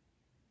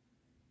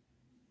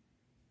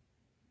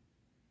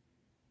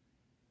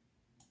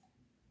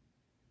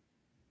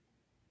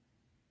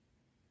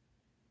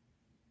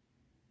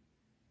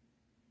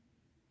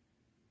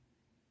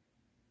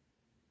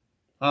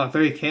 Oh,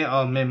 30K?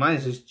 Oh man, mine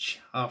is just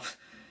oh,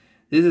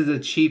 this is the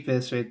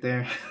cheapest right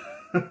there.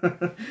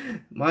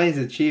 Mine's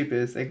the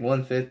cheapest, like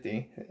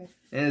 150.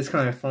 And it's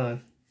kind of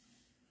fun.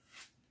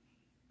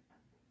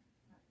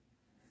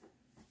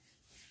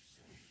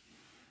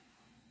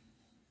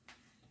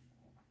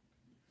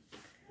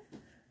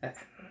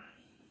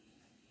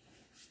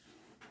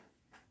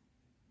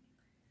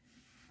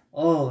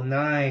 Oh,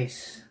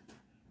 nice.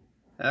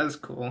 That's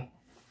cool.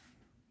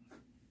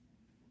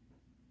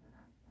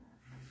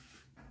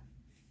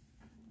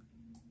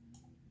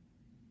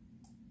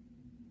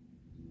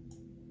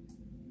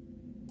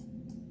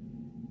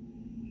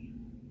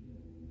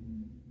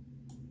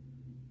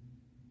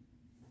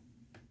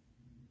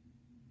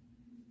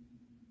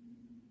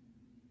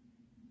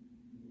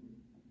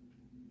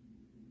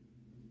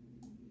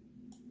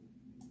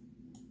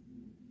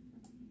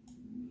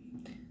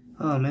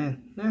 Oh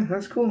man, yeah,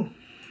 that's cool.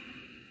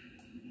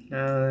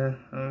 I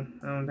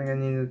don't think I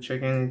need to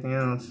check anything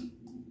else.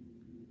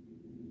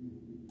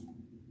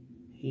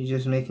 He's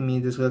just making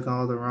me just look at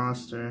all the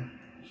roster.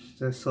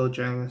 Just so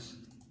jealous.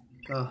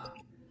 Oh,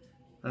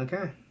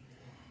 okay.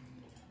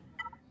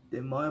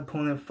 Did my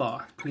opponent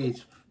fight?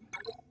 Please,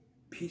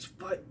 please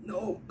fight.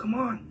 No, come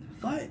on,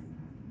 fight.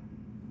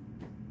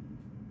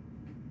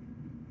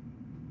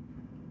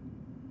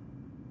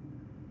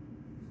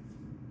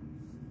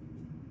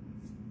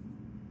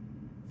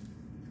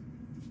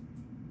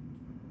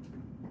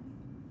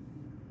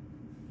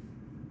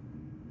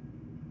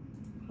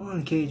 Come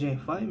on,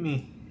 KJ, fight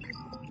me.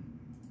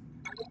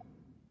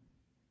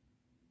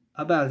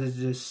 I'm about to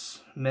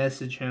just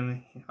message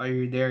him. Are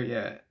you there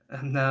yet?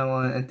 I'm not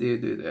wanting to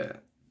do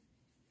that.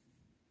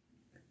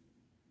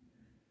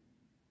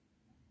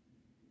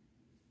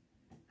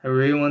 I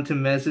really want to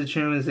message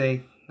him and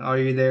say, are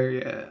you there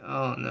yet?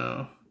 Oh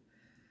no.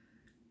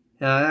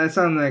 No, that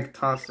sounds like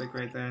toxic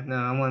right there. No,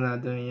 I'm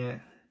not doing it.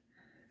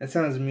 That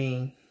sounds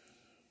mean.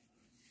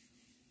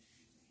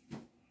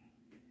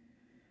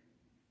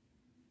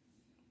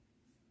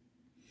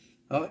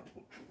 Oh,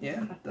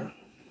 yeah.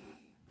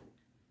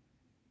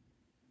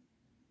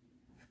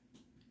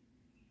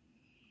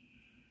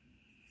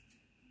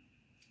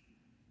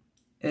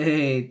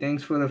 Hey,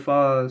 thanks for the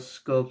follow.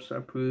 Scopes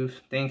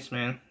approved. Thanks,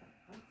 man.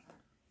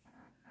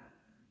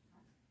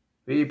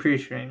 Really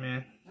appreciate it,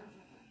 man.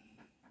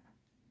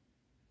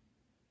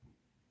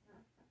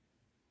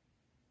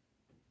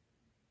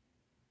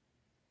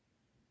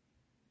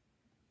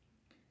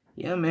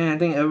 Yeah, man, I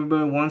think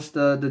everybody wants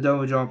the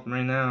double drop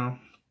right now.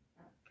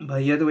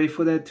 But you have to wait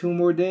for that 2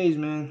 more days,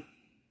 man.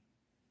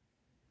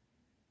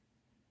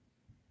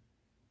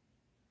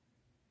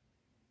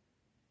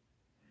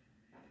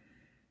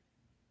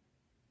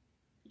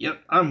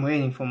 Yep, I'm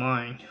waiting for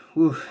mine.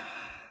 Whew.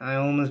 I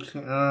almost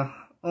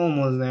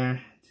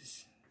there.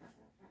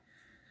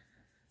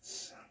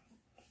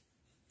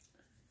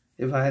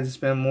 If I had to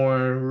spend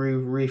more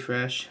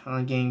refresh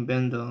on getting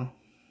Bendo.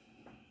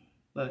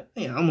 But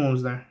yeah, I'm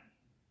almost there.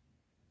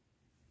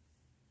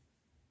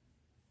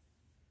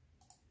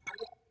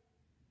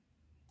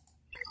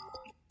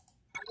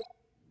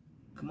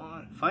 Come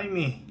on, fight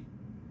me.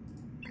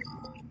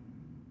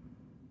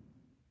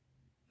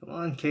 Come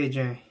on,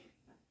 KJ.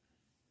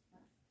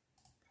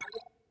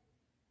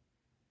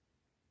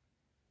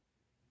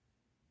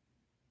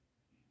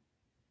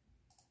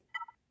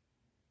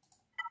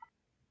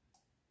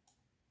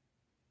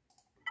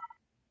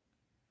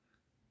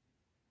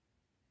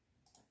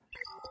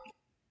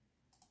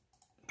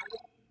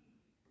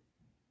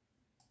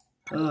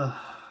 Ugh.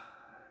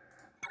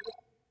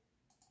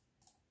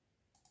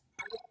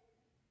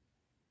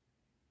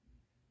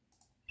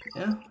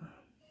 Yeah.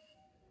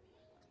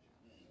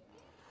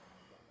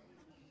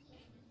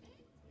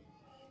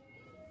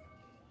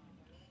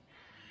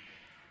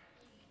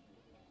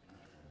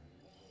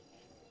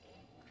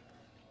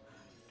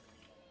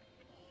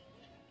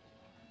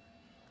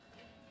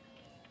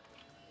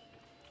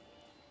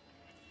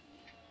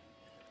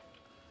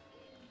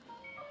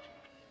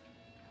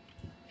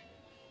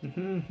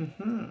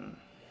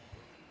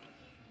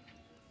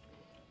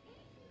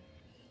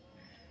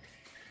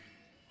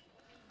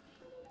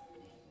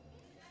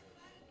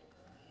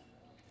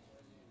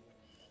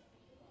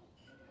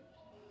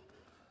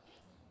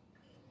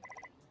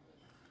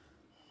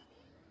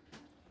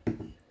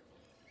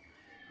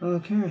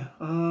 Okay,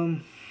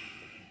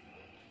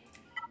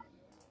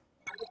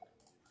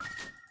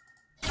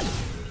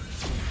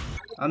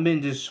 I've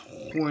been just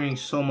hoarding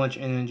so much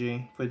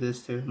energy for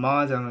this too.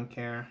 Mods, I don't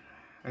care.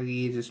 I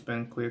need to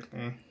spend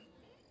quickly.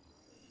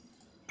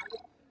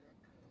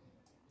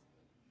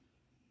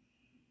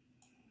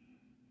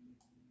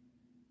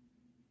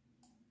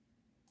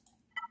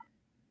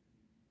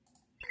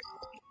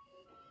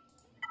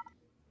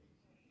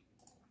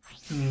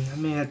 I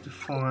may have to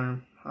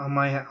farm. I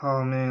might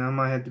oh man, I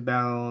might have to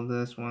battle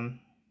this one.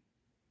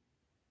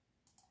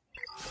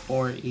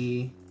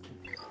 4E.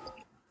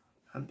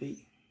 I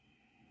beat.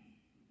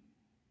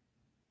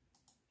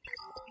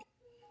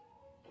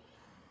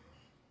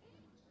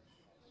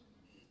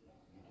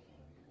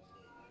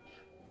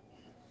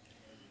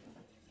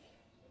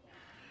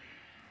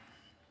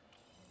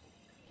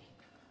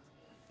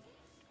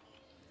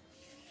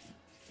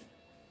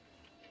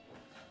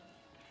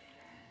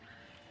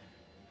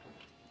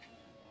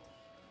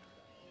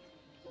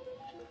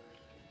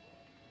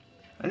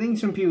 think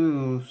some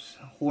people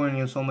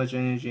hoarding so much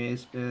energy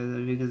is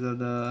because of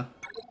the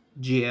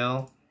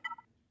GL.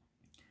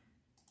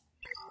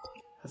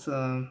 That's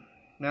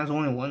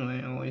only one way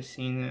I've always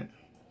seen it.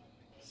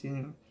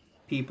 Seeing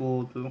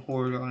people to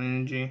hoard on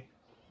energy.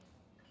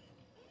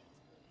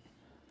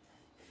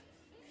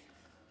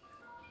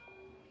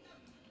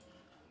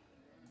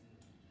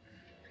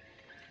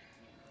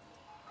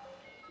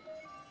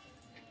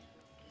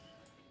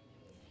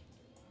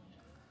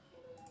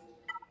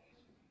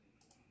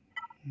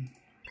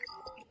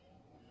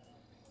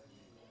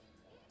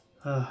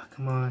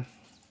 Come on.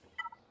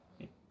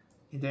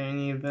 Is there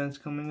any events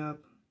coming up?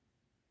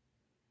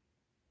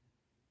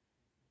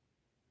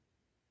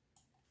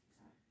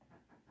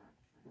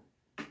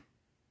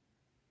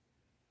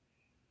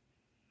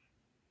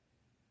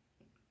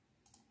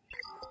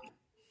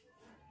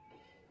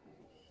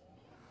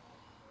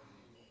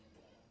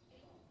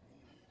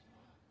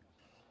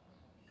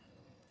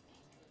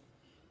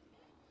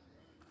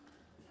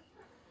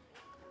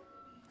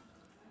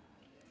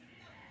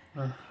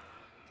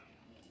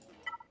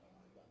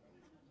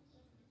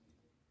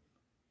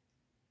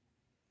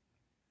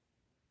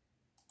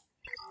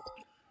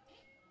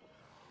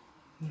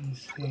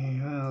 Let's see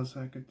what else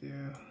I could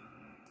do.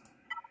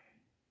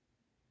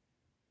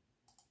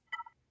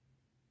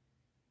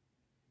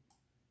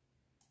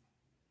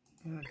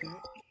 Okay.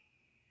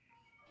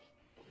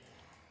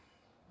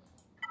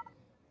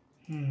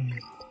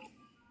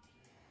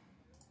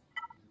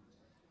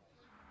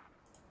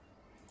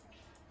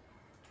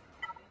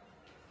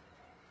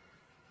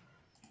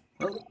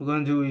 Well, we're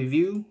going to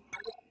review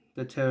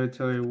the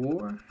territory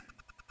war.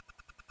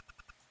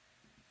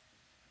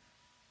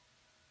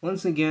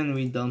 Once again,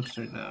 we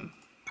dumpster them.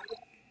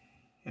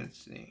 Let's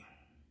see.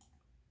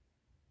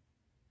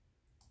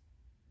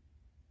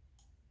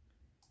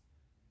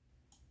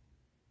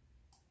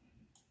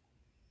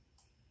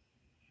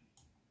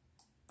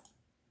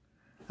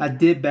 I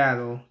did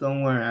battle.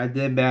 Don't worry, I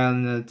did battle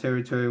in the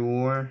territory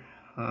war.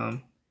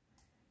 I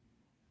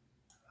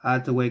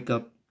had to wake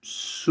up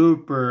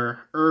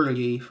super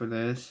early for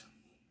this.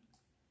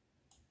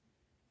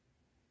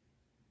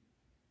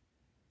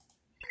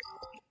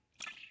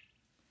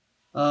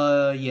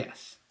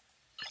 Yes.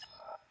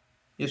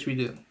 Yes, we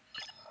do.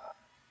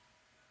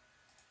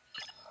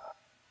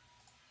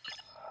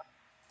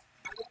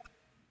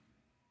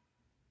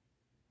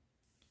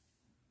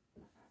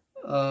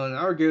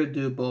 Our guild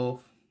do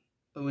both.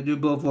 We do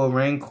both a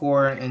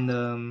Rancor and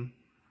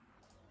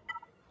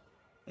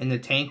the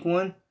tank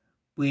one.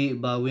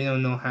 But we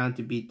don't know how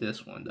to beat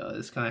this one though.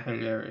 It's kind of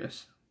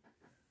hilarious.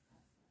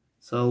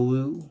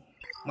 So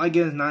my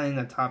guild is not in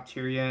the top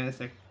tier yet. It's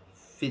like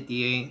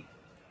 58.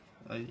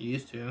 I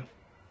used to.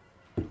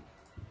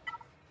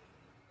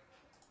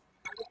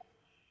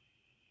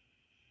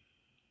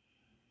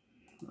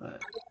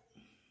 But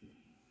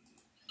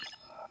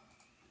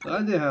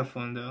I did have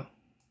fun though.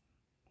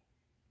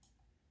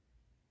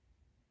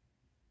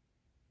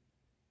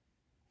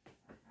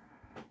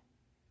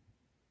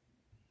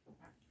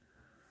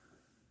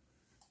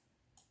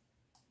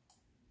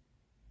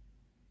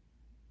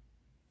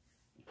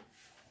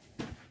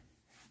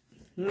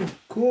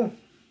 Cool.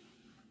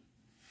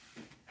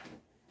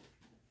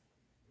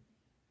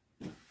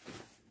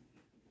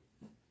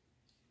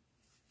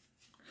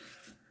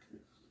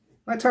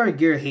 My Target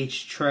Gear hates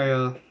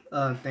trail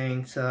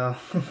thing, so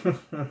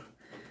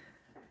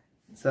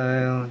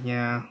so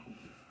yeah.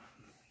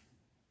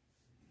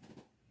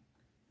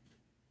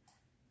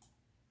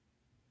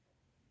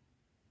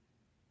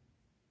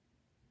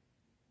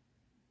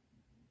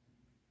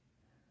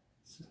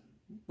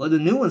 Well, the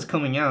new one's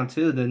coming out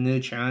too. The new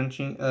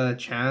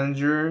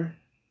Challenger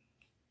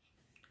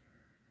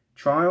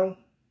trial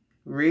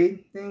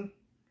raid thing.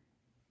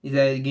 Is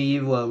that give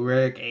you what,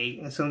 Relic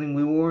 8 or something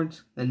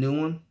rewards? The new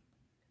one.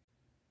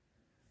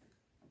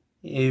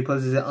 It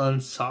poses it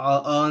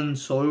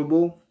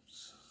unsoluble.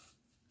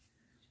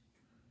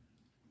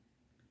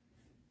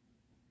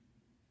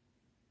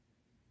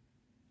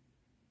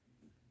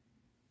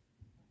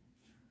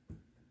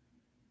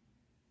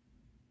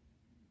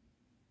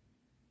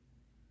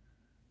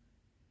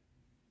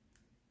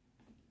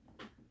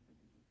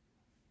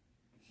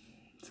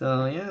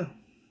 So yeah,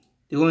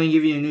 they're going to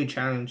give you a new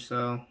challenge.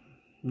 So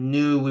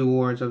new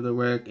rewards of the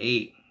Relic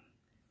 8.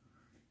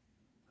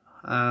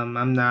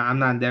 I'm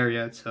not there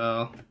yet.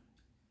 So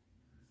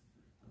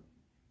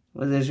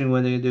what's interesting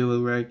what they do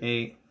with Relic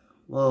 8?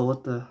 Whoa,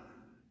 what the?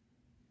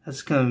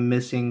 That's kind of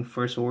missing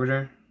first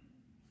order.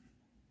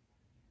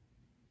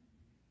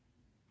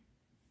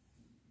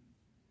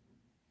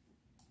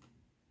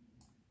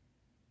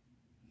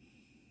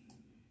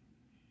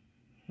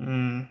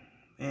 Man,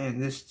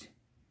 this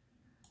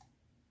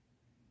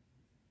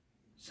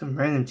some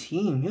random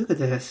team. Look at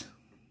this.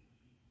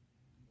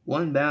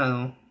 One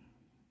battle.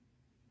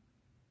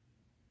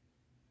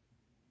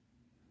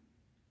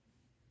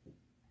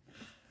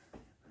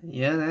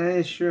 Yeah, that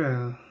is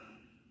true.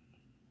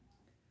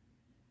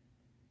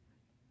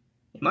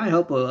 It might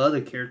help with other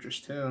characters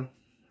too.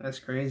 That's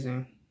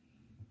crazy.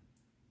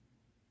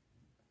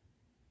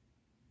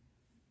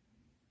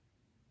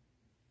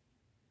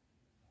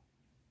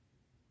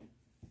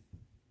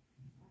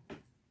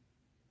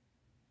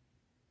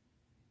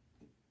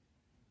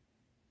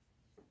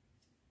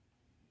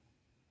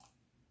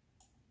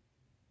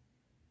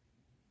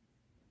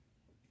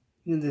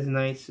 And the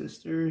Night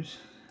Sisters.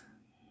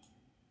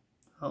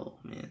 Oh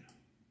man.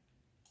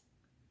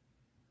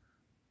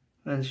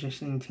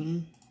 Interesting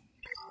team.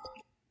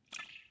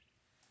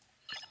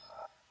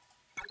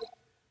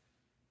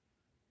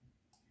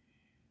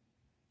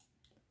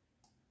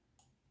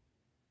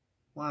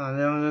 Wow, they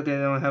don't look like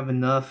they don't have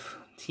enough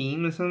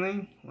team or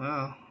something?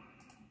 Wow.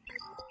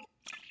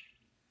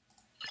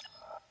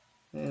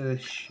 They're the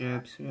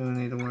ships. We don't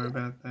need to worry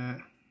about that.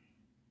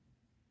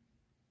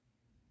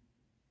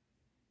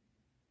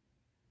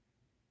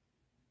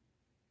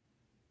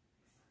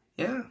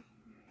 Yeah.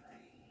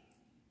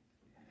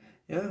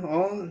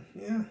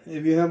 Yeah.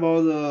 If you have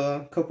all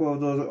the couple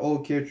of those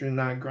old characters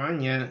not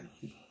grind yet,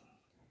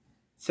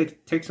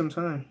 take some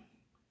time.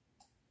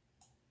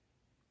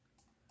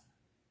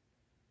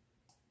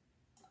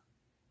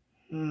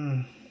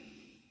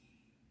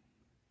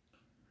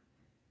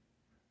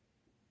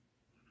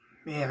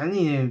 Man, I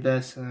need to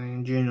invest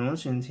in June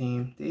Ocean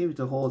team. They have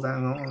to hold that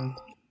on.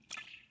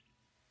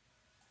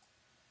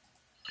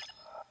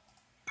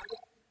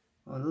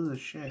 Oh, those are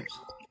ships.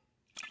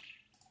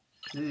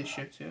 Is it a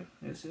ship too?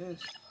 Yes, it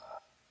is.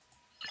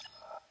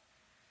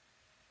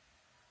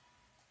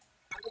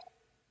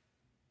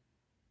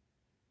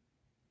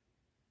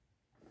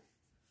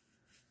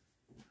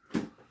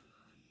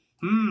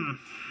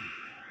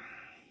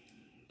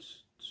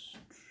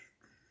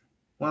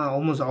 Wow,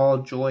 almost all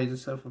joys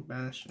except for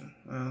Bastion.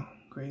 Wow,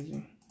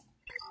 crazy.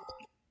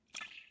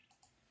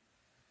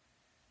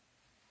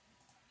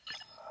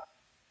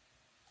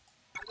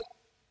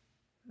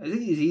 I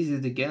think it's easy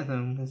to get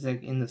him. It's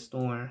like in the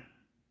store.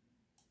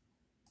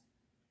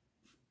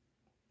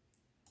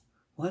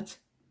 What?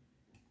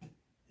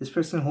 This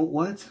person hold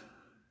what?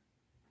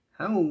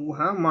 How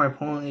my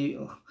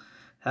opponent,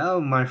 how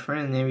my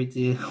friend able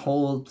to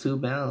hold 2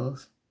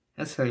 battles?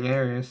 That's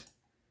hilarious.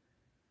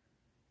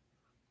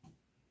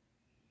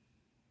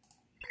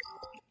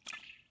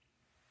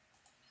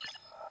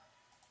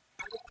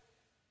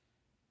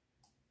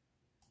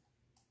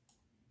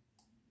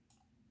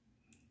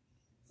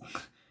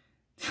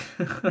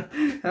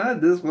 How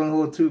did this one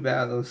hold 2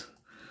 battles?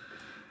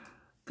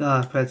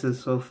 God, Pets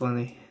is so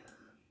funny.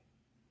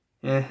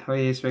 Yeah, what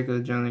do you expect of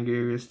the John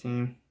Grievous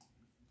team?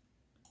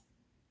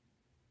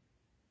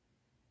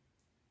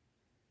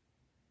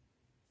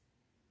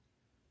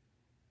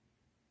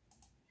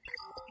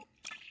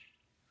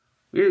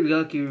 We're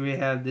lucky we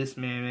have this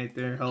man right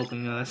there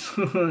helping us.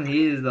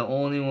 He is the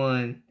only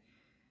one.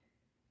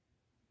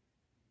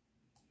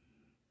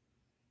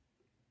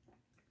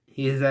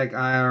 He's like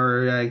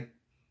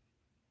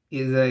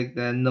he's like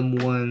the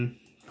 #1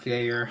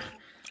 player.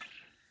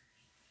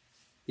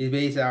 He's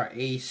basically our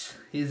ace.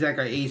 He's like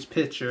our ace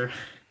pitcher.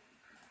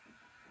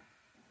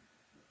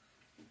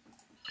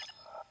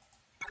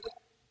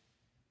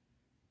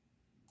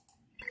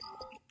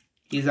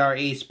 He's our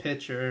ace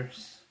pitcher.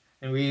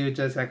 And we were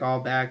just like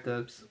all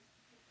backups.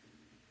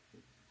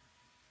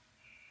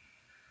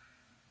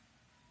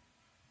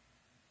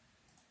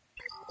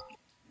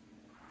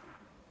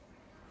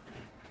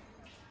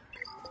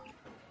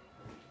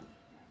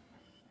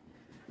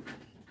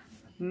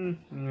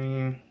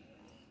 Yeah.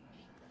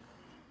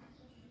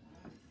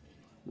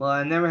 Well,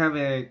 I never have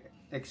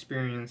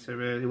experienced it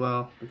really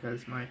well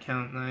because my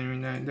account not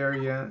even there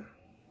yet.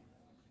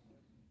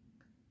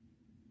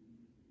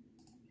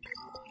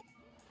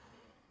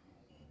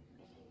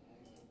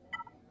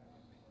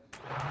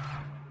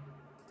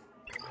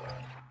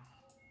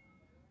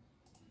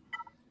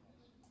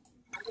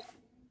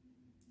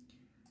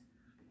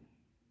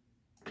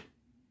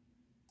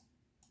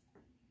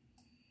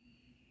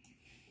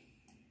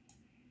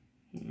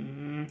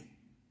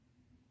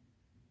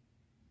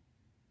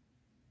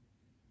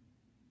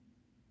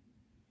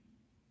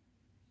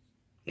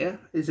 Yeah,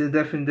 it's a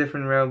different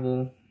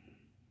rebel.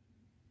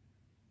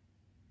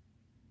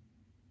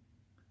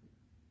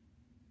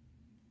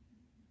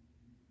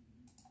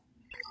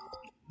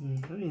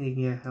 I need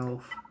to get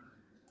health.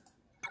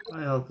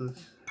 My health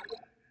is...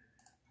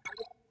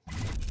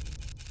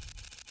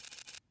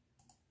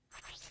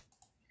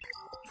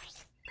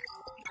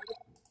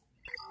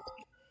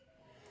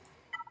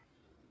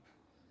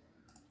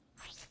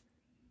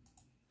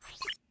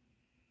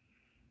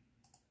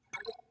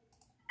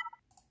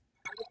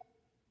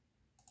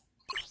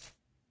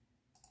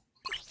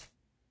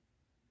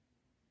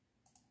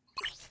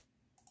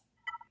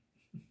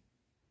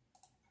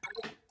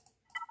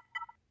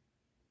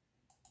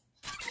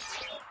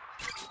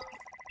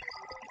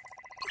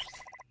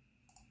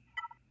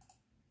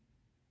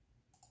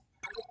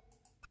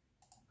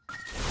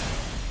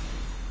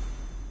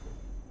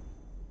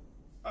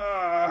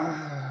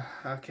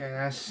 okay,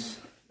 that's...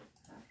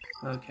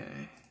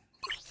 Okay.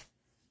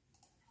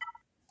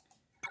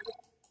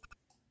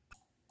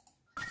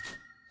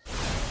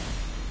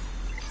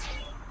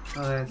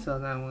 Okay, I saw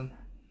that one.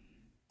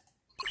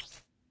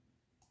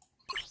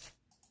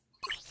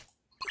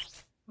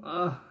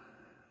 Oh,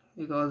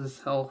 he got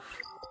his health.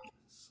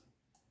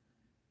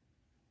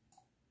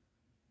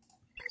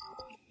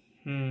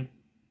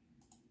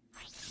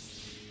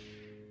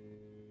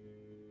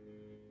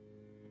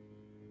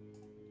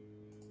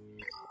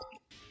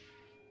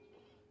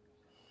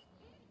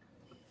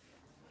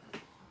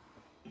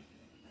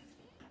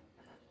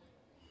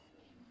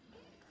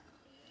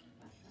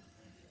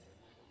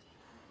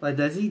 Like,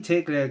 does he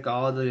take like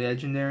all the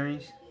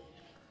legendaries?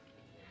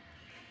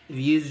 If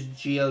you use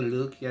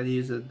SWGoH, you gotta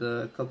use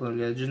the couple of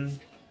legends.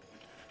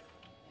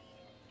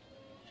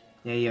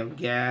 Yeah, you have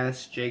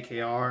Gas,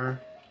 JKR,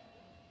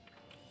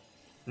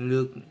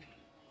 Luke,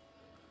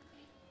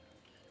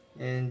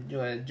 and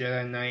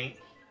Jedi Knight,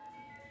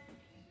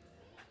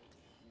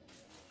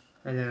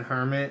 and then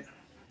Hermit.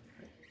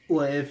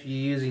 What if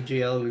you're using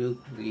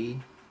SWGoH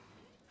lead?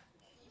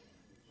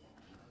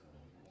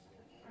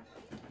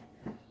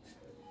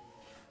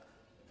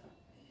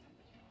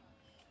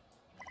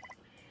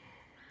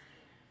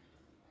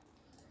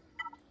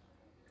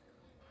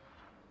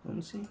 Let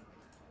me see.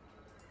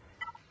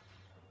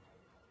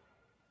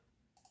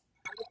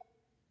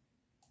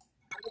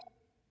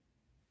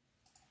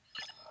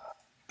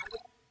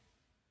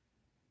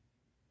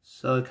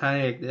 So kind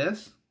of like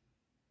this.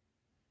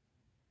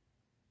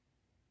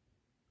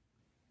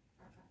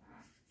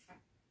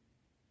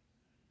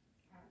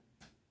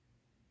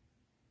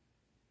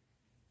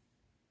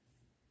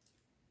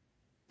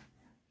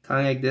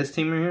 Kind of like this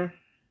team right here.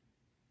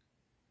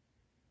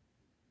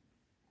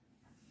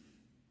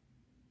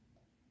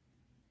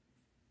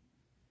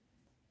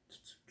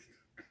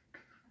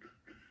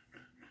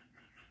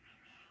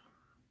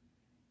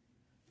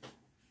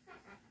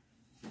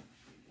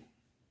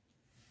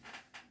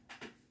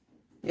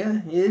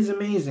 Yeah, it is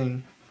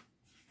amazing.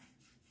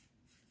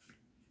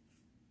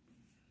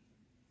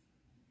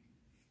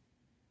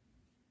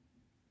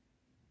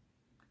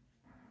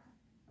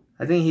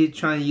 I think he's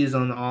trying to use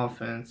on the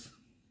offense.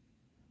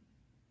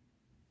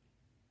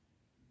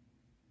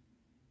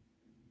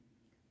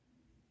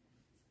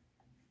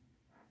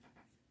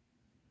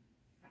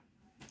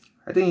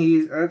 I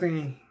think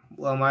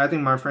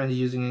my friend is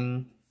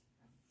using,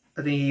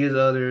 I think he used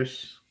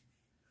others.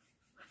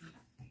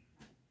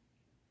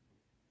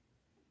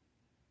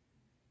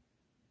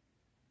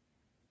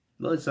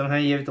 But somehow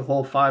you have to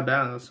hold 5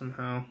 battles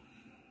somehow.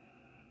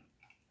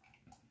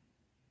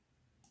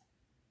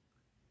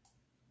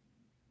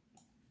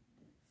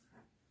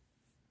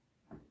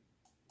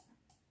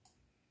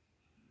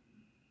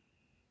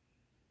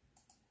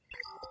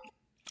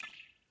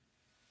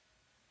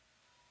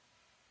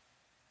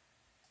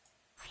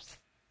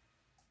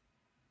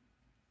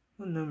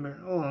 What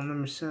number? Oh, I'm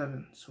number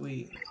 7.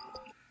 Sweet.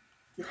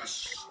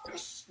 Yes,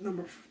 yes,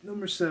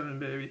 number 7,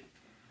 baby.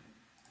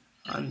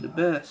 I'm the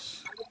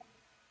best.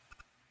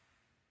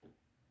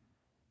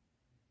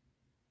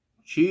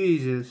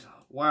 Jesus,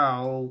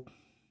 wow.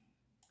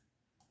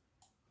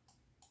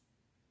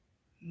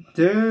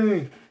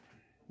 Dang,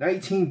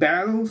 19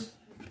 battles?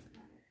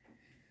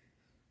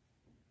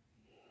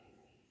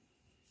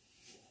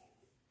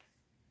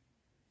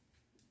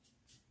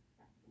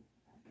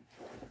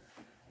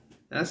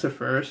 That's a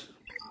first.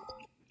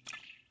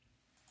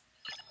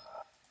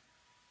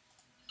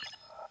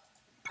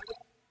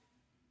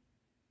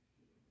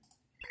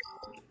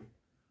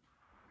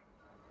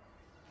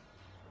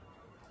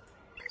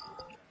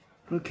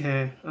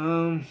 Okay,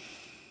 I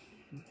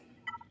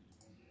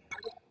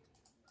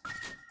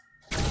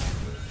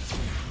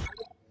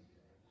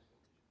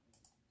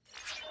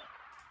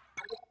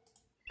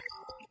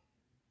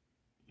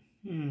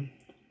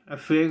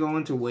feel I'm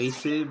going to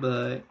waste it,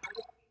 but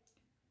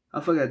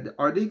I forgot.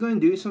 Are they going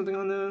to do something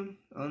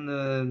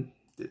on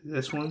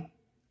this one?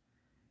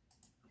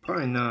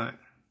 Probably not.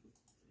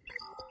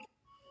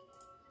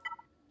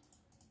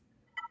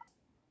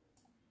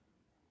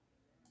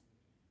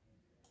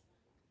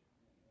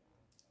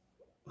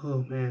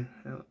 Oh man,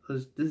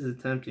 this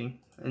is tempting.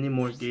 I need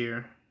more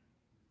gear.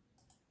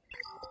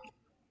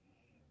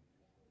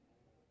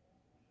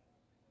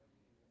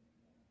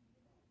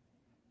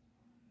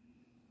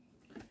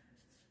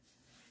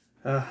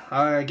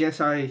 I guess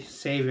I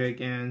save it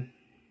again.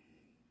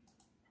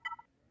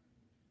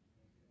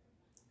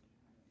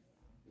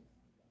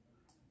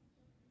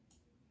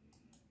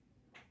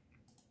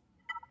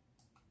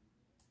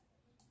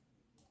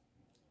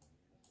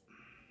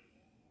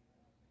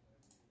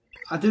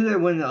 I'll do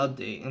that when the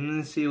update. I'm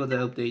gonna see what the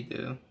update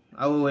do.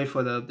 I will wait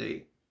for the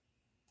update.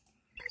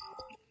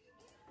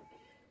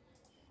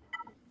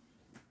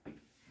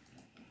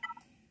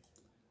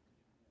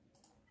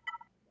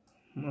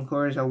 Of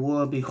course, I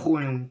will be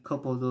hoarding a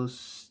couple of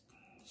those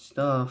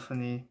stuff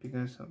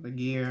because of the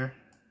gear.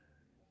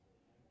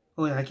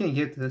 Oh yeah, I can't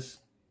get this.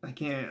 I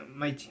can't.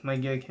 My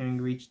gear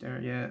can't reach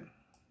there yet.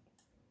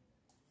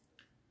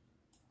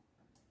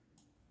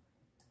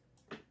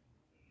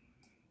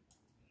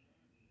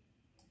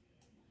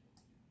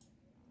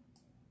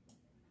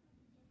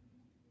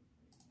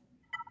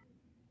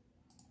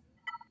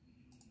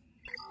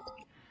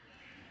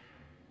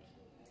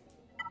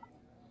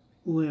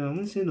 Wait, I'm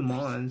gonna see the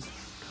mods.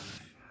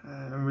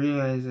 I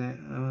realize that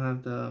I don't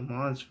have the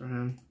mods for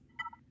him.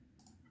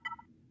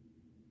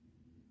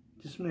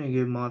 Just make a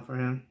good mod for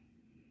him.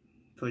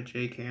 Put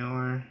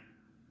JKR.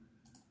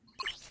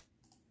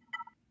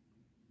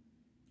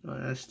 Oh,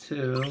 that's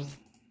 2.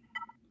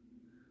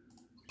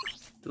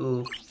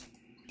 2.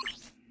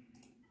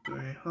 3.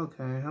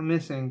 Okay, I'm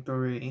missing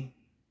 3.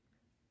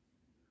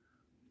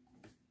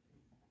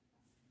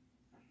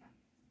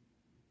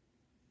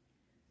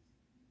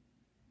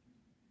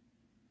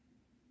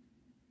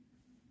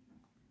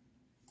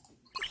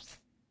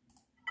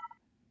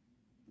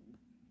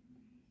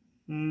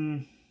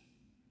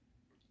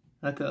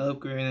 I could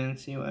upgrade and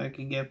see what I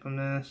could get from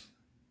this.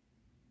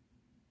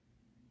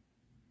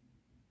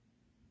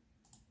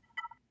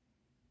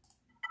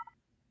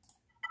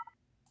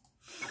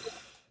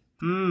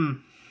 No,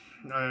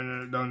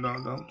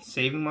 don't.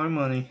 Saving my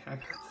money. I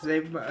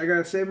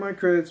gotta save my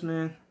credits,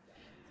 man.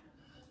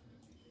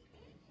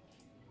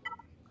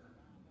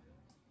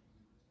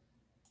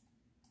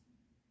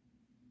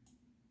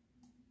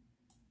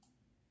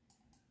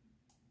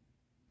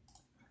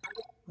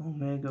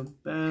 Omega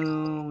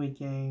Battle, we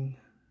gain.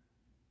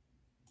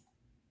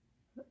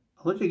 I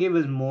wish they gave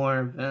us more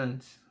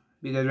events.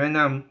 Because right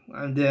now,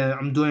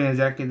 I'm doing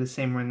exactly the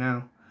same right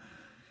now.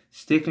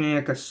 Sticking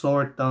like a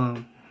sore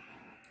thumb.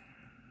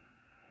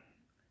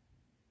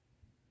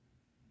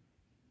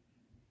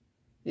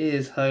 It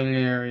is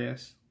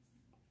hilarious.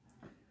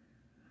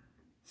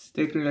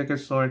 Sticking like a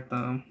sore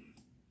thumb.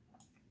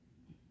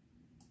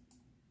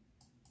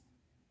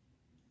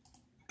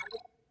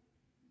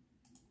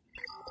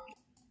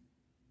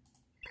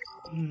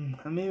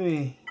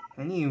 Maybe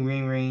I need to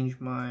rearrange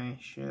my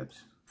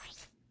ships.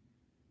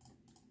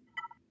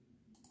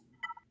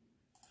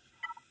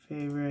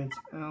 Favorites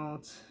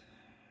out.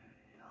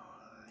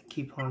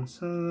 Keep on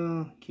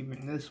solo.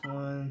 Keeping this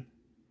one.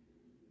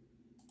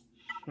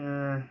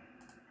 Sure.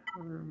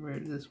 Where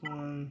this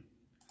one?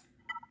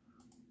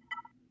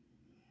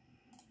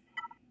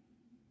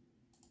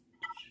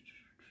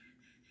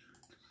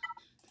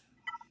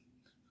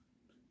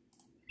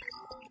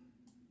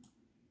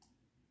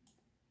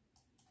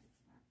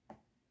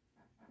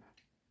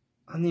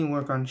 I need to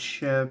work on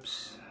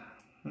ships.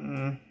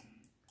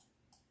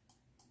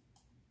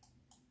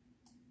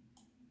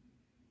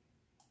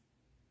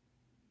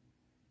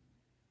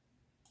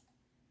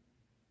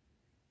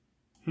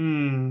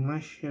 My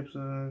ships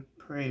are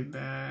pretty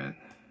bad.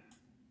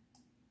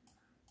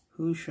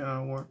 Who should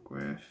I work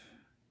with?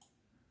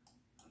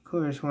 Of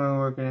course, when I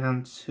work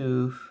on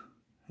Tooth,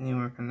 I need to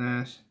work on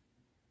this.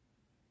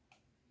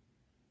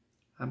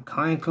 I'm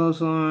kind of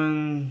close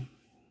on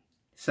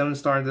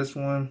 7-star this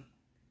one.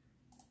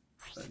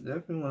 I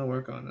definitely want to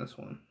work on this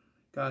one.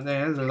 God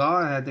damn, there's a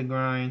lot I had to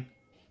grind.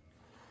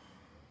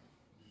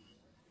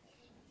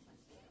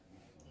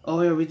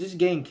 Oh yeah, we just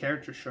gained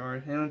character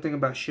shard. I don't think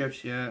about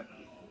ships yet.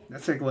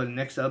 That's like what,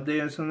 next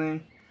update or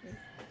something?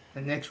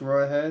 The next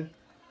row ahead?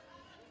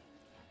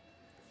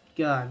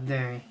 God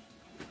dang.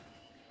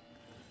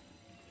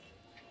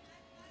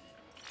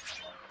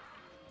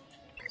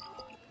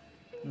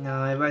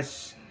 No,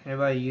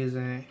 everybody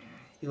using it.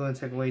 You want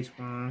to take weights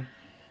from.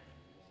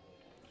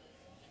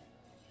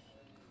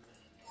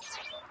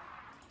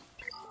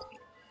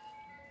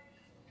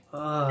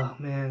 Oh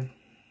man.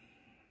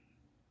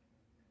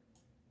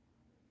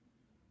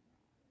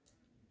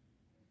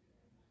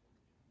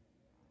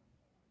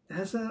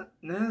 That's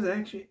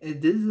actually,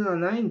 this is a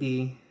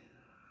 90.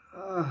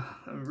 Oh,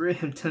 I'm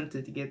really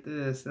tempted to get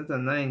this. That's a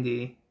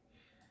 90.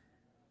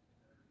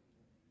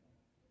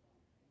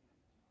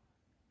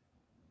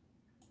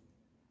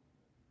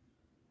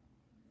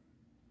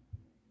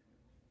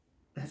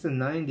 That's a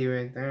 90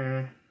 right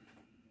there.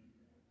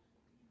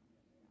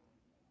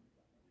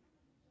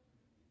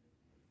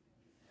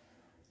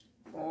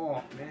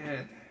 Oh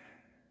man.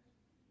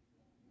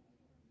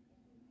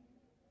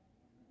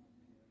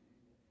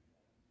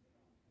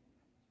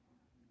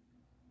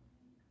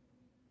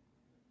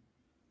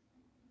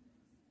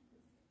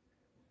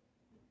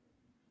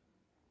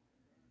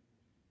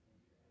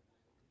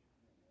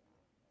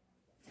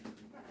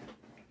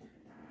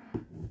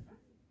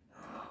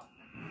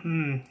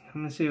 I'm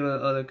gonna see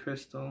what other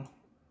crystal.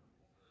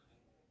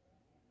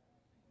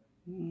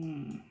 Oh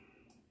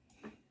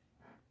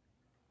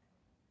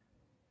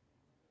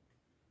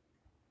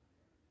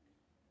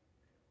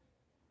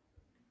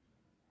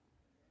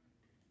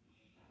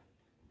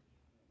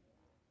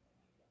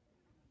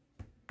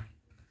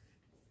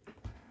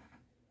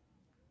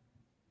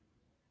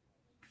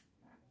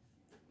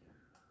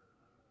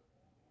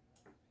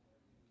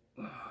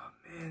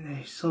man,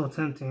 they're so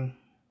tempting.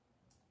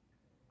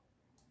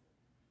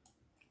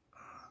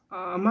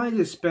 I might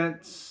just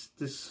spent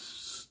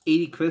this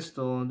 80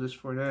 crystal just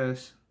for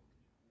this.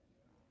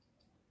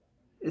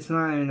 It's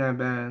not even that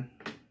bad.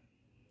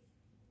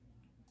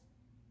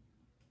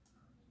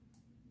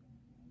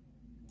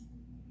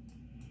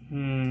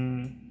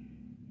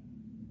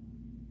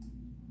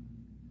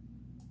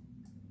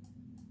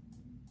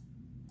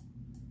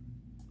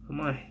 Come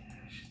on.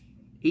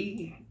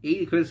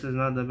 80 crystals is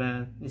not that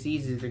bad. It's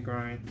easy to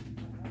grind.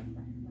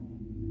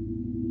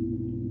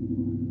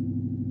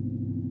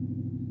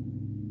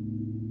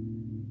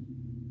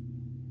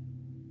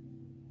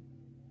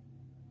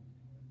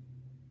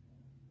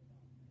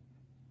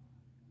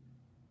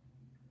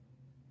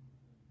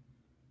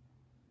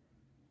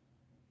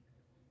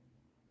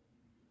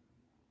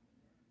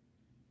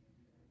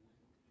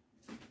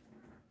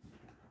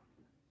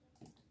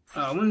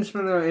 I'm gonna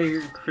spend that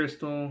 8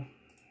 crystal.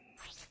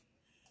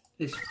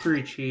 It's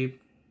pretty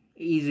cheap.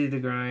 Easy to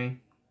grind.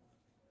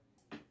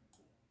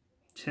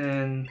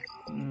 10.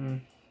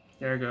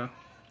 There we go.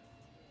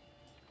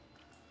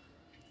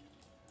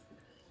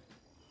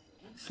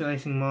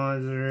 Slicing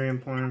mods are very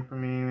important for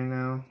me right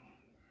now.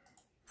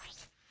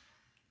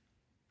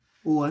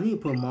 Oh, I need to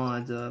put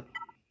mods up.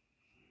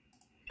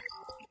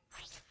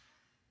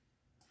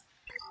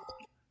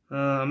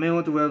 I may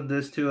want to rev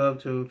this two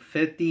up to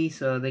 50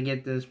 so they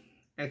get this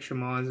extra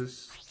mods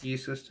that's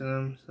useless to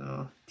them.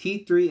 So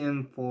T3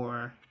 and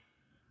 4.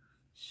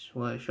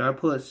 What should I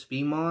put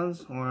speed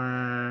mods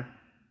or?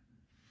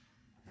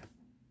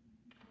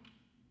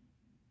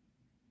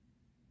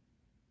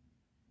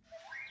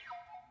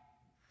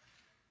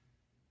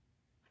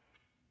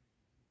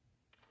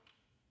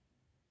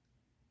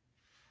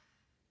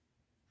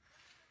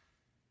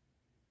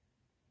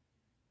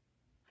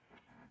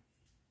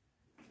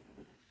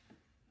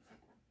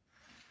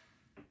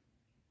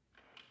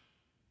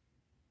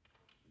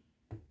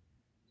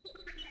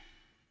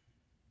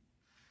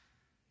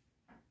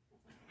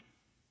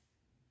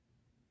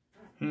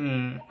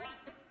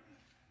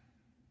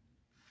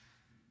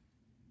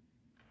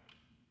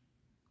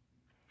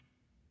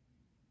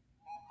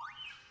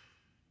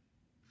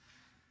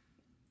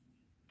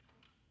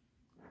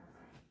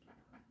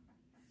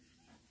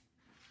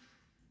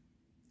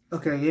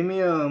 Okay, give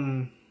me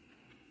I'm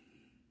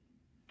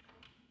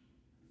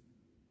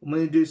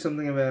gonna do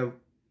something about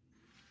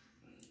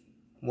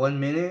 1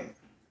 minute.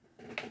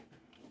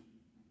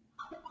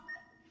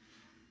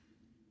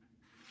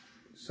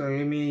 So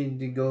give me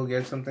to go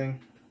get something.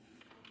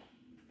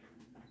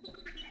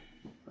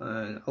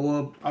 I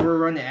will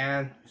run the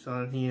ad.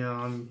 So you know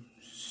I'm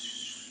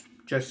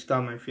just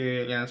got my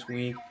period last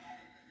week,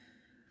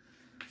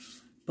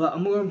 but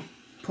I'm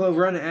gonna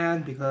run the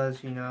ad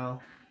because you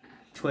know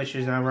Twitch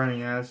is not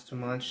running ads too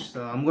much.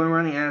 So I'm gonna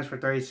run the ads for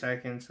 30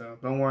 seconds. So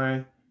don't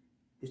worry,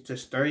 it's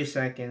just 30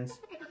 seconds.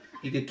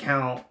 You could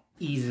count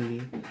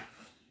easily.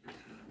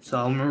 So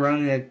I'm gonna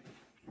run it at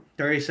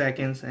 30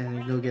 seconds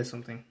and go get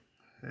something.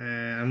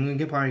 And I'm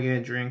gonna probably get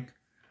a drink.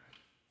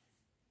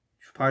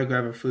 Should probably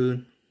grab a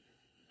food.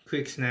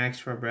 Quick snacks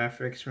for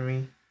breakfast for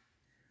me.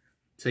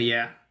 So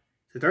yeah,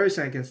 so 30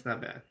 seconds, not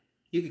bad.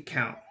 You can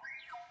count.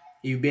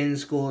 You've been in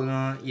school and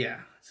all, yeah.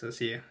 So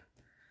see ya.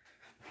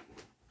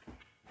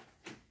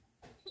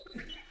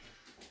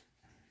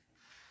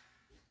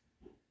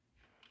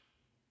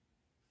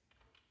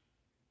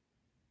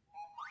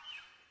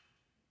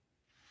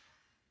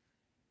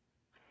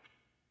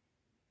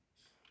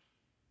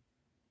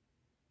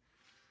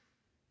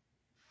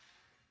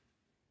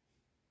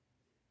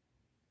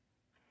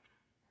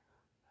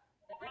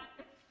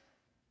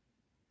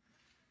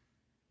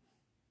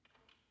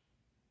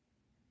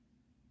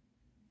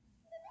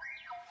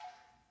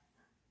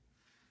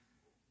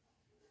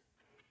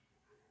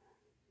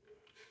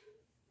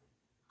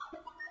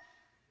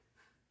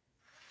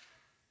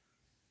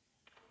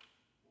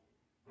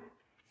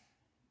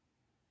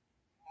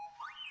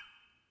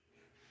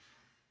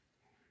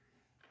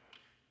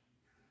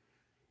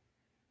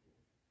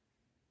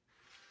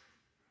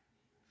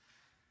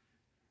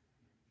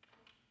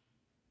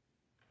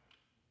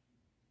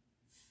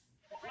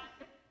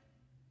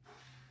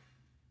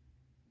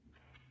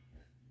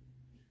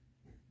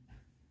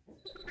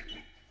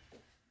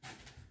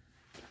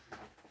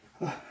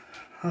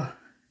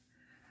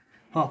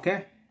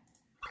 Okay.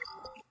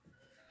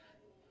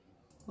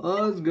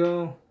 Let's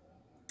go.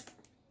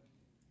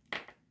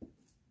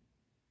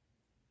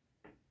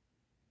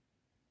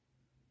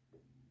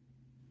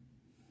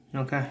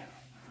 Okay.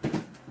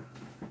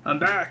 I'm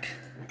back.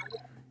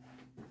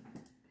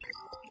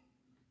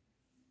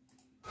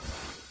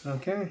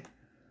 Okay.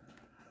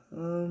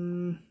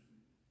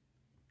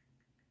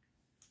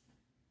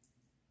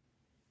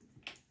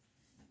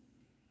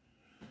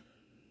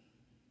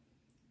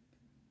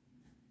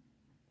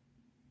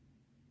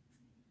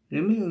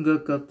 Let me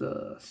look up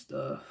the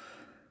stuff.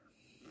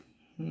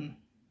 I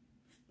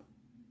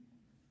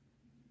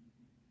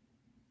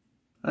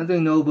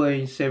think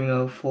nobody's saving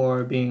up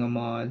for being a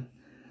mod.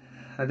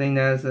 I think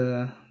that's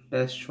the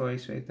best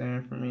choice right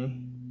there for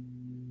me.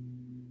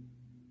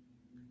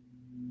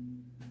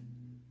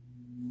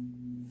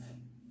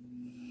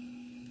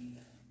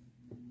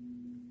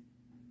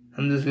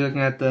 I'm just looking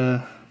at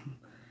the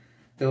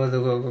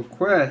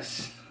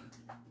requests.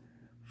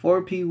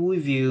 4 people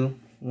review.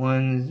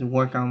 One is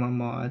work on my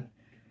mod.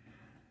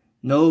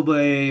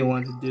 Nobody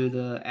wants to do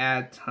the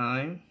ad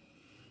time.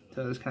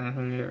 So it's kind of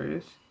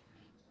hilarious.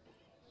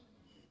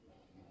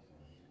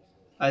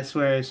 I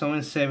swear,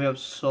 someone's saving up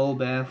so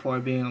bad for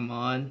being a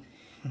mod.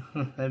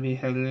 That'd be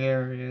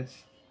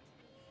hilarious.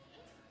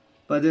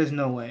 But there's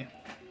no way.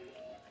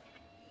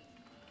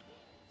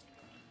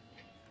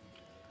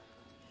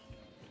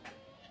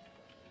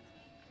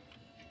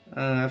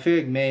 I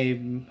feel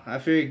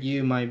like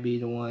you might be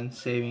the one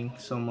saving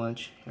so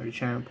much your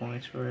channel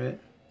points for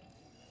it.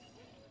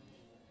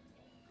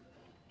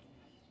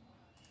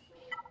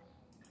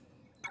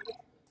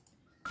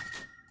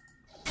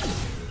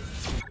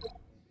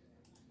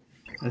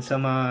 And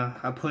somehow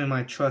I put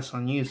my trust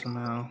on you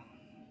somehow.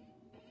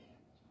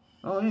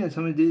 Oh yeah,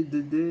 somebody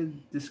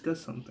did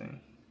discuss something.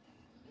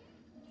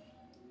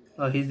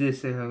 Oh, he did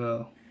say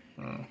hello.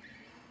 Oh.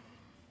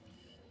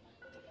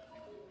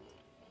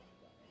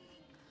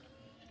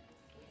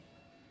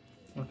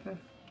 Okay.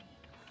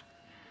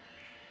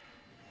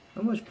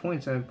 How much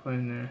points I put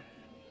in there?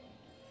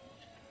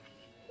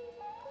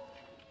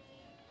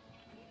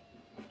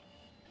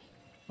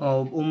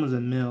 Oh, almost a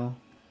mil.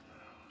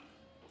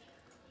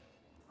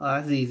 Oh,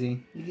 that's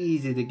easy. It's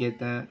easy to get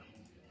that.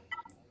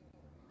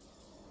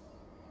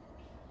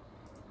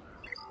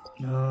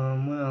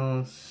 What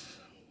else?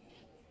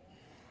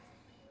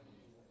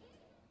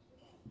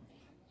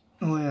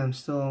 Oh yeah, I'm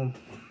still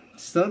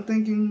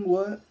thinking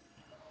what.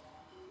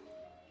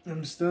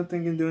 I'm still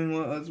thinking doing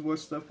what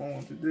stuff I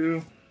want to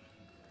do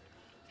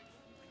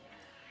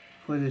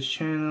for this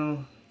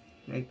channel,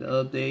 make the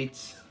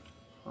updates,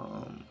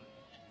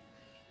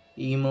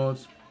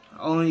 emotes.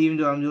 Only even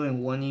though I'm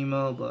doing one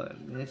email, but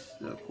it's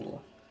still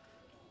cool.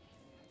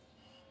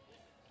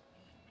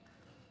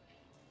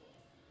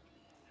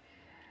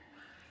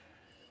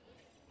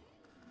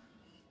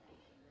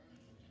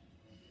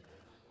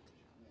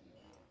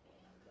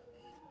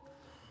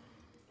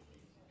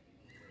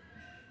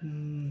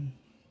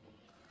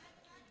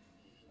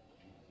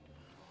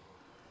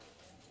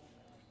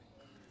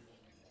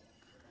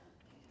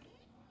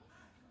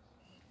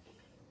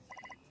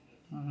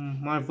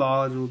 My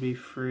VODs will be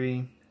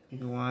free. You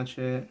can watch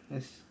it.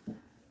 It's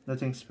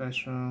nothing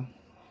special.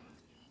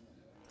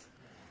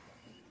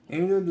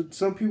 Even though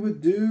some people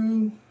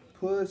do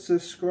put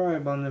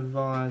subscribe on the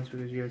VODs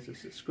because you have to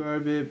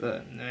subscribe it,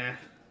 but nah.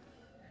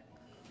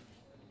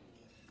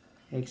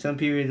 Like some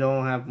people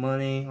don't have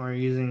money or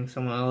using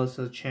someone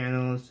else's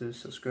channels to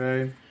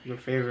subscribe. Your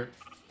favorite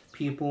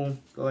people,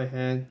 go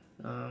ahead.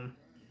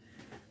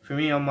 For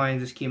me, I might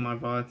just keep my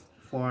VODs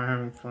for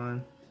having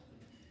fun.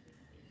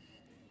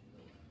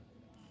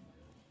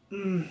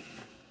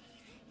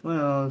 What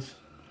else?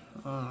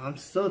 I'm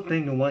still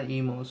thinking what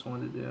emotes I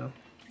want to do.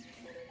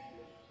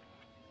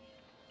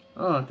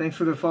 Oh, thanks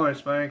for the follow,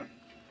 Spike.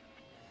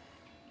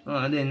 Oh,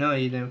 I didn't know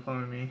you didn't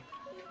follow me.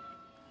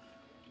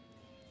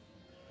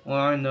 Well,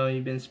 I know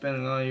you've been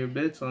spending all your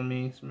bits on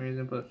me for some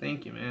reason, but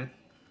thank you, man.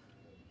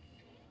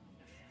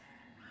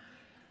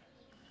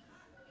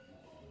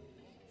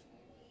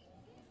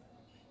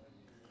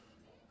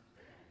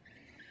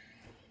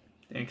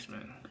 Thanks,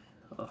 man.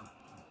 Oh.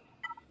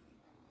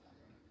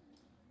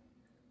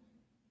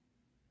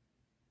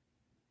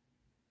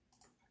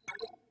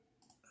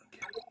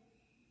 Okay.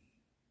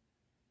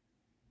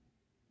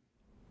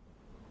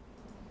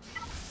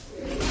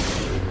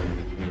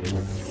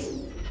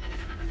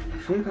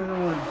 I feel like I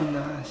don't want to do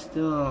that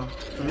still.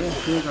 For me, I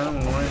feel like I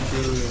don't want to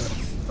do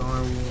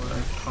Star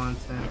Wars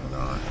content a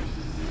lot.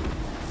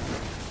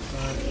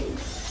 But,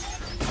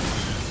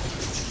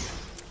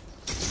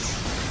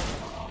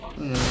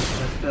 you know,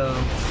 I still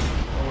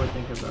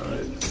overthink about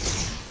it.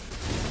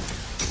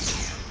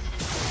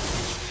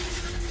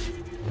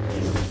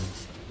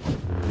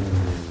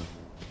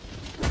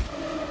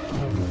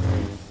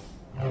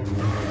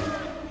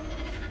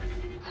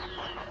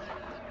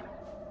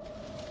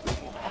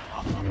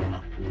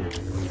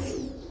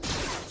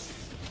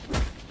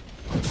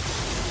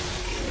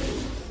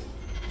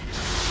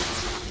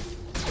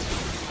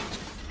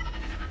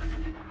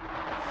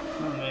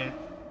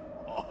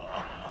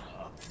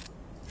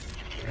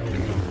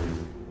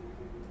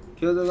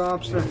 Kill the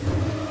lobster.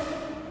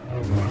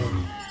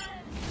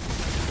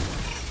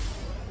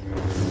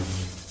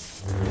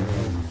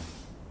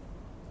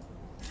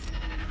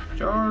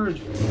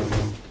 Charge.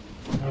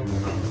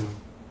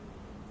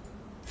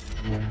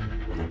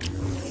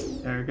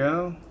 There we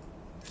go.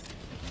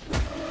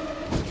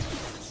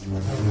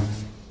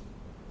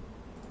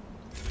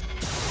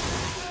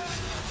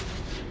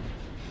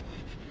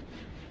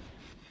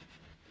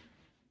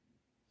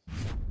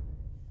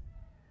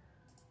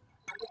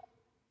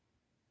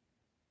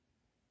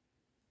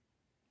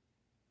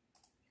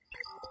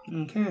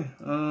 Okay,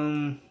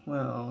 what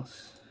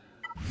else?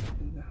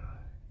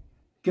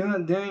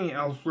 God dang it,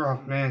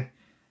 Elfrock, man.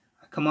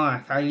 Come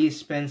on, I need to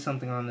spend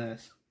something on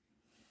this.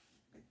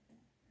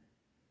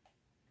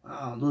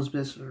 Wow, those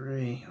bits are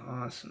really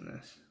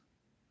awesomeness.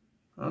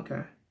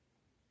 Okay.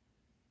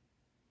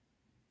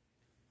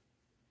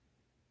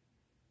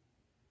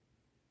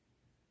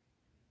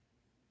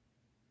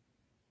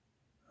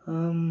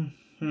 I'm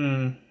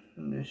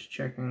just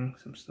checking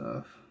some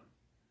stuff.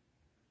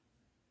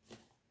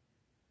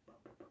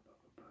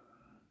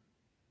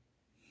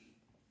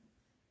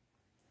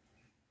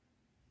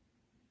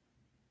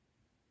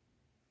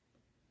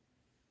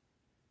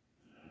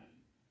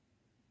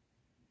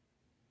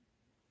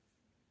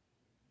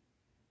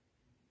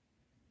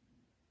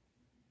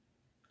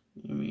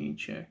 Let me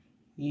check.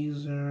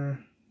 User.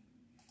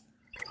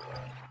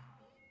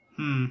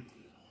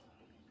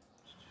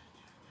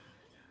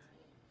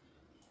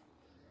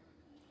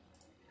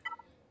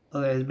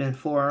 Okay, it's been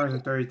 4 hours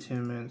and 32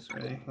 minutes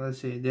already. Let's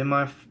see. Did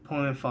my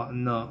opponent fall?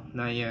 No,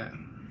 not yet.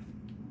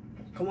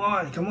 Come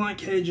on,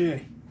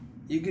 KJ.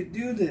 You could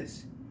do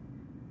this.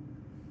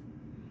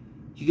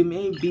 You can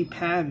maybe beat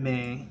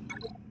Padme.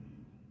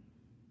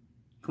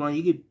 Come on,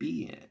 you could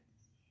beat it.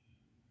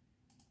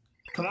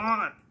 Come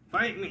on,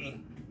 fight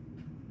me.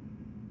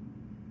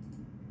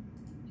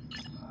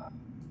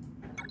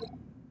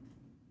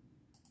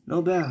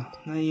 No bell,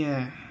 not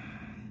yet.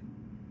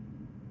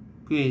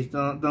 Please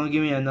don't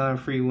give me another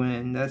free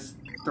win. That's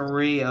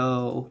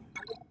 3-0.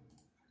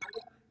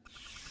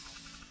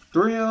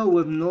 3-0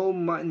 with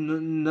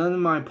none of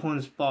my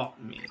opponents fought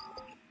me.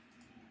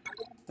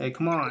 Hey,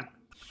 come on.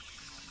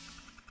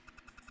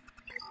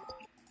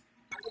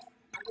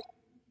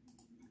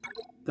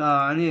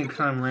 God, I need to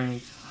climb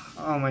ranks.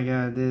 Oh my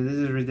god, dude, this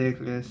is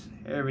ridiculous.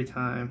 Every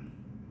time.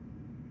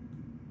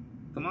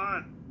 Come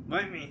on,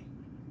 bite me.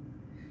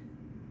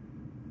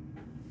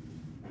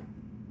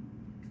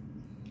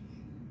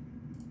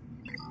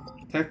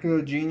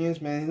 Technical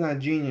genius, man. He's not a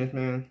genius,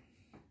 man.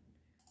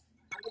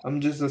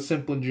 I'm just a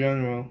simple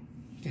general.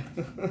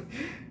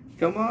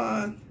 Come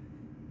on.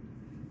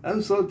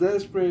 I'm so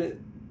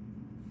desperate.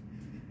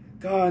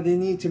 God, they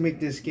need to make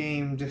this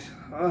game just.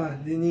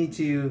 They need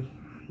to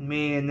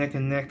make a neck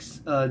and neck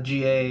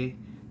GA.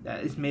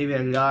 That is maybe a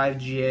live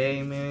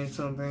GA, maybe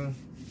something.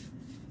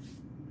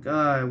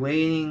 God,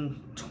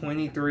 waiting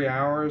 23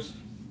 hours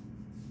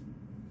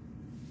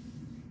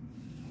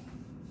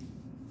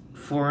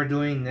for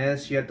doing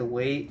this. You have to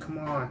wait. Come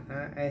on,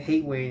 I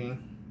hate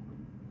waiting.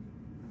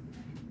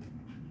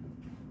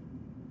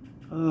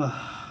 Ugh.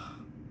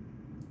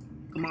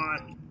 Come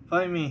on,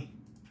 fight me.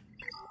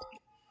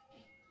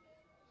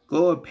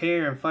 Go a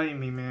pair and fight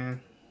me,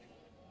 man.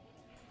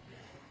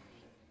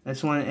 I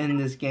just want to end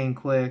this game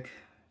quick.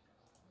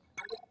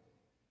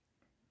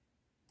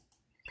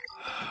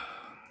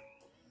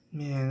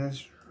 Man,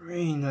 there's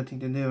really nothing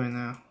to do right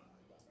now.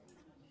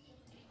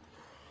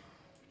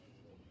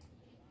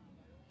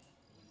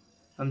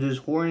 I'm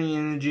just hoarding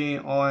energy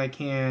all I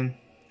can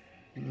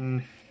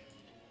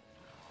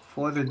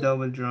for the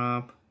double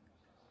drop.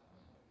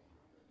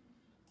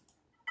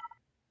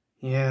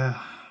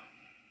 Yeah.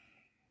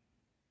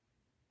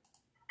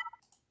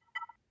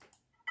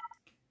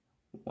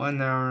 One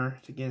hour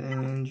to get an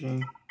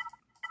energy.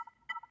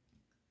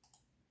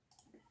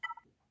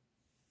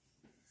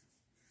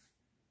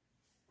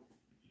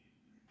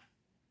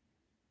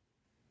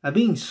 I've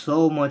been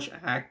so much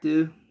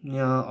active, you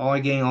know, all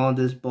getting all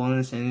this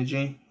bonus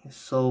energy. It's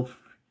so.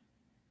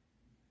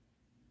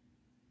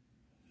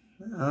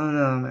 I don't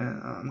know,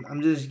 man.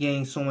 I'm just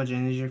getting so much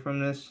energy from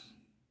this.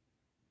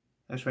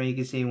 That's right, you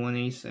can see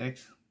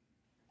 186.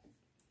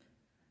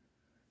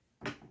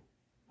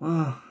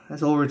 Wow,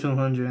 that's over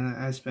 200, and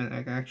I spent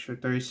like extra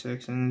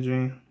 36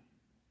 energy.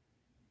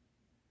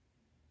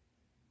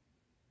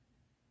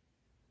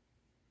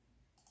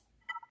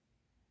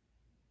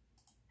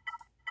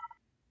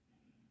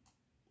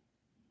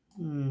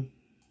 Oh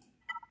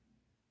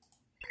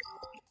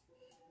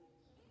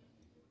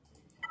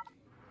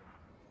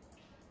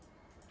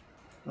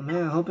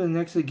man, I hope the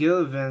next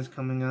guild event's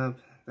coming up.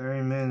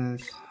 30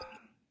 minutes.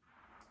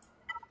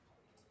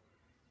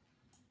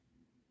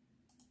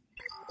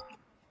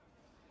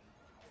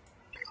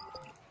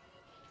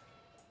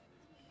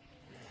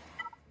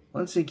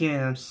 Once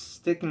again, I'm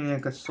sticking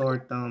like a sore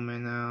thumb right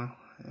now,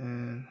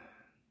 and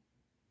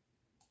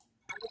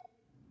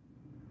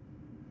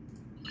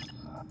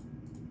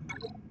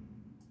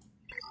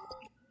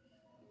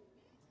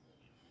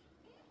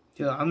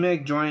dude, I'm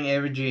like drawing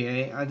every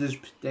GA. I'm just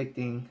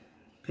predicting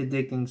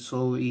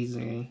so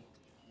easily.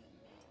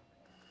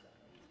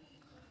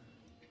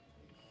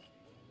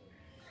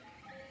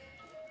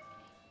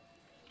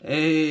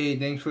 Hey,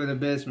 thanks for the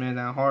bits, man.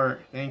 That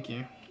heart, thank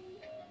you.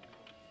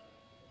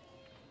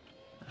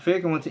 I feel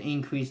like I want to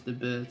increase the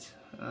bits,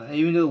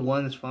 even though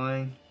 1 is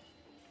fine,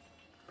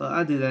 but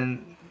I'll do that.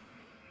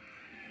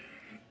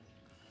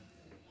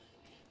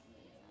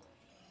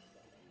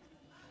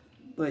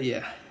 But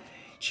yeah,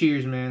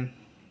 cheers, man.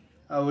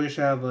 I wish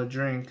I have a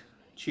drink.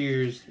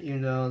 Cheers,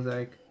 even though it's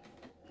like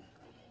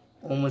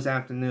almost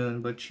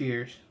afternoon, but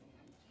cheers.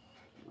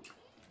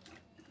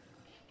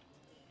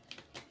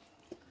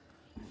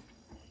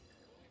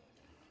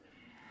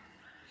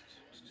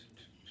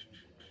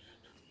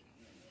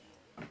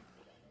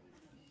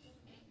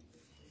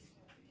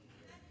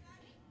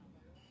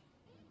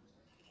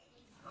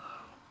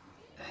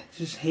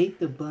 I just hate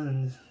the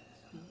buttons.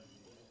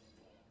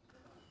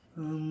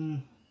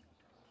 No,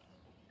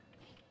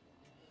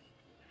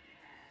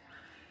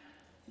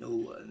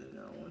 I do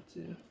not want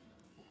to.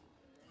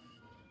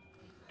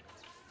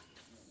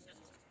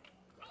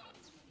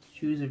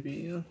 Choose a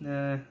video?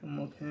 Nah, I'm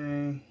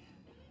okay.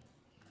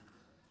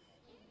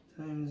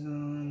 Time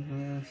zone,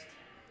 list,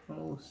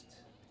 host.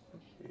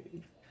 Okay.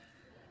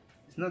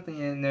 There's nothing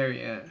in there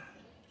yet.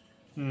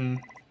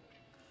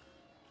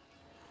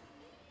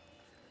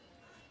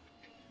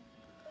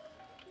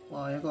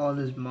 Wow, I got all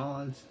these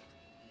mods.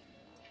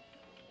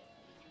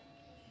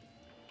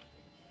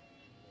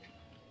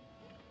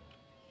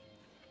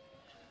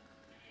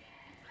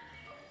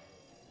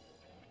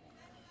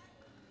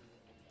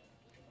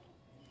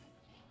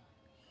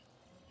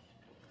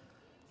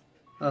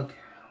 Okay.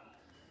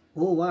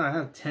 Oh wow, I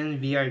have 10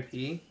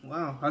 VIP.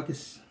 Wow, I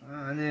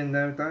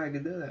never thought I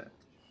could do that.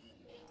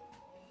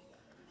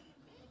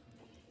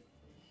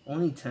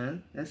 Only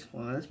 10? That's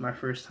my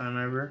first time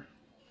ever.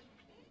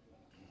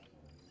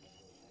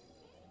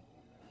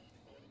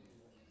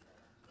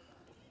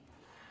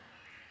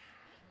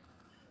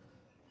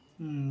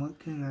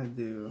 can I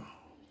do?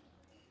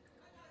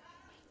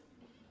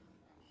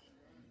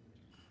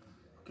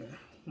 Okay,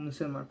 I'm gonna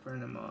send my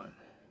friend a mod.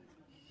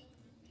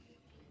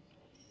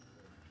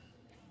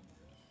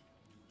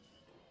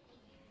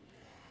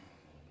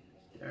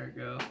 There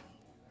we go.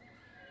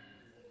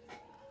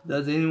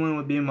 Does anyone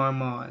want to be my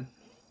mod?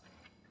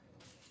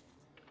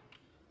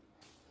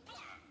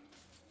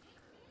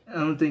 I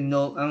don't think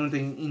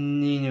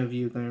any of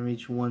you are gonna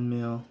reach 1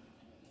 mil.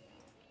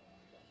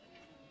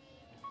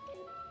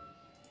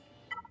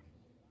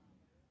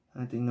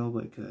 I think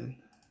nobody could.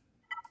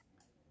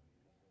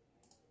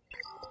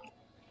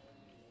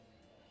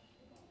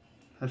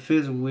 It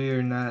feels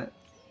weird not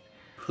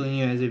putting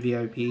you as a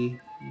VIP,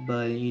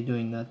 but you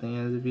doing nothing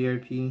as a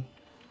VIP.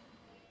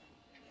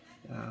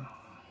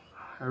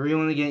 I really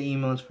want to get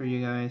emails for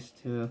you guys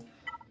to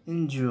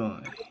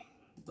enjoy,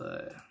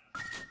 but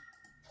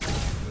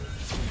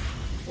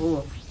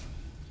oh,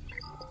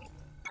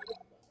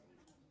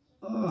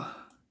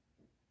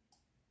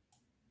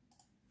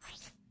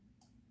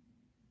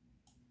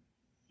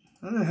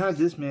 I don't know how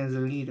this man's a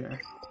leader.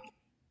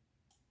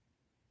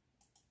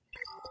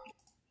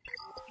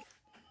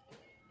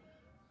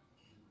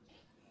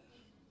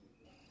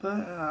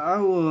 But I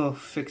will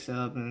fix it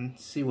up and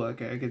see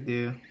what I could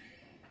do.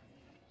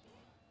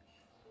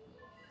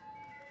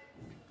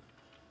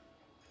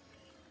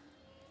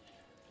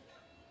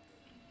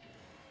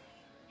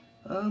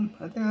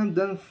 I think I'm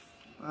done.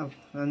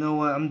 I know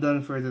what, I'm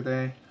done for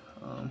today.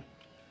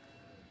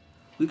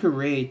 We could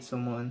raid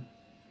someone.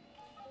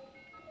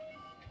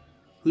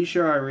 Who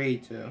should I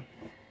raid to?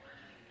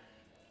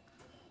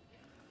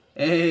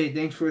 Hey,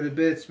 thanks for the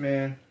bits,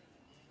 man.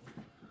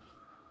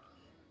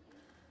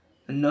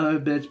 Another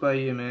bits by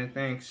you, man.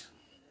 Thanks.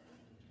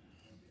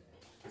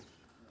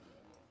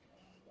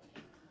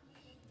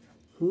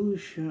 Who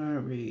should I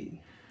raid?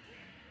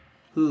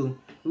 Who?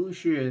 Who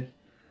should?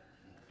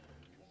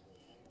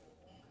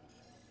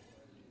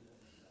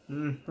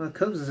 My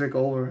Cubs is like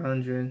over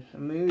 100. I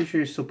mean, we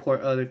should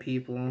support other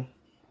people.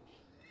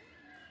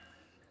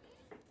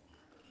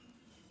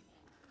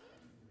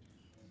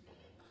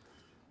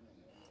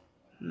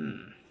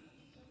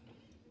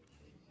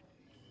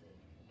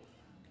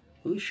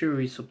 Who should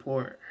we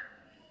support?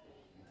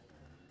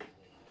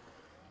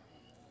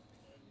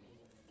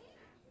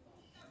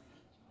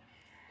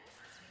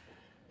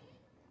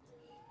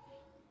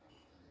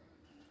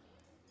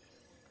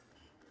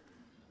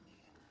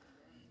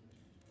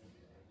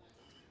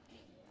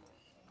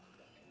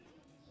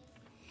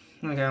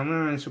 Okay, I'm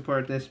gonna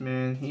support this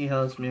man. He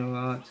helps me a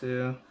lot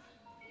too.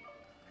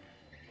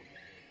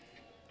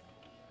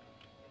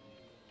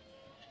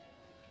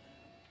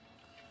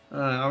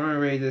 I'm gonna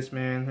raid this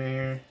man right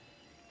here.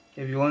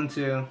 If you want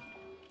to,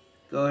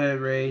 go ahead,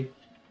 raid.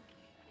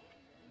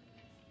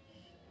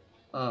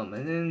 And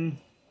then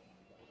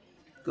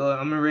go.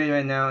 I'm gonna raid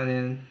right now and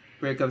then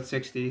break up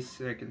 60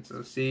 seconds.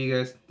 So see you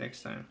guys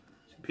next time.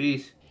 So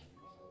peace.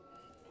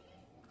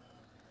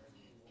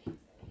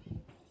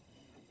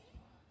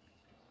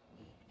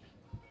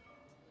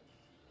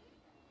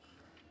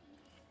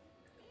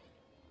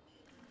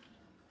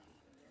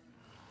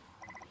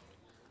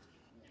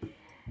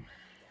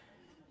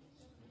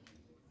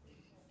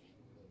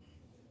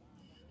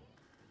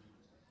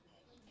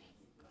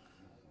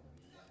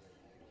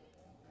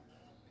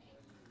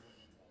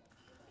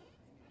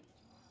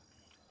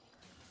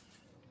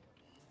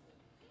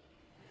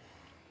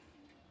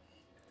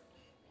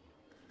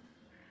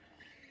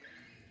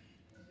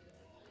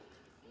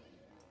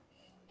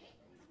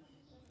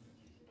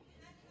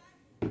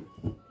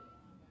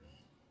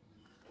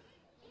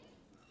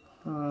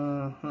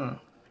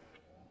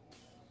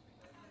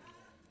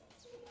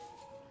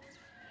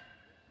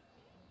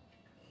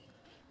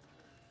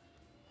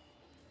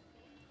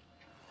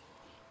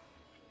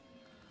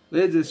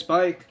 Where's the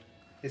spike?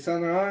 Is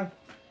something wrong?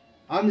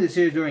 I'm just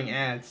here doing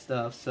ad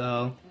stuff,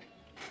 so.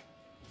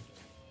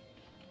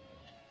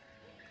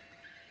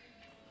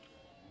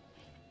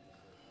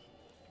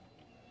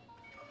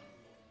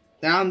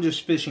 Now I'm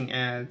just fishing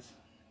ads.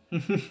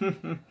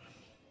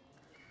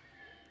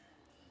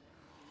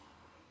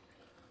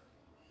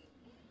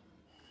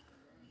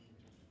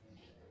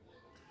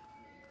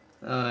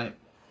 Alright,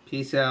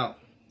 peace out.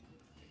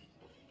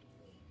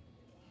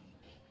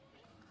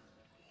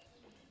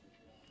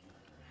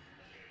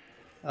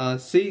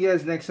 See you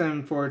guys next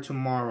time for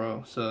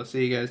tomorrow. So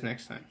see you guys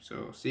next time.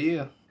 So see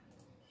ya.